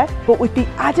member, but with the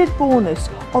added bonus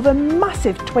of a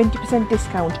massive 20%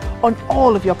 discount on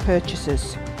all of your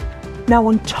purchases. Now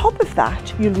on top of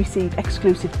that, you'll receive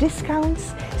exclusive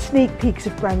discounts, sneak peeks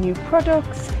of brand new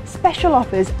products, special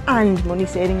offers and money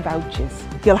saving vouchers.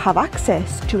 You'll have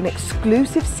access to an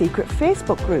exclusive secret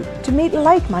Facebook group to meet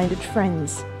like-minded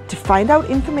friends, to find out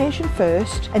information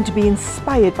first and to be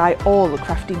inspired by all the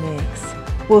Crafty makes.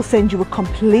 We'll send you a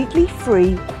completely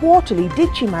free quarterly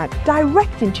Digimag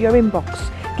direct into your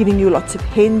inbox, giving you lots of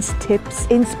hints, tips,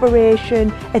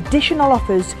 inspiration, additional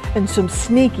offers and some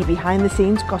sneaky behind the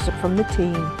scenes gossip from the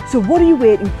team. So what are you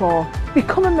waiting for?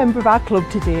 Become a member of our club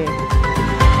today.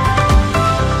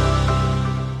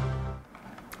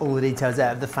 All the details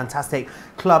there of the fantastic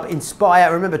Club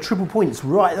Inspire. Remember, triple points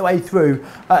right the way through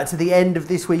to the end of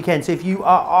this weekend. So if you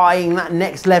are eyeing that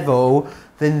next level,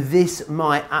 then this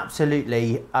might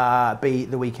absolutely be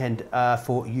the weekend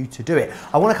for you to do it.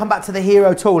 I want to come back to the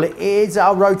Hero tool. It is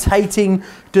our rotating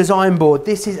design board.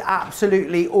 This is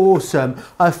absolutely awesome.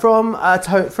 From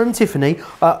Tiffany.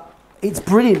 It's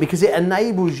brilliant because it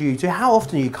enables you to, how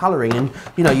often are you colouring and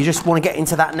you know you just want to get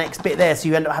into that next bit there, so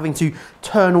you end up having to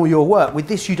turn all your work. With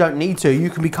this you don't need to,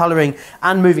 you can be colouring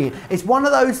and moving it. It's one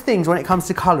of those things when it comes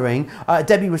to colouring,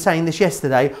 Debbie was saying this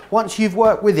yesterday, once you've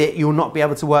worked with it you'll not be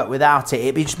able to work without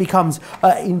it. It just becomes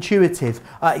intuitive.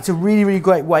 It's a really, really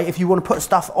great way. If you want to put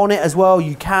stuff on it as well,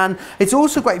 you can. It's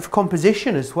also great for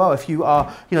composition as well. If you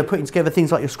are putting together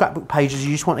things like your scrapbook pages,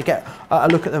 you just want to get a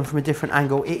look at them from a different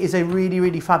angle. It is a really,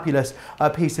 really fabulous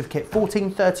piece of kit.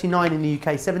 $14.39 in the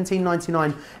UK,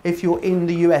 $17.99 if you're in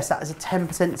the US. That is a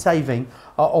 10% saving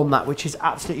on that, which is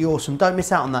absolutely awesome. Don't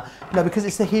miss out on that. Because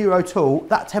it's the Hero tool,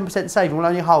 that 10% saving will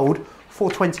only hold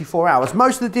for 24 hours.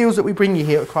 Most of the deals that we bring you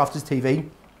here at Crafters TV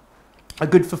are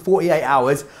good for 48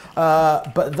 hours,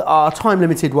 but our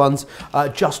time-limited ones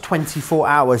just 24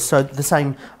 hours, so the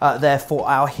same there for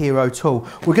our Hero tool.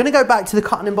 We're going to go back to the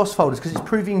cut and emboss folders because it's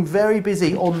proving very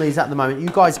busy on these at the moment. You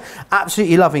guys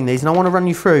absolutely loving these, and I want to run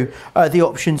you through the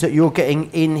options that you're getting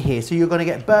in here. So you're going to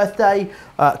get birthday,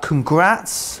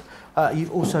 congrats,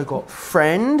 you've also got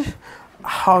friend,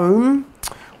 home,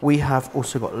 we have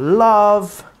also got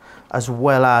love, as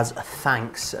well as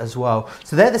thanks as well.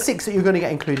 So they're the 6 that you're going to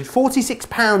get included.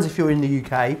 £46 if you're in the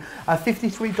UK,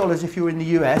 $53 if you're in the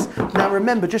US. Now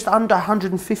remember, just under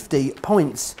 150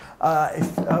 points,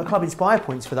 Club Inspire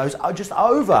points for those, are just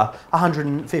over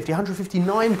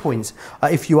 159 points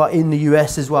if you are in the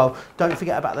US as well. Don't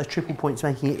forget about those triple points,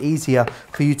 making it easier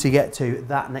for you to get to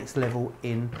that next level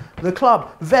in the club.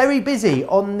 Very busy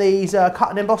on these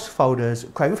cut and emboss folders,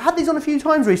 Craig. We've had these on a few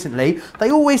times recently.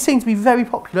 They always seem to be very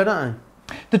popular, don't they?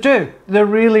 They do. They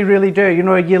really, really do.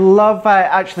 You love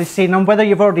actually seeing them, whether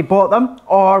you've already bought them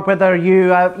or whether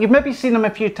you've maybe seen them a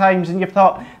few times and you've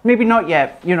thought, maybe not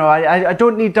yet. I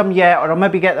don't need them yet, or I'll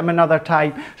maybe get them another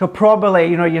time. So probably,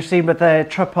 you're seeing with the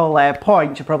triple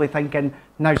points, you're probably thinking,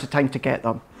 now's the time to get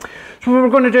them. So what we're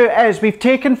going to do is, we've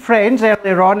taken friends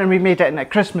earlier on and we made it in a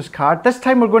Christmas card. This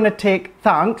time we're going to take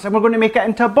thanks and we're going to make it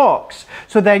into a box.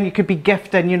 So then you could be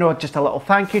gifting, just a little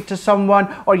thank you to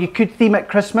someone, or you could theme it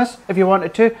Christmas if you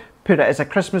wanted to. Put it as a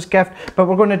Christmas gift, but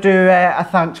we're going to do a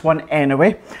thanks one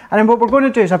anyway. And then what we're going to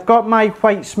do is, I've got my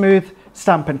white smooth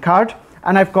stamping card,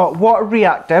 and I've got water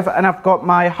reactive, and I've got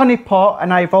my honey pot,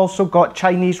 and I've also got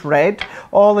Chinese red.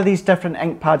 All of these different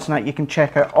ink pads and that you can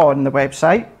check out on the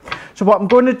website. So what I'm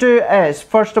going to do is,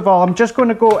 first of all, I'm just going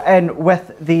to go in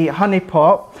with the honey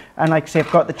pot, and like I say,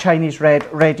 I've got the Chinese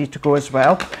red ready to go as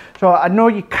well. So I know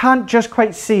you can't just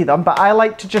quite see them, but I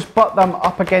like to just butt them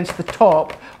up against the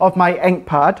top of my ink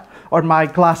pad or my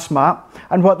glass mat.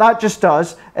 And what that just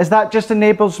does is that just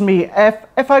enables me,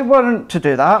 if I weren't to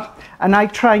do that, and I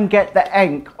try and get the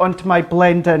ink onto my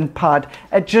blending pad,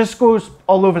 it just goes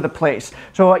all over the place.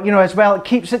 So, as well, it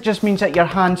keeps it, just means that your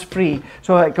hand's free.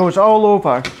 So it goes all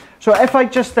over. So if I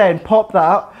just then pop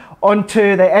that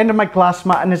onto the end of my glass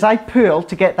mat, and as I pull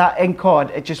to get that ink on,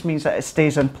 it just means that it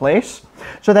stays in place.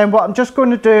 So then what I'm just going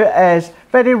to do is,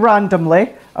 very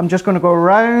randomly, I'm just going to go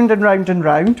round and round and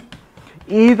round.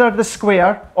 Either the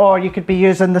square, or you could be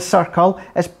using the circle.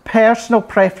 It's personal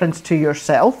preference to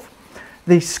yourself.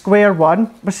 The square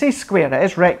one, we say square, it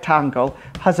is rectangle,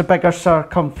 has a bigger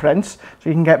circumference, so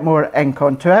you can get more ink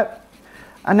onto it.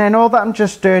 And then all that I'm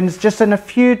just doing is just in a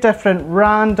few different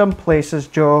random places,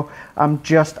 Joe, I'm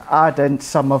just adding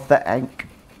some of the ink.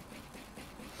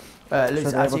 It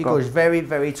looks absolutely gorgeous. Very,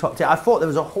 very top tier. I thought there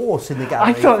was a horse in the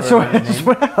gallery. I thought so as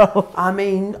well. I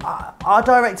mean, our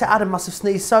director Adam must have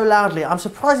sneezed so loudly. I'm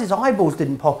surprised his eyeballs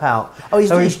didn't pop out. Oh,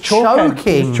 he's choking.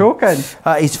 He's choking.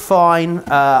 He's fine.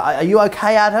 Are you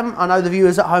okay, Adam? I know the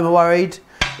viewers at home are worried.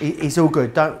 He's all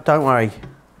good. Don't worry.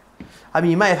 I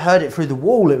mean, you may have heard it through the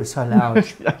wall. It was so loud.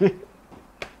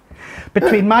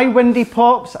 Between my windy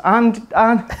pops and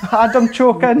Adam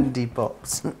choking. Windy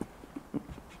pops.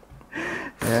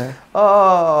 Yeah.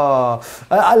 Oh,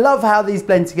 I love how these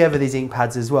blend together, these ink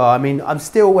pads as well. I mean, I'm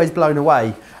still always blown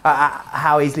away at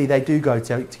how easily they do go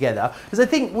together. Because I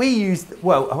think we used,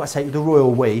 well, I say the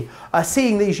royal we,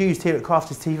 seeing these used here at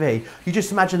Crafters TV, you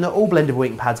just imagine that all blendable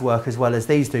ink pads work as well as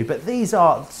these do. But these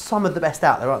are some of the best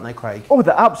out there, aren't they, Craig? Oh,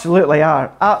 they absolutely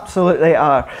are. Absolutely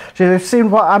are. So you've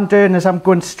seen what I'm doing is I'm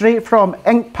going straight from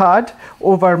ink pad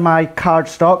over my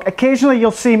cardstock. Occasionally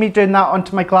you'll see me doing that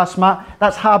onto my glass mat.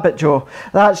 That's habit, Joe.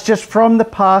 That's just from the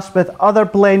past with other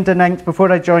blending inks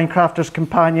before I joined Crafters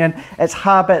Companion. It's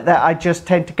habit that I just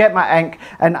tend to get my ink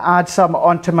and add some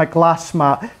onto my glass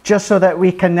mat just so that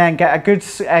we can then get a good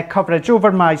coverage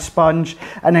over my sponge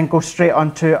and then go straight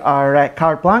onto our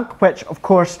card blank, which of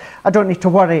course I don't need to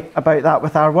worry about that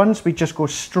with our ones. We just go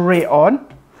straight on.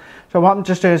 So what I'm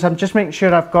just doing is I'm just making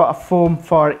sure I've got a foam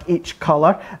for each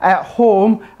colour. At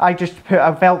home, I just put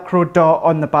a Velcro dot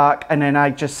on the back and then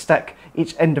I just stick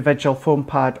each individual foam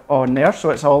pad on there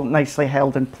so it's all nicely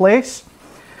held in place.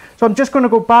 So I'm just going to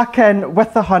go back in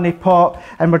with the honey pot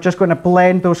and we're just going to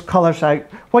blend those colours out.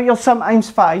 What you'll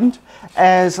sometimes find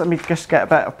is, let me just get a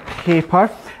bit of paper,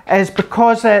 is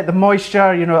because the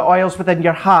moisture, you know, the oils within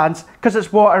your hands, because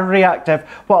it's water reactive,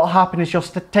 what will happen is you'll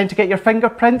tend to get your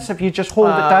fingerprints if you just hold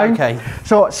it down. Okay.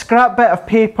 So scrap bit of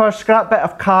paper, scrap bit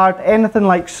of card, anything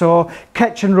like so,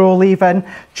 kitchen roll even,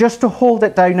 just to hold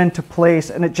it down into place,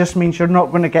 and it just means you're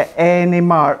not going to get any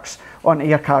marks onto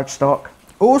your cardstock.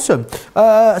 Awesome.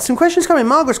 Some questions coming.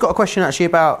 Margaret's got a question actually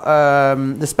about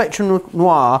the Spectrum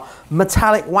Noir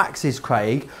metallic waxes,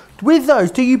 Craig. With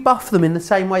those, do you buff them in the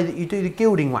same way that you do the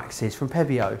gilding waxes from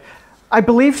Pebeo? I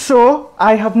believe so.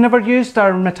 I have never used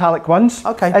our metallic ones.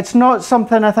 Okay. It's not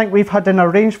something I think we've had in our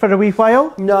range for a wee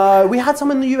while. No, we had some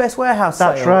in the US warehouse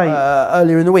That's sale, right.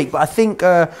 earlier in the week, but I think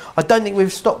I don't think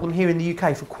we've stocked them here in the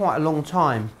UK for quite a long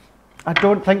time. I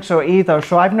don't think so either,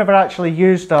 so I've never actually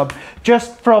used them.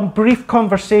 Just from brief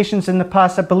conversations in the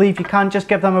past, I believe you can just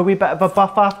give them a wee bit of a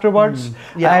buff afterwards.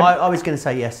 Yeah, I was going to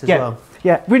say yes as well.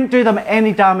 Yeah, wouldn't do them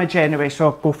any damage anyway,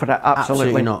 so go for it,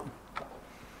 absolutely not.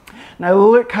 Now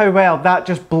look how well that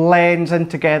just blends in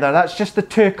together. That's just the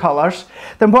two colours.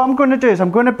 Then what I'm going to do is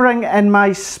I'm going to bring in my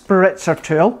spritzer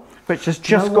tool, which has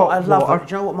just got water.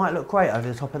 Do you know what might look great over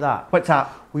the top of that? What's that?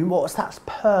 What's that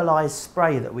pearlised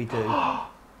spray that we do?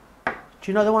 Do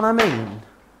you know the one I mean?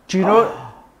 Do you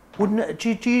know? Wouldn't it,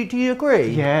 do you agree?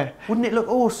 Yeah. Wouldn't it look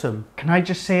awesome? Can I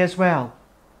just say as well?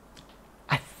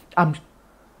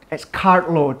 It's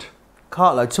cartload.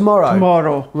 Cartload tomorrow.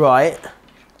 Tomorrow. Right.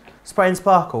 Spray and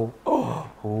sparkle. Oh.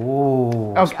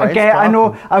 Okay, I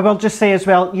know. I will just say as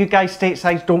well, you guys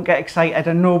stateside don't get excited.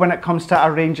 I know when it comes to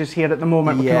our ranges here at the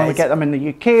moment, we can only get them in the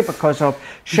UK because of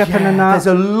shipping and that. There's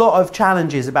a lot of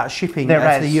challenges about shipping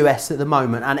to the US at the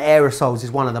moment, and aerosols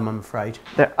is one of them, I'm afraid.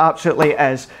 There absolutely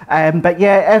is. But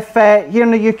yeah, if here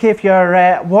in the UK, if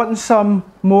you're wanting some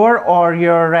more or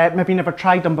you're maybe never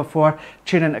tried them before,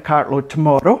 tune in to Cartload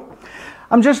tomorrow.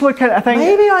 I'm just looking, I think...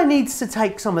 Maybe I need to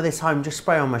take some of this home, just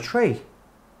spray on my tree.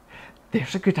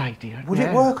 There's a good idea. Would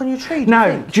it work on your tree?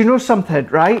 Now, do you know something,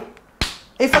 right?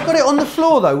 If I got it on the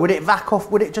floor though, would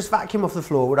it just vacuum off the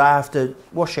floor? Would I have to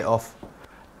wash it off?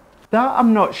 That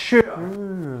I'm not sure.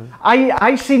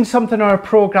 I seen something on our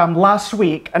programme last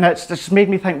week and it's just made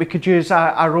me think we could use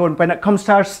our own when it comes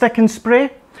to our stick and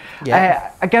spray.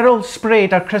 Yeah. A girl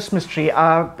sprayed our Christmas tree,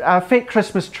 a fake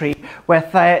Christmas tree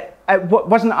with it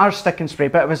wasn't our stick and spray,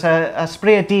 but it was a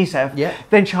spray adhesive. Yeah.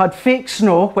 Then she had fake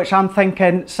snow, which I'm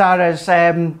thinking Sarah's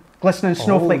glistening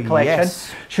snowflake collection.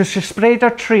 Yes. So she sprayed her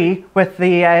tree with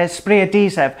the spray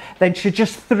adhesive. Then she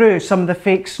just threw some of the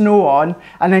fake snow on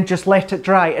and then just let it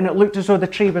dry. And it looked as though the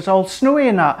tree was all snowy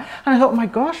and that. And I thought, oh my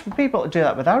gosh, we'd be able to do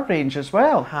that with our range as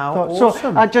well. How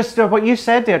awesome. So just what you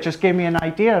said there just gave me an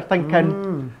idea,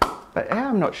 thinking, but yeah,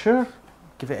 I'm not sure.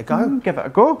 Give it a go. Give it a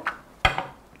go.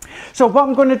 So what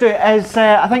I'm going to do is,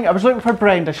 I think I was looking for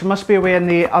Brenda. She must be away in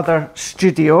the other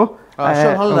studio. She's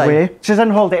on holiday. She's on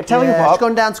holiday. I tell you what. She's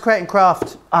gone down to Create and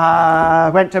Craft.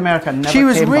 Went to America. Never she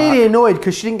was came really back. annoyed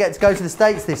because she didn't get to go to the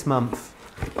States this month.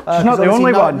 She's not the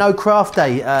only one. No craft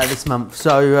day this month,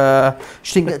 so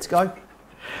she didn't get to go.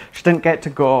 She didn't get to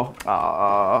go.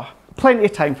 Plenty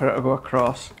of time for her to go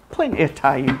across. Plenty of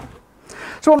time.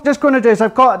 So what I'm just going to do is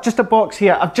I've got just a box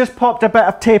here. I've just popped a bit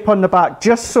of tape on the back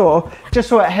just so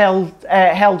it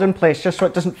held in place, just so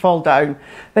it doesn't fall down.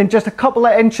 Then just a couple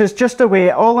of inches just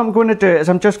away, all I'm going to do is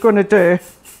I'm just going to do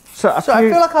I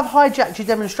feel like I've hijacked your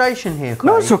demonstration here, Craig.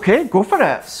 No, it's okay. Go for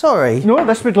it. Sorry. No,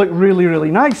 this would look really,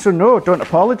 really nice, so no, don't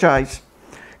apologise.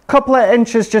 Couple of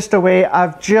inches just away,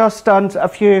 I've just done a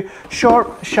few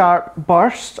short, sharp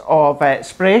bursts of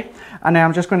spray, and then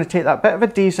I'm just going to take that bit of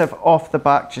adhesive off the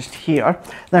back just here.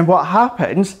 Then what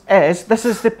happens is, this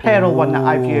is the pearl one that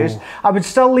I've used. I would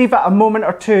still leave it a moment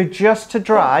or two just to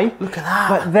dry. Look at that.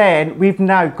 But then we've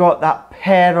now got that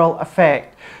pearl effect.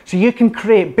 So you can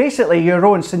create basically your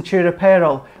own Centura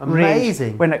Pearl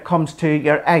range when it comes to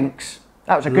your inks.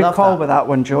 That was a good call with that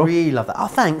one, Joe. Really love that. Oh,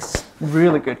 thanks.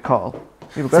 Really good call.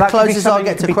 It's the closest I'll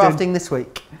get to crafting this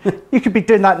week. You could be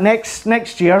doing that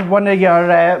next year, one of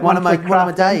your one of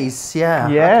my days, yeah.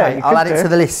 Yeah, okay. I'll add it to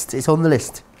the list. It's on the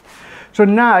list. So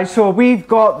now, we've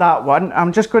got that one.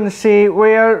 I'm just going to say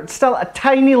we're still a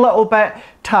tiny little bit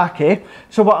tacky.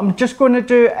 So what I'm just going to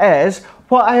do is,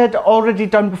 what I had already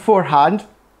done beforehand,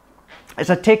 is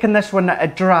I'd taken this one that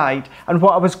had dried, and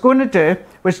what I was going to do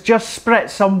was just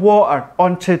spritz some water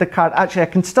onto the card. Actually, I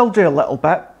can still do a little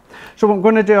bit. So what I'm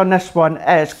going to do on this one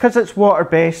is, because it's water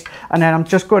based, and then I'm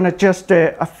just going to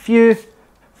do a few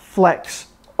flicks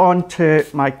onto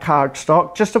my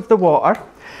cardstock, just of the water.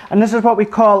 And this is what we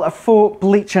call a faux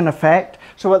bleaching effect.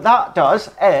 So what that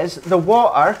does is the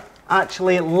water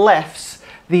actually lifts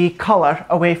the colour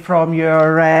away from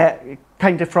your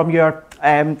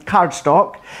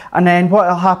cardstock, and then what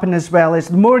will happen as well is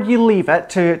the more you leave it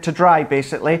to dry,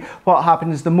 basically what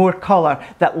happens is the more colour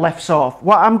that lifts off.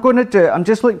 What I'm going to do, I'm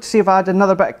just looking to see if I had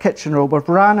another bit of kitchen roll. We've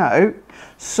ran out,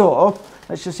 so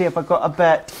let's just see if I've got a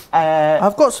bit.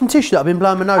 I've got some tissue that I've been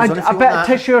blowing my nose on. A bit of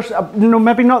tissue, no,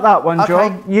 maybe not that one,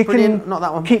 Joe. You can not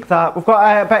that one. Keep that. We've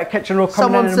got a bit of kitchen roll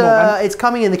coming in a moment. It's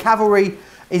coming in. The cavalry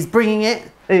is bringing it.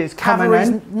 It's coming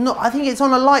in. I think it's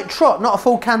on a light trot, not a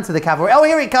full canter, the cavalry. Oh,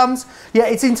 here it comes. Yeah,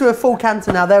 it's into a full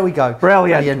canter now. There we go.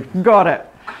 Brilliant. Got it.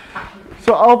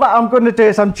 So all that I'm going to do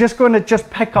is I'm just going to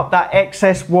pick up that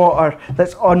excess water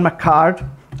that's on my card.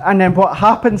 And then what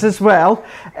happens as well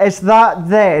is that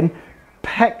then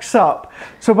picks up.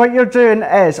 So what you're doing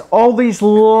is all these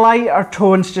lighter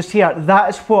tones just here, that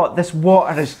is what this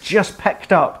water has just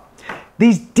picked up.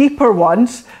 These deeper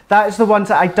ones, that is the ones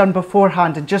that I'd done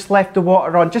beforehand and just left the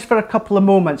water on just for a couple of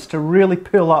moments to really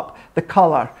pull up the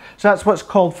colour. So that's what's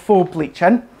called faux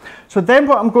bleaching. So then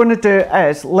what I'm going to do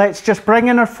is, let's just bring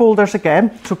in our folders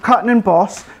again. So cut and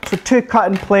emboss, so 2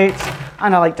 cutting plates,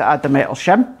 and I like to add the metal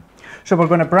shim. So we're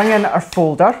going to bring in our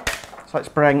folder. So let's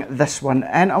bring this one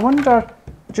in. I wonder,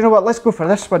 do you know what, let's go for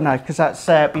this one now, because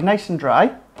that's be nice and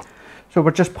dry. So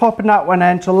we're just popping that one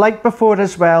in. So like before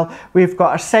as well, we've got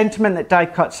our sentiment that die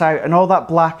cuts out, and all that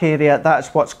black area,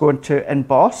 that's what's going to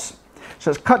emboss.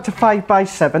 So it's cut to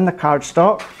 5x7, the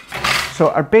cardstock. So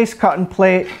our base cutting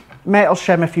plate, metal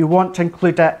shim if you want to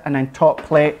include it, and then top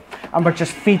plate. And we're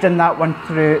just feeding that one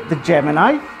through the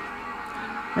Gemini.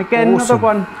 Again, awesome. Another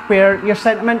one where your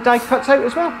sentiment die cuts out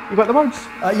as well. You got the words?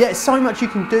 Yeah, so much you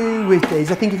can do with these.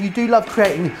 I think if you do love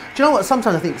creating, do you know what?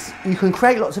 Sometimes I think you can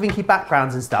create lots of inky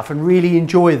backgrounds and stuff and really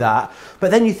enjoy that.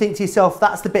 But then you think to yourself,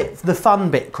 that's the fun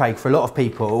bit, Craig, for a lot of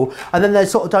people. And then they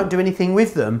sort of don't do anything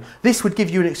with them. This would give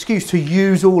you an excuse to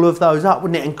use all of those up,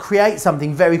 wouldn't it? And create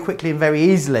something very quickly and very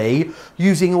easily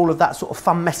using all of that sort of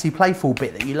fun, messy, playful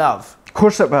bit that you love. Of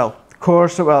course it will. Of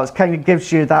course it will. It kind of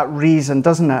gives you that reason,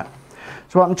 doesn't it?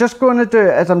 So what I'm just going to do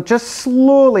is I'm just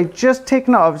slowly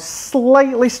taking it off,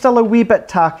 slightly still a wee bit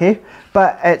tacky,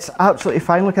 but it's absolutely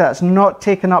fine. Look at that, it's not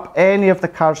taking up any of the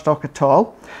cardstock at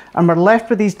all. And we're left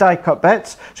with these die cut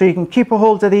bits, so you can keep a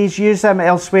hold of these, use them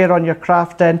elsewhere on your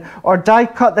crafting, or die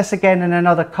cut this again in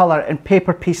another colour and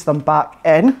paper piece them back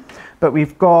in. But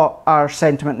we've got our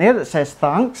sentiment there that says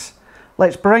thanks.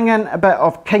 Let's bring in a bit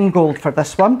of King Gold for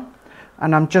this one.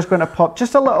 And I'm just going to pop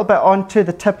just a little bit onto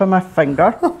the tip of my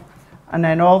finger. And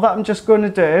then all that I'm just going to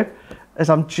do is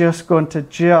I'm just going to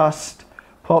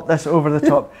pop this over the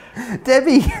top.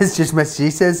 Debbie has just messaged,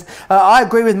 she says, I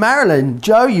agree with Marilyn.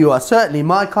 Joe, you are certainly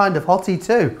my kind of hottie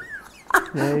too.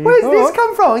 Where's this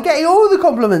come from? I'm getting all the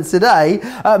compliments today.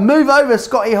 Move over,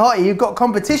 Scotty Hottie, you've got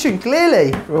competition,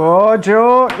 clearly. Oh,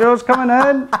 Joe's coming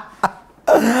in.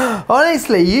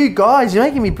 Honestly, you guys, you're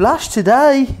making me blush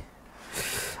today.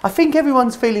 I think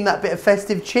everyone's feeling that bit of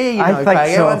festive cheer, you know, I think Craig.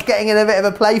 so. Everyone's getting in a bit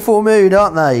of a playful mood,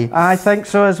 aren't they? I think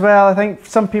so as well. I think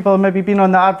some people have maybe been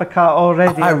on the advocate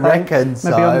already. I reckon so.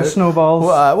 Maybe on the snowballs.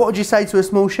 What would you say to a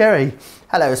small sherry?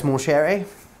 Hello, small sherry.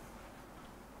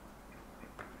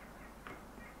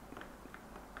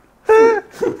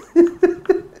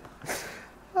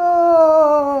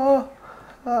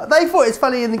 They thought it's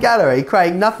funny in the gallery.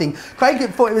 Craig, nothing. Craig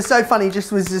thought it was so funny.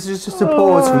 Just a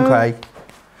pause from Craig.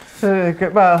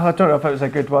 Well, I don't know if it was a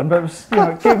good one, but it was, you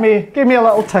know, gave me a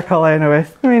little tickle anyway.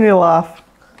 Made me laugh.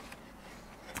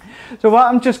 So what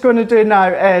I'm just going to do now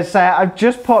is I've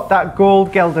just popped that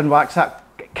gold gilding wax, that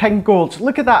King Gold.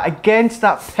 Look at that against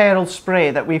that pearl spray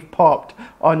that we've popped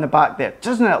on the back there.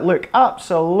 Doesn't it look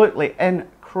absolutely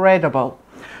incredible?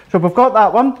 So we've got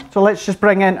that one. So let's just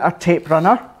bring in our tape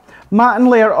runner. Matte and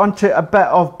layer onto a bit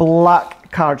of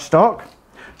black cardstock.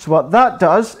 So what that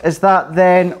does is that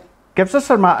then gives us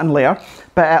our matte and layer,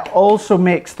 but it also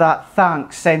makes that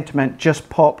thanks sentiment just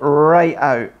pop right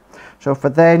out. So if we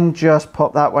then just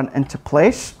pop that one into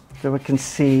place, so we can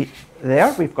see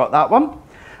there, we've got that one.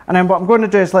 And then what I'm going to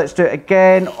do is let's do it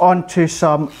again onto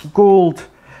some gold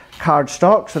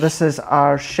cardstock. So this is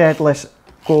our shedless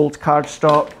gold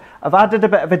cardstock. I've added a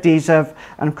bit of adhesive,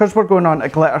 and because we're going on a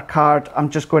glitter card, I'm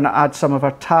just going to add some of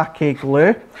our tacky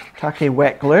glue, tacky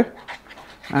wet glue.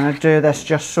 And I do this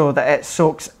just so that it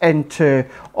soaks into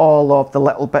all of the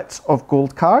little bits of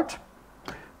gold card.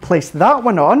 Place that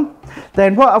one on.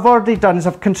 Then what I've already done is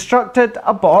I've constructed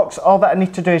a box. All that I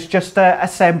need to do is just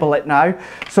assemble it now.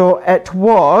 So it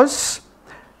was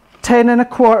 10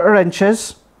 1/4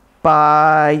 inches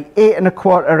by 8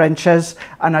 1/4 inches,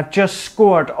 and I've just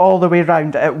scored all the way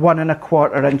around at 1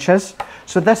 1/4 inches.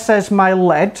 So this is my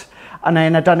lid, and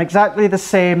then I've done exactly the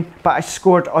same, but I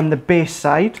scored on the base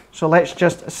side. So let's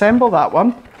just assemble that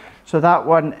one. So that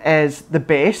one is the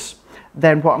base.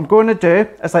 Then what I'm going to do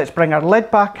is let's bring our lid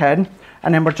back in,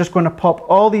 and then we're just going to pop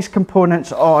all these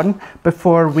components on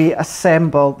before we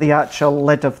assemble the actual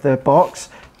lid of the box.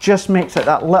 Just makes it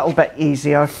that little bit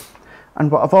easier. And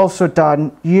what I've also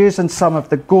done, using some of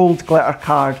the gold glitter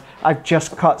card, I've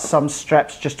just cut some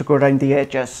strips just to go around the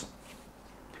edges.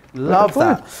 Love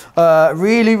that.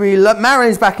 Really, really love.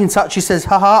 Marion's back in touch. She says,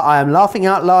 haha, I am laughing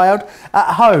out loud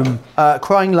at home.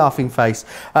 Crying laughing face.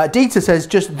 Dita says,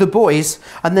 just the boys.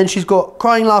 And then she's got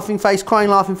crying laughing face, crying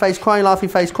laughing face, crying laughing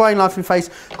face, crying laughing face,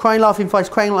 crying laughing face,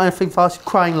 crying laughing face,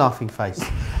 crying laughing face.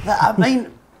 I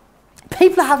mean,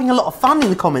 people are having a lot of fun in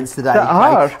the comments today.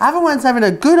 Everyone's having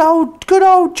a good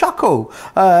old chuckle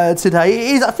today.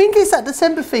 It is. I think it's that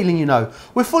December feeling, you know.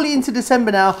 We're fully into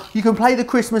December now. You can play the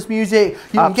Christmas music.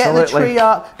 You can get the tree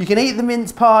up. You can eat the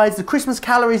mince pies. The Christmas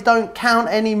calories don't count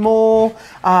anymore.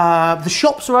 The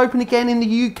shops are open again in the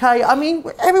UK. I mean,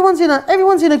 everyone's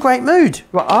in a great mood.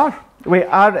 We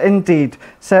are indeed.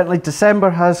 Certainly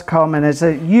December has come, and as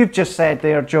you've just said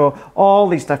there, Joe, all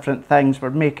these different things,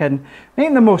 we're making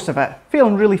the most of it.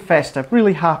 Feeling really festive,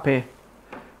 really happy.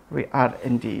 We are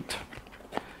indeed.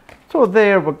 So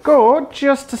there we go,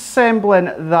 just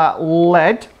assembling that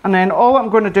lid. And then all I'm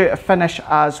going to do to finish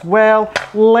as well,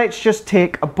 let's just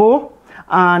take a bow,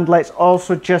 and let's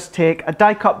also just take a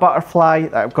die cut butterfly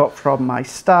that I've got from my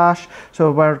stash.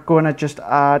 So we're going to just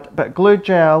add a bit of glue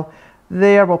gel.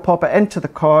 There, we'll pop it into the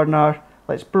corner.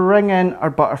 Let's bring in our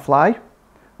butterfly.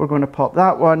 We're going to pop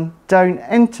that one down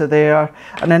into there.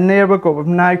 And then there we go. We've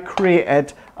now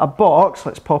created a box.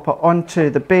 Let's pop it onto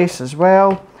the base as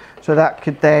well. So that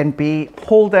could then be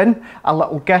holding a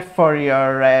little gift for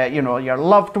your, you know, your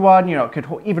loved one. You know, it could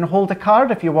even hold a card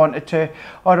if you wanted to.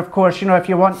 Or of course, you know, if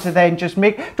you want to then just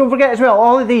make, don't forget as well,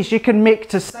 all of these you can make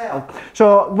to sell.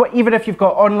 So even if you've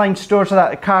got online stores or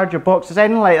that, a card, your boxes,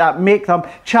 anything like that, make them.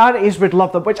 Charities would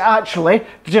love them, which actually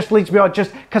just leads me on,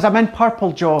 just because I'm in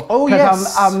purple, Joe. Oh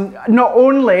yes. I'm not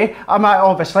only am I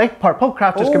obviously purple,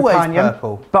 Crafter's Always Companion,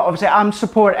 purple. but obviously I'm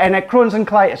supporting Crohn's and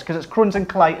Colitis because it's Crohn's and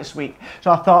Colitis week.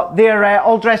 So I thought, they're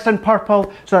all dressed in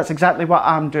purple, so that's exactly what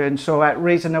I'm doing. So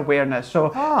raising awareness. So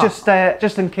just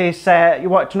in case you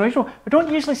want to know, we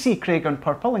don't usually see Craig on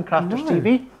purple in Crafters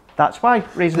TV. That's why,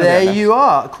 raising awareness. There you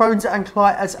are, Crohn's and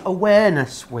Colitis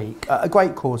Awareness Week. A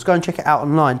great cause. Go and check it out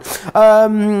online.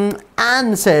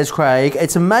 Anne says, Craig,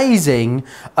 it's amazing.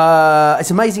 It's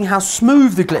amazing how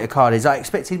smooth the glitter card is. I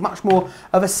expected much more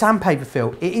of a sandpaper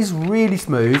feel. It is really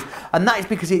smooth, and that is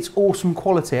because it's awesome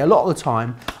quality. A lot of the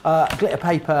time, glitter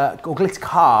paper or glitter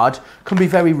card can be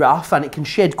very rough and it can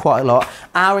shed quite a lot.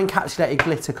 Our encapsulated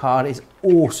glitter card is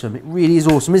awesome. It really is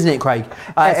awesome, isn't it, Craig?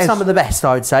 It's some of the best,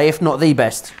 I would say, if not the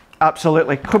best.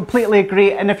 Absolutely, completely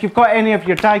agree. And if you've got any of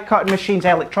your die cutting machines,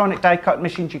 electronic die cutting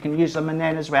machines, you can use them in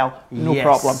then as well. No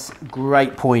problem.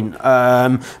 Great point.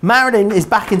 Marilyn is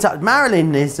back in touch.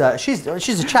 Marilyn is she's a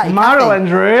chatty. Marilyn's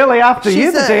Kathy. Really after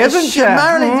you today, isn't she?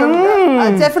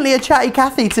 Marilyn's definitely a chatty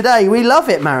Kathy today. We love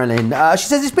it, Marilyn. She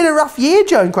says it's been a rough year,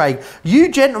 Joe and Craig.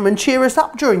 You gentlemen cheer us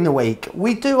up during the week.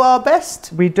 We do our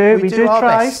best. We do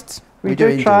try. Best. We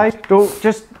do try. Don't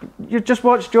just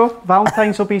watch, Joe.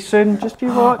 Valentine's will be soon. Just you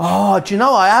watch. Oh, do you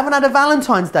know I haven't had a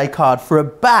Valentine's Day card for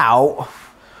about,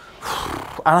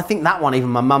 and I think that one even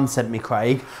my mum sent me,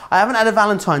 Craig. I haven't had a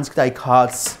Valentine's Day card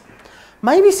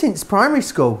maybe since primary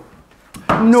school.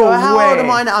 No so how way. old am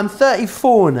I now? I'm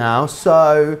 34 now.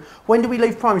 So when did we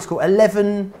leave primary school?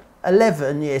 11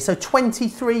 years. So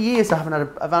 23 years I haven't had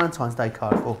a Valentine's Day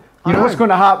card for. You know what's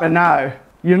going to happen now?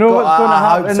 You know what's going to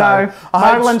happen now?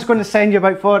 Marilyn's going to send you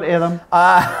about 40 of them.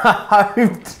 I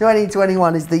hope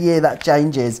 2021 is the year that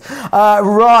changes.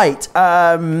 Right.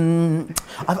 I've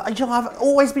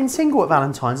always been single at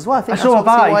Valentine's as well. I think So have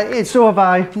I. So have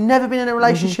I. Never been in a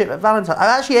relationship at Valentine's.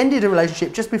 I actually ended a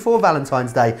relationship just before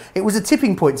Valentine's Day. It was a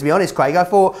tipping point, to be honest, Craig. I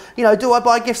thought, you know, do I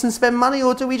buy gifts and spend money,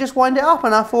 or do we just wind it up?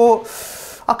 And I thought,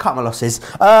 I'll cut my losses.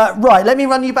 Right, let me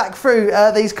run you back through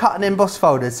these cut and emboss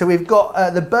folders. So we've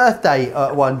got the birthday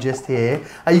one just here.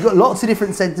 You've got lots of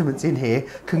different sentiments in here.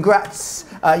 Congrats.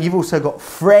 You've also got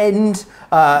friend.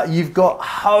 You've got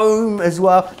home as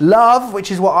well. Love,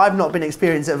 which is what I've not been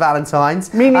experiencing at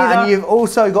Valentine's. Me neither. And you've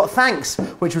also got thanks,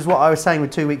 which was what I was saying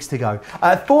with 2 weeks to go.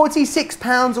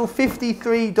 £46 or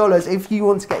 $53 if you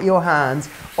want to get your hands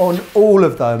on all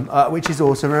of them, which is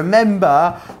awesome.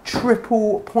 Remember,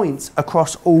 triple points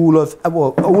across all of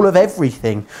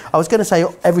everything. I was going to say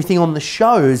everything on the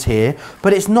shows here,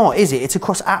 but it's not, is it? It's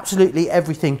across absolutely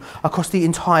everything across the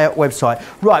entire website.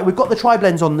 Right, we've got the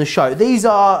tri-blends on the show. These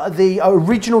are the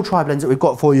original tri-blends that we've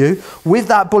got for you with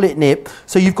that bullet nib.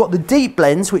 So you've got the deep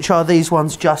blends, which are these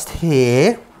ones just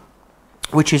here,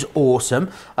 which is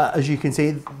awesome. As you can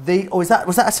see, was that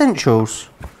essentials?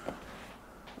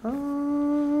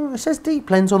 It says deep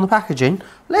blends on the packaging.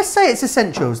 Let's say it's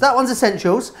essentials. That one's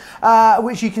essentials,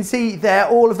 which you can see there,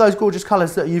 all of those gorgeous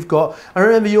colours that you've got. And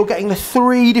remember, you're getting the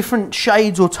 3 different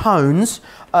shades or tones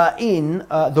in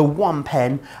the one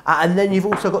pen, and then you've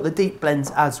also got the deep blends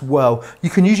as well. You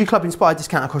can use your Club Inspired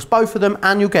discount across both of them,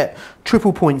 and you'll get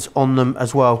triple points on them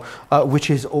as well, which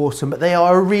is awesome. But they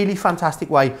are a really fantastic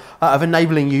way of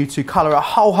enabling you to colour a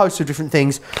whole host of different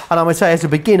things. And I would say, as a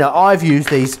beginner, I've used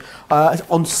these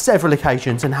on several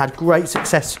occasions and had great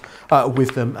success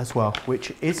with them as well,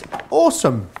 which is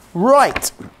awesome.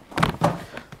 Right.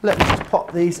 Let me just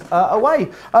pop these away.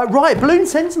 Right, balloon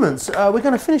sentiments. We're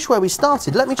going to finish where we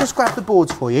started. Let me just grab the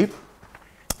boards for you,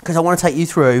 because I want to take you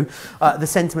through the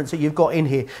sentiments that you've got in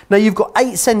here. Now, you've got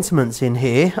 8 sentiments in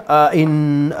here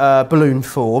in balloon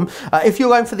form. If you're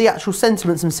going for the actual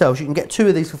sentiments themselves, you can get 2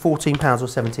 of these for £14 or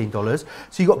 $17.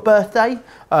 So you've got birthday.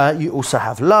 You also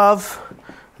have love.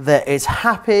 There is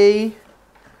happy,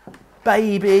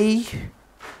 baby,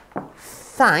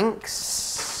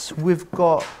 thanks. We've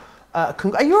got... are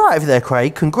you all right over there,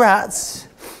 Craig? Congrats.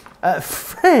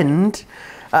 Friend.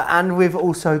 And we've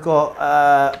also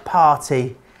got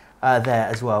party there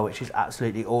as well, which is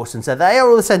absolutely awesome. So they are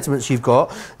all the sentiments you've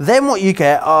got. Then what you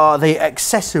get are the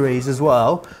accessories as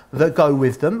well that go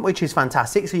with them, which is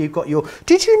fantastic. So you've got your...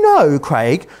 Did you know,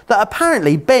 Craig, that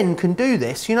apparently Ben can do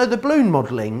this? You know, the balloon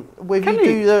modelling, where you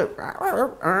do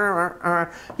the...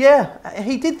 Yeah,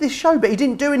 he did this show, but he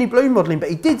didn't do any balloon modelling, but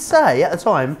he did say at the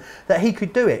time that he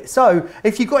could do it. So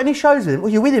if you've got any shows with him,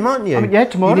 well, you're with him, aren't you? Yeah,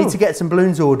 tomorrow. You need to get some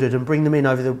balloons ordered and bring them in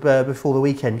over the before the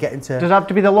weekend. Get into... Does it have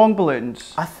to be the long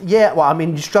balloons? Yeah, well, I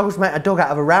mean, you struggle to make a dog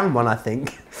out of a round one, I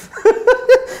think.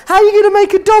 How are you going to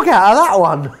make a dog out of that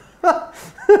one?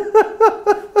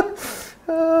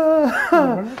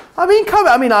 I mean, come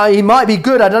on. I mean, he might be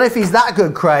good. I don't know if he's that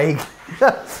good, Craig.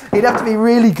 He'd have to be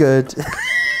really good.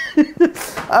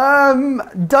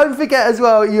 Don't forget as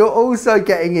well, you're also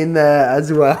getting in there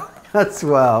as well.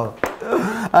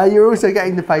 You're also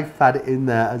getting the paper pad in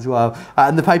there as well,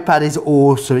 and the paper pad is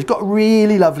awesome. It's got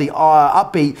really lovely,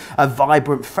 upbeat,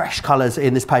 vibrant, fresh colours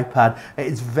in this paper pad.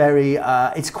 It's very,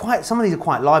 some of these are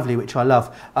quite lively, which I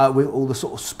love, with all the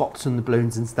sort of spots and the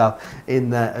balloons and stuff in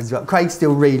there as well. Craig's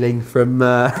still reeling from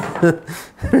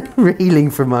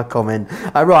reeling from my comment.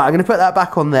 Right, I'm going to put that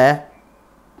back on there.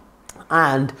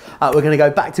 And we're going to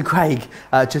go back to Craig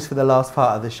just for the last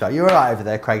part of the show. You're all right over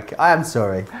there, Craig? I am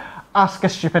sorry. Ask a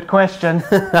stupid question.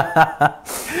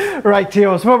 Right,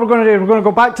 Theo, so what we're going to do, we're going to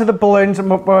go back to the balloons, and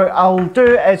what I'll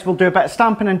do is we'll do a bit of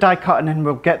stamping and die cutting, and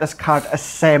we'll get this card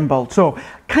assembled. So,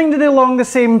 kind of along the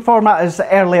same format as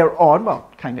earlier on, well,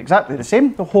 kind of exactly the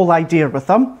same, the whole idea with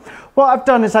them. What I've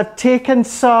done is I've taken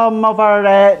some of our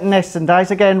nesting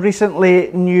dies, again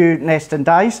recently new nesting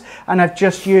dies, and I've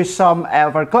just used some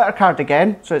of our glitter card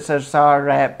again, so it says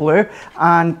our blue,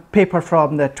 and paper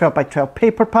from the 12x12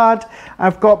 paper pad.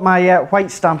 I've got my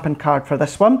white stamping card for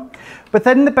this one.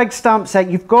 Within the big stamp set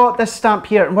you've got this stamp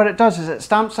here, and what it does is it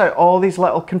stamps out all these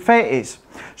little confettis.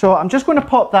 So I'm just going to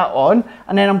pop that on,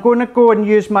 and then I'm going to go and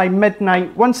use my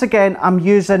Midnight. Once again, I'm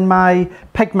using my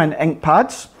pigment ink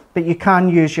pads, but you can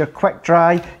use your quick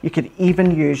dry. You could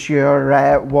even use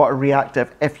your water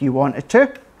reactive if you wanted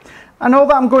to. And all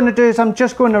that I'm going to do is I'm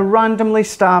just going to randomly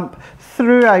stamp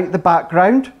throughout the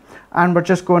background, and we're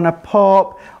just going to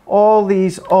pop all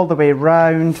these all the way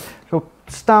around. So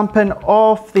stamping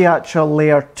off the actual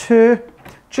layer 2,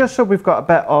 just so we've got a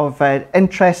bit of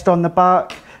interest on the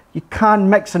back. You can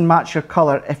mix and match your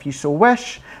colour if you so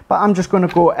wish, but I'm just going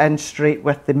to go in straight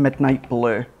with the Midnight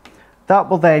Blue. That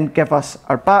will then give us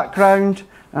our background.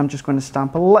 I'm just going to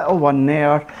stamp a little one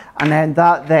there, and then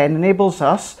that then enables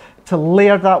us to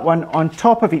layer that one on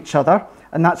top of each other,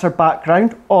 and that's our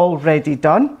background already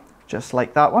done, just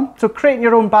like that one. So creating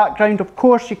your own background, of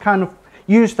course you can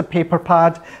use the paper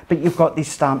pad, but you've got these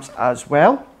stamps as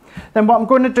well. Then what I'm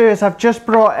going to do is I've just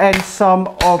brought in some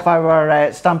of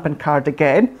our stamping card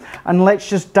again, and let's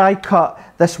just die cut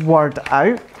this word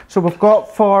out. So we've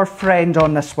got for friend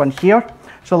on this one here.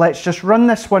 So let's just run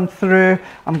this one through.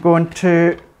 I'm going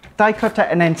to die cut it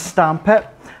and then stamp it,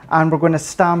 and we're going to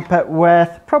stamp it with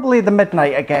probably the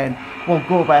Midnight again we'll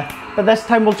go with, but this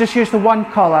time we'll just use the one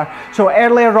colour. So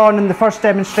earlier on in the first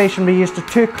demonstration we used the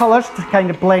two colours to kind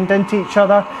of blend into each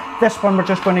other. This one we're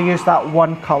just going to use that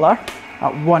one colour,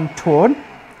 that one tone.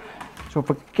 So if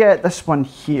we get this one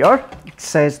here, it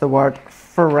says the word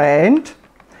friend.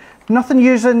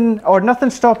 Nothing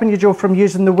stopping you, Joe, from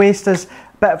using the waste as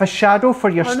a bit of a shadow for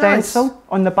your stencil nice.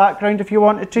 On the background if you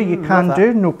wanted to. You can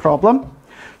do, no problem.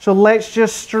 So let's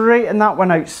just straighten that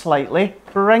one out slightly,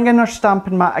 bring in our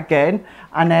stamping mat again,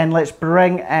 and then let's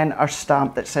bring in our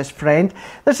stamp that says friend.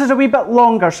 This is a wee bit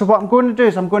longer, so what I'm going to do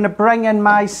is I'm going to bring in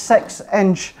my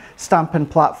 6-inch stamping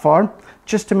platform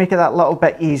just to make it that little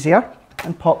bit easier,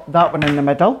 and pop that one in the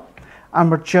middle. And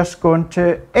we're just going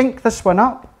to ink this one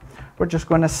up. We're just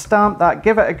going to stamp that,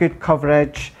 give it a good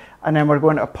coverage, and then we're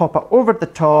going to pop it over the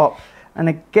top. And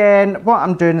again, what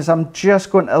I'm doing is I'm just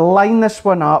going to line this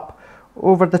one up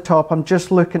over the top. I'm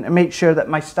just looking to make sure that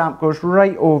my stamp goes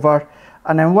right over,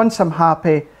 and then once I'm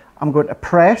happy, I'm going to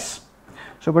press.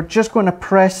 So we're just going to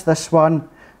press this one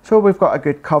so we've got a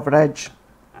good coverage,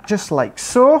 just like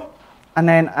so. And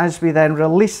then as we then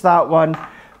release that one,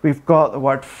 we've got the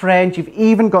word friend. You've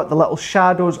even got the little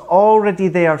shadows already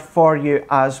there for you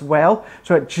as well.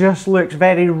 So it just looks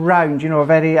very round, you know, a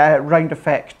very round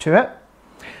effect to it.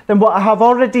 Then what I have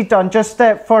already done, just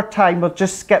for time, we'll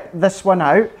just skip this one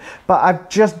out, but I've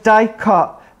just die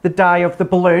cut the die of the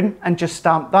balloon and just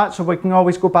stamped that, so we can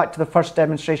always go back to the first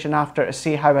demonstration after to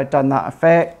see how I've done that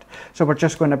effect. So we're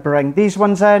just going to bring these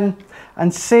ones in,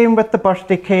 and same with the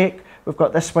birthday cake. We've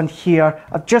got this one here.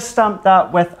 I've just stamped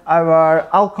that with our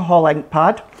alcohol ink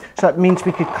pad, so it means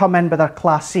we could come in with our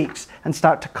classiques and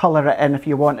start to colour it in if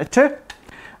you wanted to.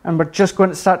 And we're just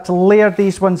going to start to layer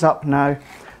these ones up now.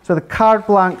 So the card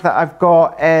blank that I've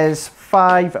got is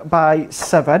 5 by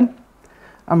 7,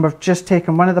 and we've just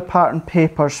taken one of the pattern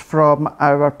papers from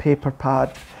our paper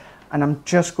pad, and I'm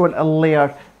just going to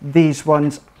layer these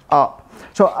ones up.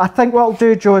 So I think what I'll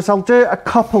do, Joe, is I'll do a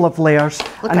couple of layers,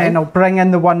 and then I'll bring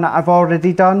in the one that I've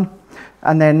already done,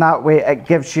 and then that way it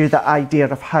gives you the idea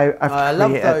of how I've created. I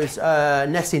love those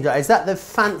nesting dies. Is that the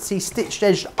fancy stitched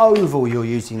edged oval you're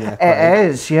using there, Craig? It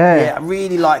is, yeah. Yeah, I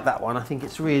really like that one. I think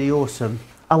it's really awesome.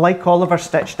 I like all of our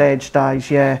stitched edge dies,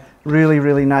 yeah, really,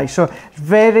 really nice. So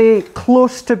very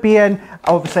close to being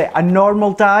obviously a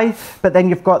normal die, but then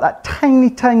you've got that tiny,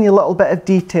 tiny little bit of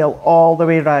detail all the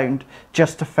way around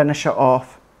just to finish it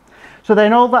off. So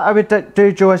then all that I would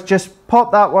do, Joe, is just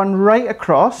pop that one right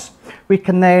across. We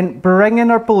can then bring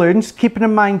in our balloons, keeping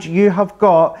in mind you have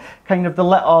got kind of the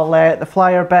little, the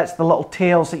flyer bits, the little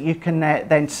tails that you can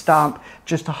then stamp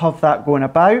just to have that going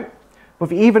about.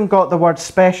 We've even got the word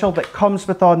special that comes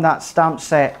with on that stamp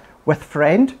set with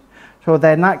friend. So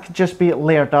then that could just be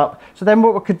layered up. So then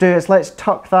what we could do is let's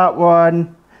tuck that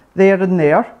one there and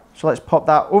there. So let's pop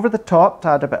that over the top to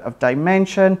add a bit of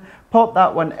dimension. Pop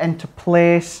that one into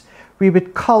place. We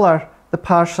would colour the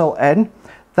parcel in.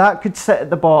 That could sit at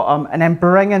the bottom, and then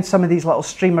bring in some of these little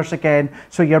streamers again.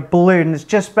 So your balloon is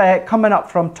just coming up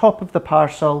from top of the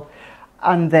parcel,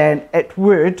 and then it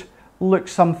would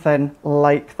looks something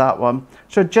like that one.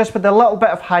 So just with a little bit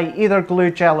of height, either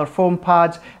glue gel or foam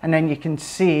pads, and then you can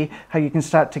see how you can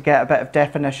start to get a bit of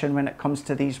definition when it comes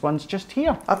to these ones just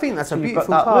here. I think that's So a you've beautiful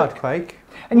got that card, look. Craig.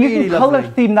 And Really you can colour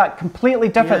lovely. theme that completely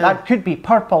different. Yeah. That could be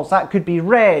purples, that could be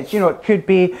reds, you know, it could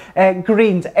be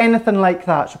greens, anything like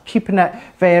that. So keeping it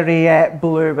very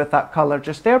blue with that colour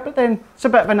just there, but then it's a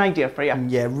bit of an idea for you.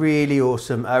 Yeah, really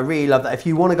awesome. I really love that. If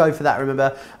you want to go for that,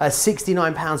 remember,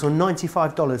 £69 or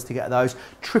 $95 to get those.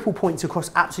 Triple points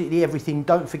across absolutely everything.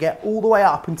 Don't forget, all the way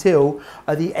up until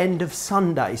the end of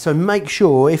Sunday. So make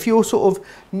sure, if you're sort of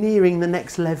nearing the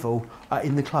next level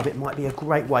in the club, it might be a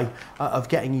great way of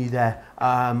getting you there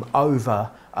over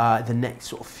the next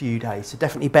sort of few days. So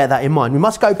definitely bear that in mind. We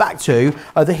must go back to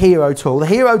the Hero Tool. The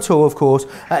Hero Tool, of course,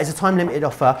 is a time limited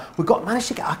offer. Managed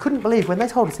to get, I couldn't believe when they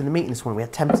told us in the meeting this morning we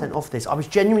had 10% off this. I was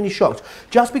genuinely shocked,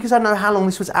 just because I know how long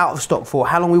this was out of stock for,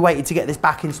 how long we waited to get this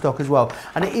back in stock as well.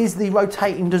 And it is the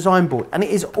rotating design board, and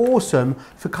it is awesome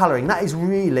for colouring. That is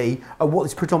really what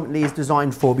this predominantly is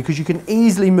designed for, because you can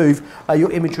easily move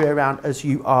your imagery around as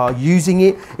you are using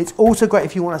it. It's also great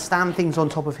if you want to stand things on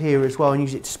top of here as well and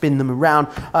use it to spin them around.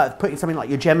 Putting something like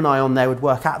your Gemini on there would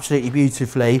work absolutely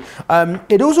beautifully.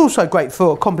 It is also great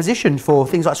for composition for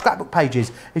things like scrapbook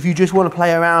pages, if you just want to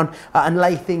play around and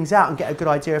lay things out and get a good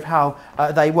idea of how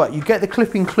they work. You get the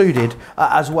clip included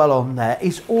as well on there.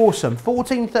 It's awesome.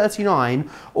 $14.39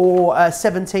 or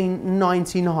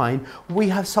 $17.99. We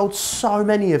have sold so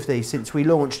many of these since we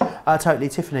launched Totally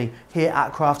Tiffany here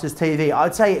at Crafters TV.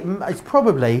 I'd say it's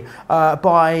probably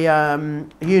by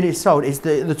units sold is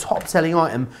the top selling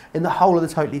item in the whole of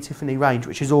the Totally Tiffany range,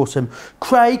 which is awesome.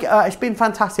 Craig, it's been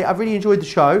fantastic. I've really enjoyed the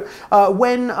show.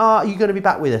 When are you going to be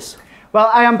back with us? Well,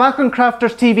 I am back on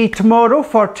Crafters TV tomorrow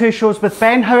for 2 shows with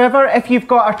Ben. However, if you've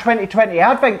got our 2020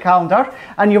 Advent calendar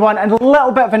and you want a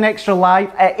little bit of an extra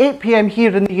live at 8 PM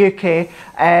here in the UK,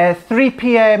 3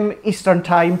 PM Eastern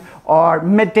Time, or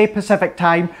midday Pacific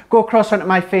time, go across onto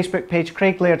my Facebook page,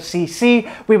 Craig Laird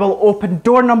CC. We will open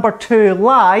door number 2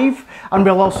 live, and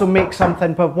we'll also make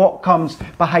something with what comes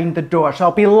behind the door. So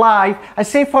I'll be live, I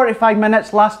say 45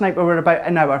 minutes, last night we were about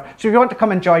an hour. So if you want to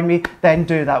come and join me, then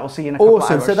do that. We'll see you in a couple of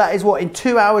hours. Awesome, so that is what, in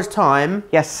 2 hours time?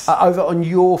 Yes. Over on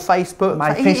your Facebook.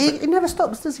 My Facebook. He never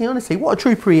stops, does he, honestly? What a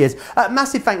trooper he is.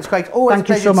 Massive thanks, Craig. Always Thank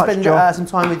a you pleasure so much, to spend Joe. some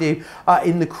time with you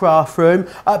in the craft room.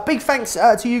 Big thanks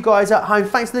to you guys at home.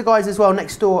 Thanks to the guys as well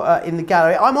next door in the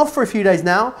gallery. I'm off for a few days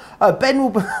now. Ben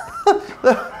will be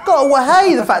got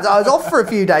away the fact that I was off for a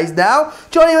few days now.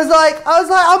 Johnny was like,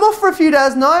 I'm off for a few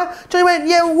days now. Johnny went,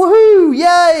 yeah, woohoo,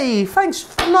 yay.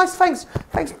 Thanks, nice, thanks.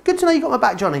 Good to know you got my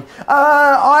back, Johnny.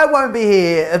 I won't be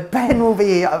here. Ben will be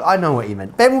here. I know what you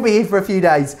meant. Ben will be here for a few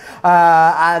days.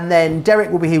 And then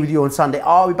Derek will be here with you on Sunday.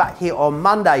 I'll be back here on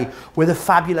Monday with a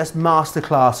fabulous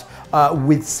masterclass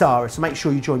with Sarah. So make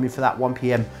sure you join me for that 1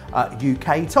 PM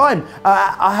UK time.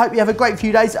 I hope you have a great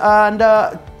few days, and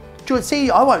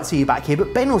I won't see you back here,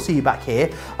 but Ben will see you back here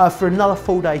for another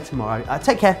full day tomorrow.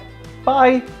 Take care.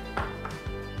 Bye.